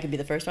 Like, I could be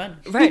the first one.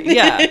 Right,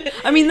 yeah.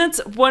 I mean,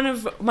 that's one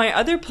of my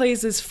other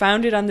plays is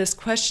founded on this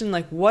question,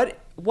 like what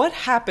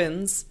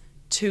happens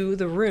to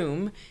the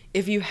room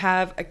if you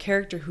have a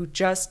character who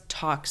just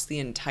talks the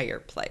entire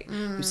play,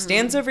 who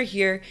stands over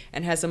here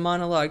and has a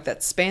monologue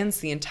that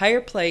spans the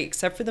entire play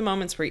except for the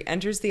moments where he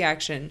enters the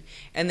action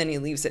and then he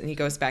leaves it and he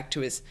goes back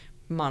to his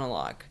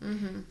monologue.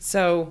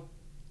 So,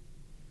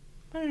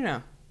 I don't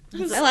know.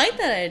 I like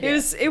that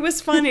idea. It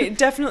was fun. It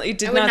definitely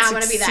did not succeed. I would not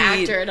want to be the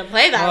actor to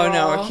play that role.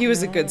 Oh, no. He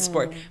was a good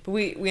sport. But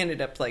we ended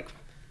up, like,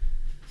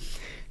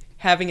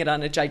 having it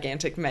on a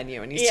gigantic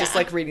menu, and he's just,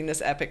 like, reading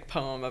this epic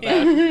poem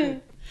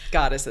about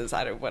goddesses,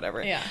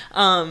 whatever. Yeah.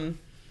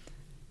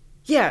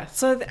 Yeah,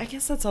 so I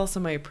guess that's also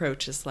my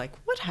approach is, like,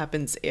 what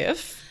happens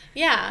if?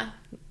 Yeah.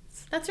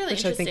 That's really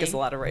interesting. Which I think is a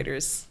lot of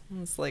writers.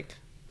 It's like...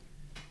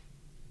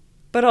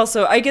 But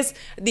also, I guess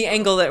the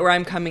angle that where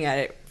I'm coming at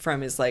it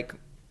from is, like,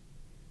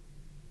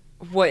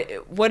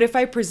 what if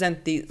I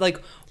present the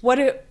like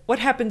what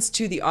happens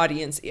to the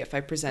audience if I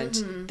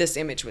present this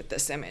image with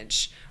this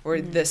image or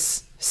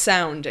this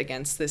sound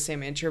against this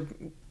image or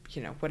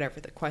whatever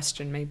the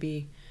question may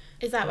be.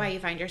 Is that why you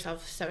find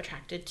yourself so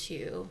attracted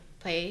to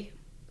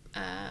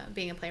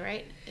being a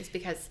playwright? Is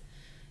because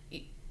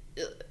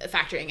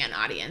factoring an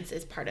audience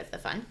is part of the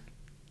fun?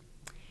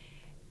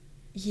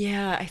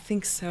 Yeah, I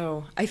think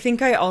so. I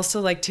think I also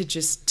like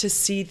to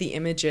see the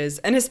images,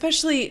 and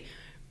especially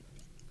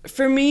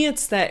for me,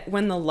 it's that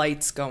when the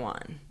lights go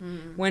on,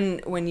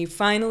 when you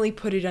finally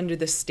put it under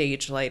the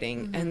stage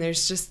lighting, and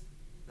there's just,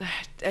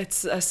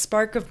 it's a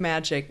spark of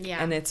magic,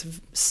 and it's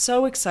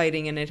so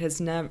exciting, and it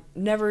has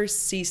never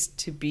ceased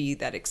to be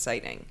that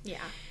exciting. Yeah.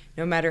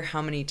 No matter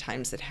how many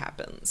times it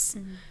happens.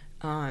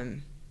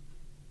 And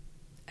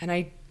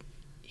I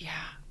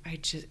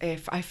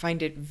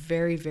find it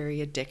very,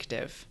 very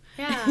addictive.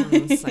 Yeah.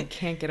 I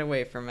can't get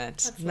away from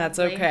it. That's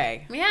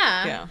okay.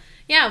 Yeah. Yeah.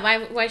 Yeah,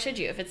 why should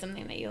you if it's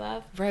something that you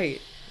love?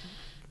 Right.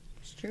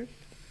 It's true.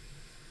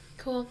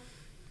 Cool.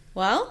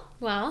 Well,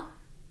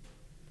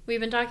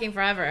 we've been talking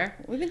forever.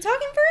 We've been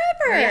talking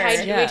forever.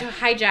 We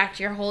hijacked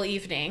your whole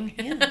evening.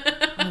 Yeah.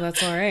 Oh,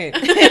 that's all right.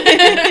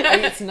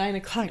 It's 9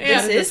 o'clock.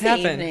 Yeah. This is the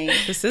evening.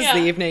 This is the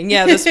evening.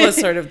 Yeah, this was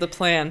sort of the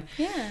plan.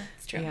 Yeah.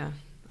 It's true. Yeah.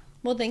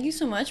 Well, thank you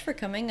so much for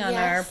coming on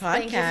our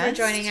podcast. Thank you for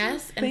joining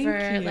us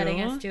and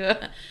letting us do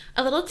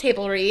a little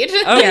table read.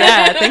 Oh,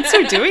 yeah. Thanks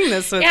for doing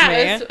this with me.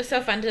 Yeah, it was so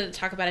fun to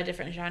talk about a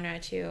different genre,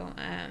 too.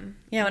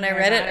 When I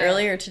read it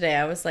earlier today,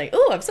 I was like,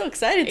 oh, I'm so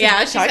excited to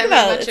talk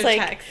about it.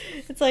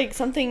 It's like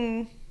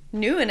something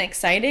new and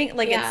exciting.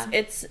 Like,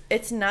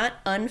 it's not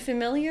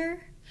unfamiliar.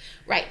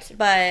 Right.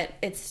 But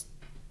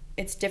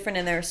it's different,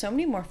 and there are so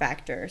many more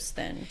factors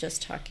than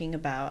just talking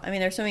about. I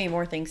mean, there's so many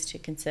more things to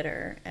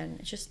consider, and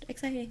it's just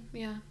exciting.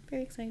 Yeah,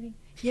 very exciting.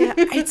 Yeah,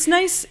 it's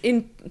nice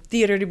in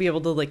theater to be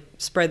able to like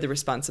spread the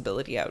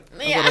responsibility out a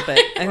little bit.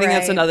 I think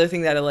that's another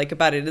thing that I like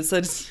about it. Is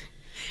that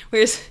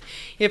whereas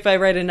if I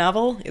write a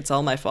novel, it's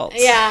all my fault.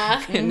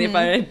 Yeah, and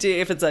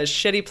if it's a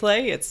shitty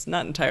play, it's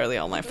not entirely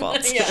all my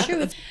fault. Yeah.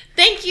 True.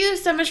 Thank you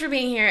so much for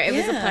being here. It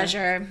was a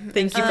pleasure.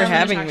 Thank you for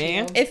having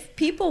me. If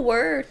people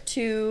were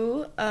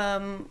to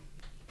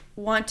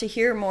want to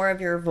hear more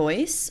of your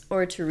voice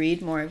or to read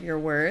more of your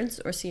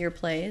words or see your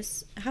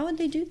plays, how would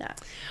they do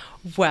that?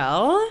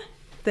 Well,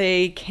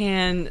 they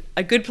can.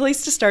 A good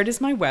place to start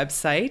is my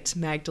website,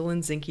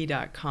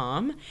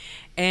 magdalenzinke.com,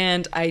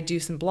 and I do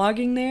some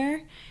blogging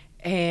there,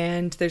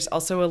 And there's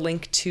also a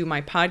link to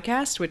my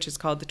podcast, which is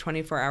called The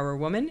 24-Hour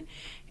Woman,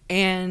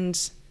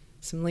 and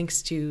some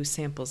links to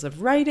samples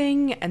of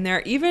writing, and there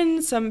are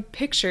even some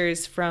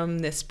pictures from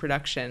this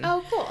production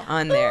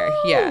on there.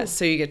 Ooh. Yeah,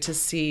 so you get to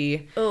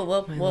see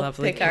we'll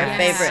pick our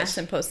favorites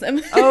and post them.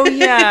 Oh,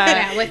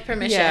 yeah. Yeah, with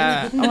permission.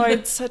 Yeah. Oh,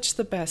 it's such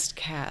the best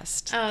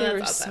cast. Oh, they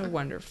were awesome. so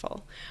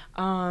wonderful.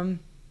 And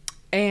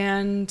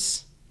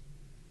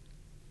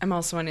I'm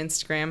also on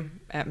Instagram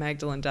at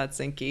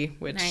Magdalene.Zinke,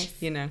 which,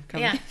 come.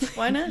 Yeah,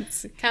 why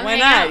not? Why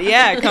not? Out.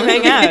 Yeah, come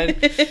hang out.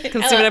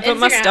 Come see when I put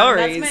my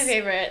stories.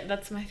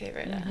 That's my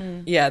favorite.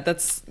 Mm-hmm. Yeah,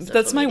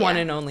 that's my one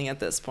and only at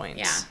this point.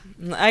 Yeah.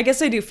 I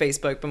guess I do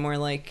Facebook, but more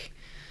like,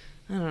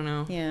 I don't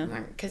know. Yeah.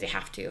 Because you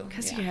have to.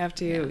 You have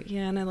to.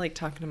 Yeah, and I like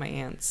talking to my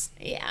aunts.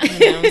 Yeah.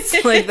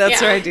 It's like,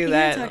 that's where I do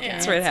that.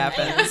 That's where it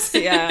happens.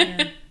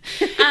 Yeah.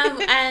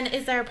 And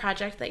is there a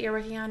project that you're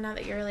working on now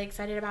that you're really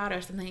excited about, or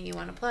something you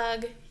want to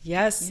plug?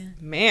 Yes,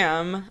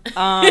 ma'am.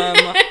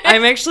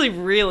 I'm actually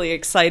really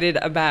excited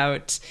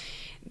about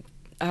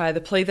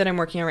the play that I'm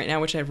working on right now,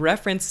 which I've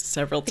referenced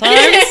several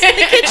times.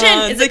 The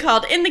Kitchen. Is it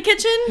called In the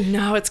Kitchen?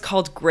 No, it's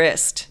called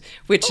Grist,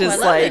 which is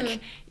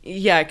like,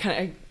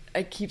 kind of.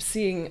 I keep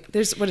seeing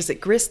what is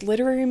it? Grist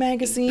Literary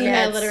Magazine.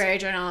 Yeah, Literary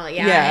Journal.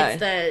 Yeah.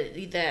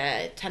 It's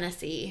the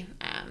Tennessee.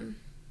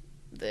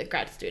 The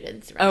grad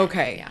students.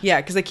 Okay. Yeah,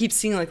 because I keep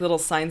seeing like little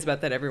signs about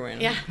that everywhere.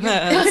 Yeah.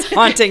 It's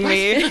haunting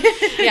me.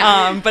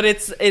 Yeah. But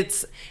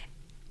it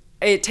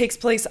takes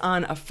place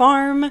on a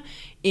farm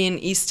in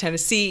East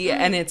Tennessee,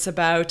 and it's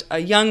about a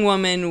young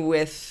woman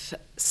with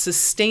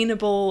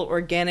sustainable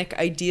organic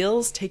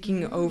ideals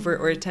taking over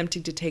or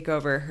attempting to take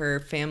over her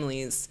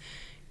family's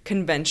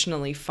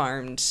conventionally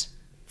farmed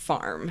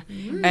farm.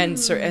 And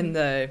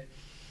the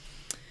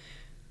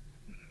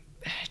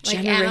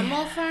like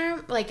animal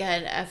farm, like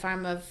a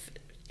farm of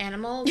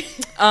animals.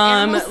 Is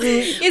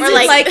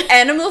it like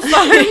Animal Farm?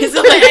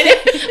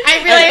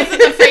 I realized that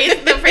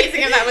the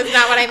phrasing of that was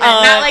not what I meant.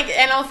 Not like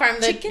Animal Farm,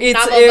 the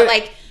novel, but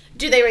like,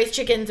 do they raise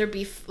chickens or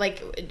beef?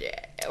 Like,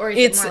 or is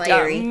it more like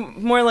dairy?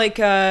 More like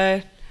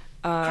a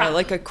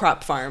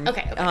crop farm.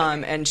 Okay.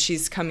 And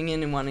she's coming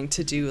in and wanting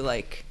to do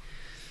like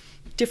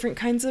different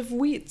kinds of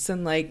wheats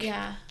and like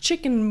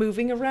chicken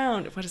moving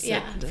around. What is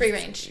it? Free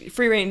range.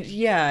 Free range.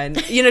 Yeah, and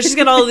she's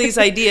got all of these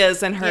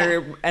ideas, and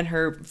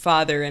her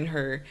father and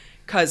her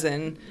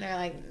cousin, they're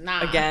like,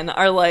 nah, again,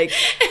 are like,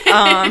 so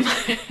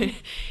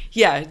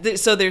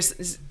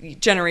there's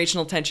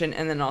generational tension,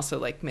 and then also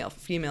like male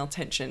female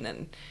tension,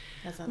 and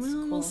that sounds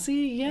cool. We'll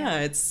see.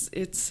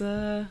 It's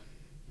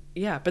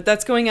but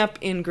that's going up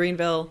in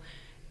Greenville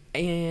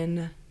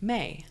in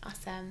May.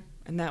 Awesome.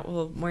 And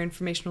more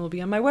information will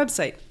be on my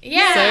website.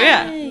 Yeah. So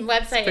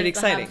website it's pretty is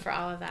exciting the hub for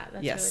all of that.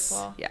 That's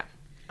really cool. Yeah.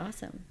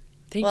 Awesome.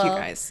 Thank you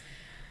guys.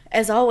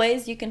 As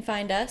always, you can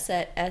find us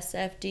at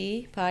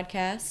SFD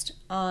Podcast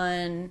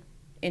on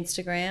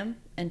Instagram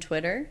and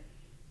Twitter,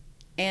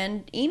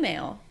 and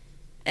email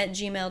at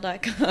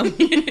gmail.com.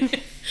 Does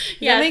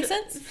that make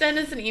sense? Send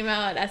us an email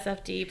at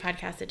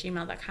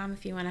sfdpodcast@gmail.com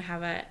if you want to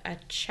have a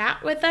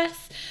chat with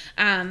us.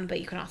 But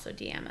you can also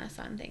DM us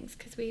on things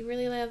because we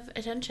really love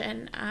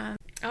attention. All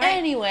right.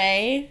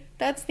 Anyway,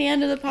 that's the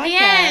end of the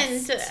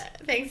podcast. The end.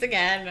 Thanks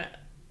again.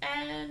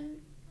 And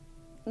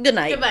good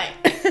night. Goodbye.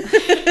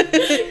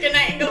 Good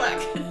night and good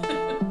luck.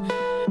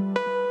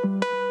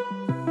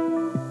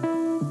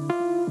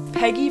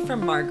 Peggy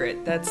from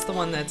Margaret. That's the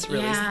one that's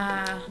really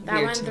that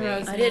weird one to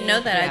throws me. I didn't know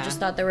that. Yeah. I just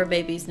thought there were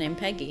babies named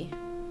Peggy.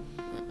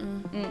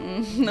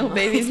 No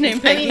babies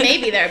named Peggy. I mean,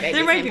 maybe there are babies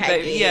there might named be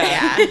Peggy.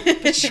 Yeah.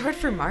 It's short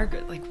for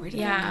Margaret. Like, where did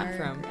that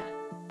come from?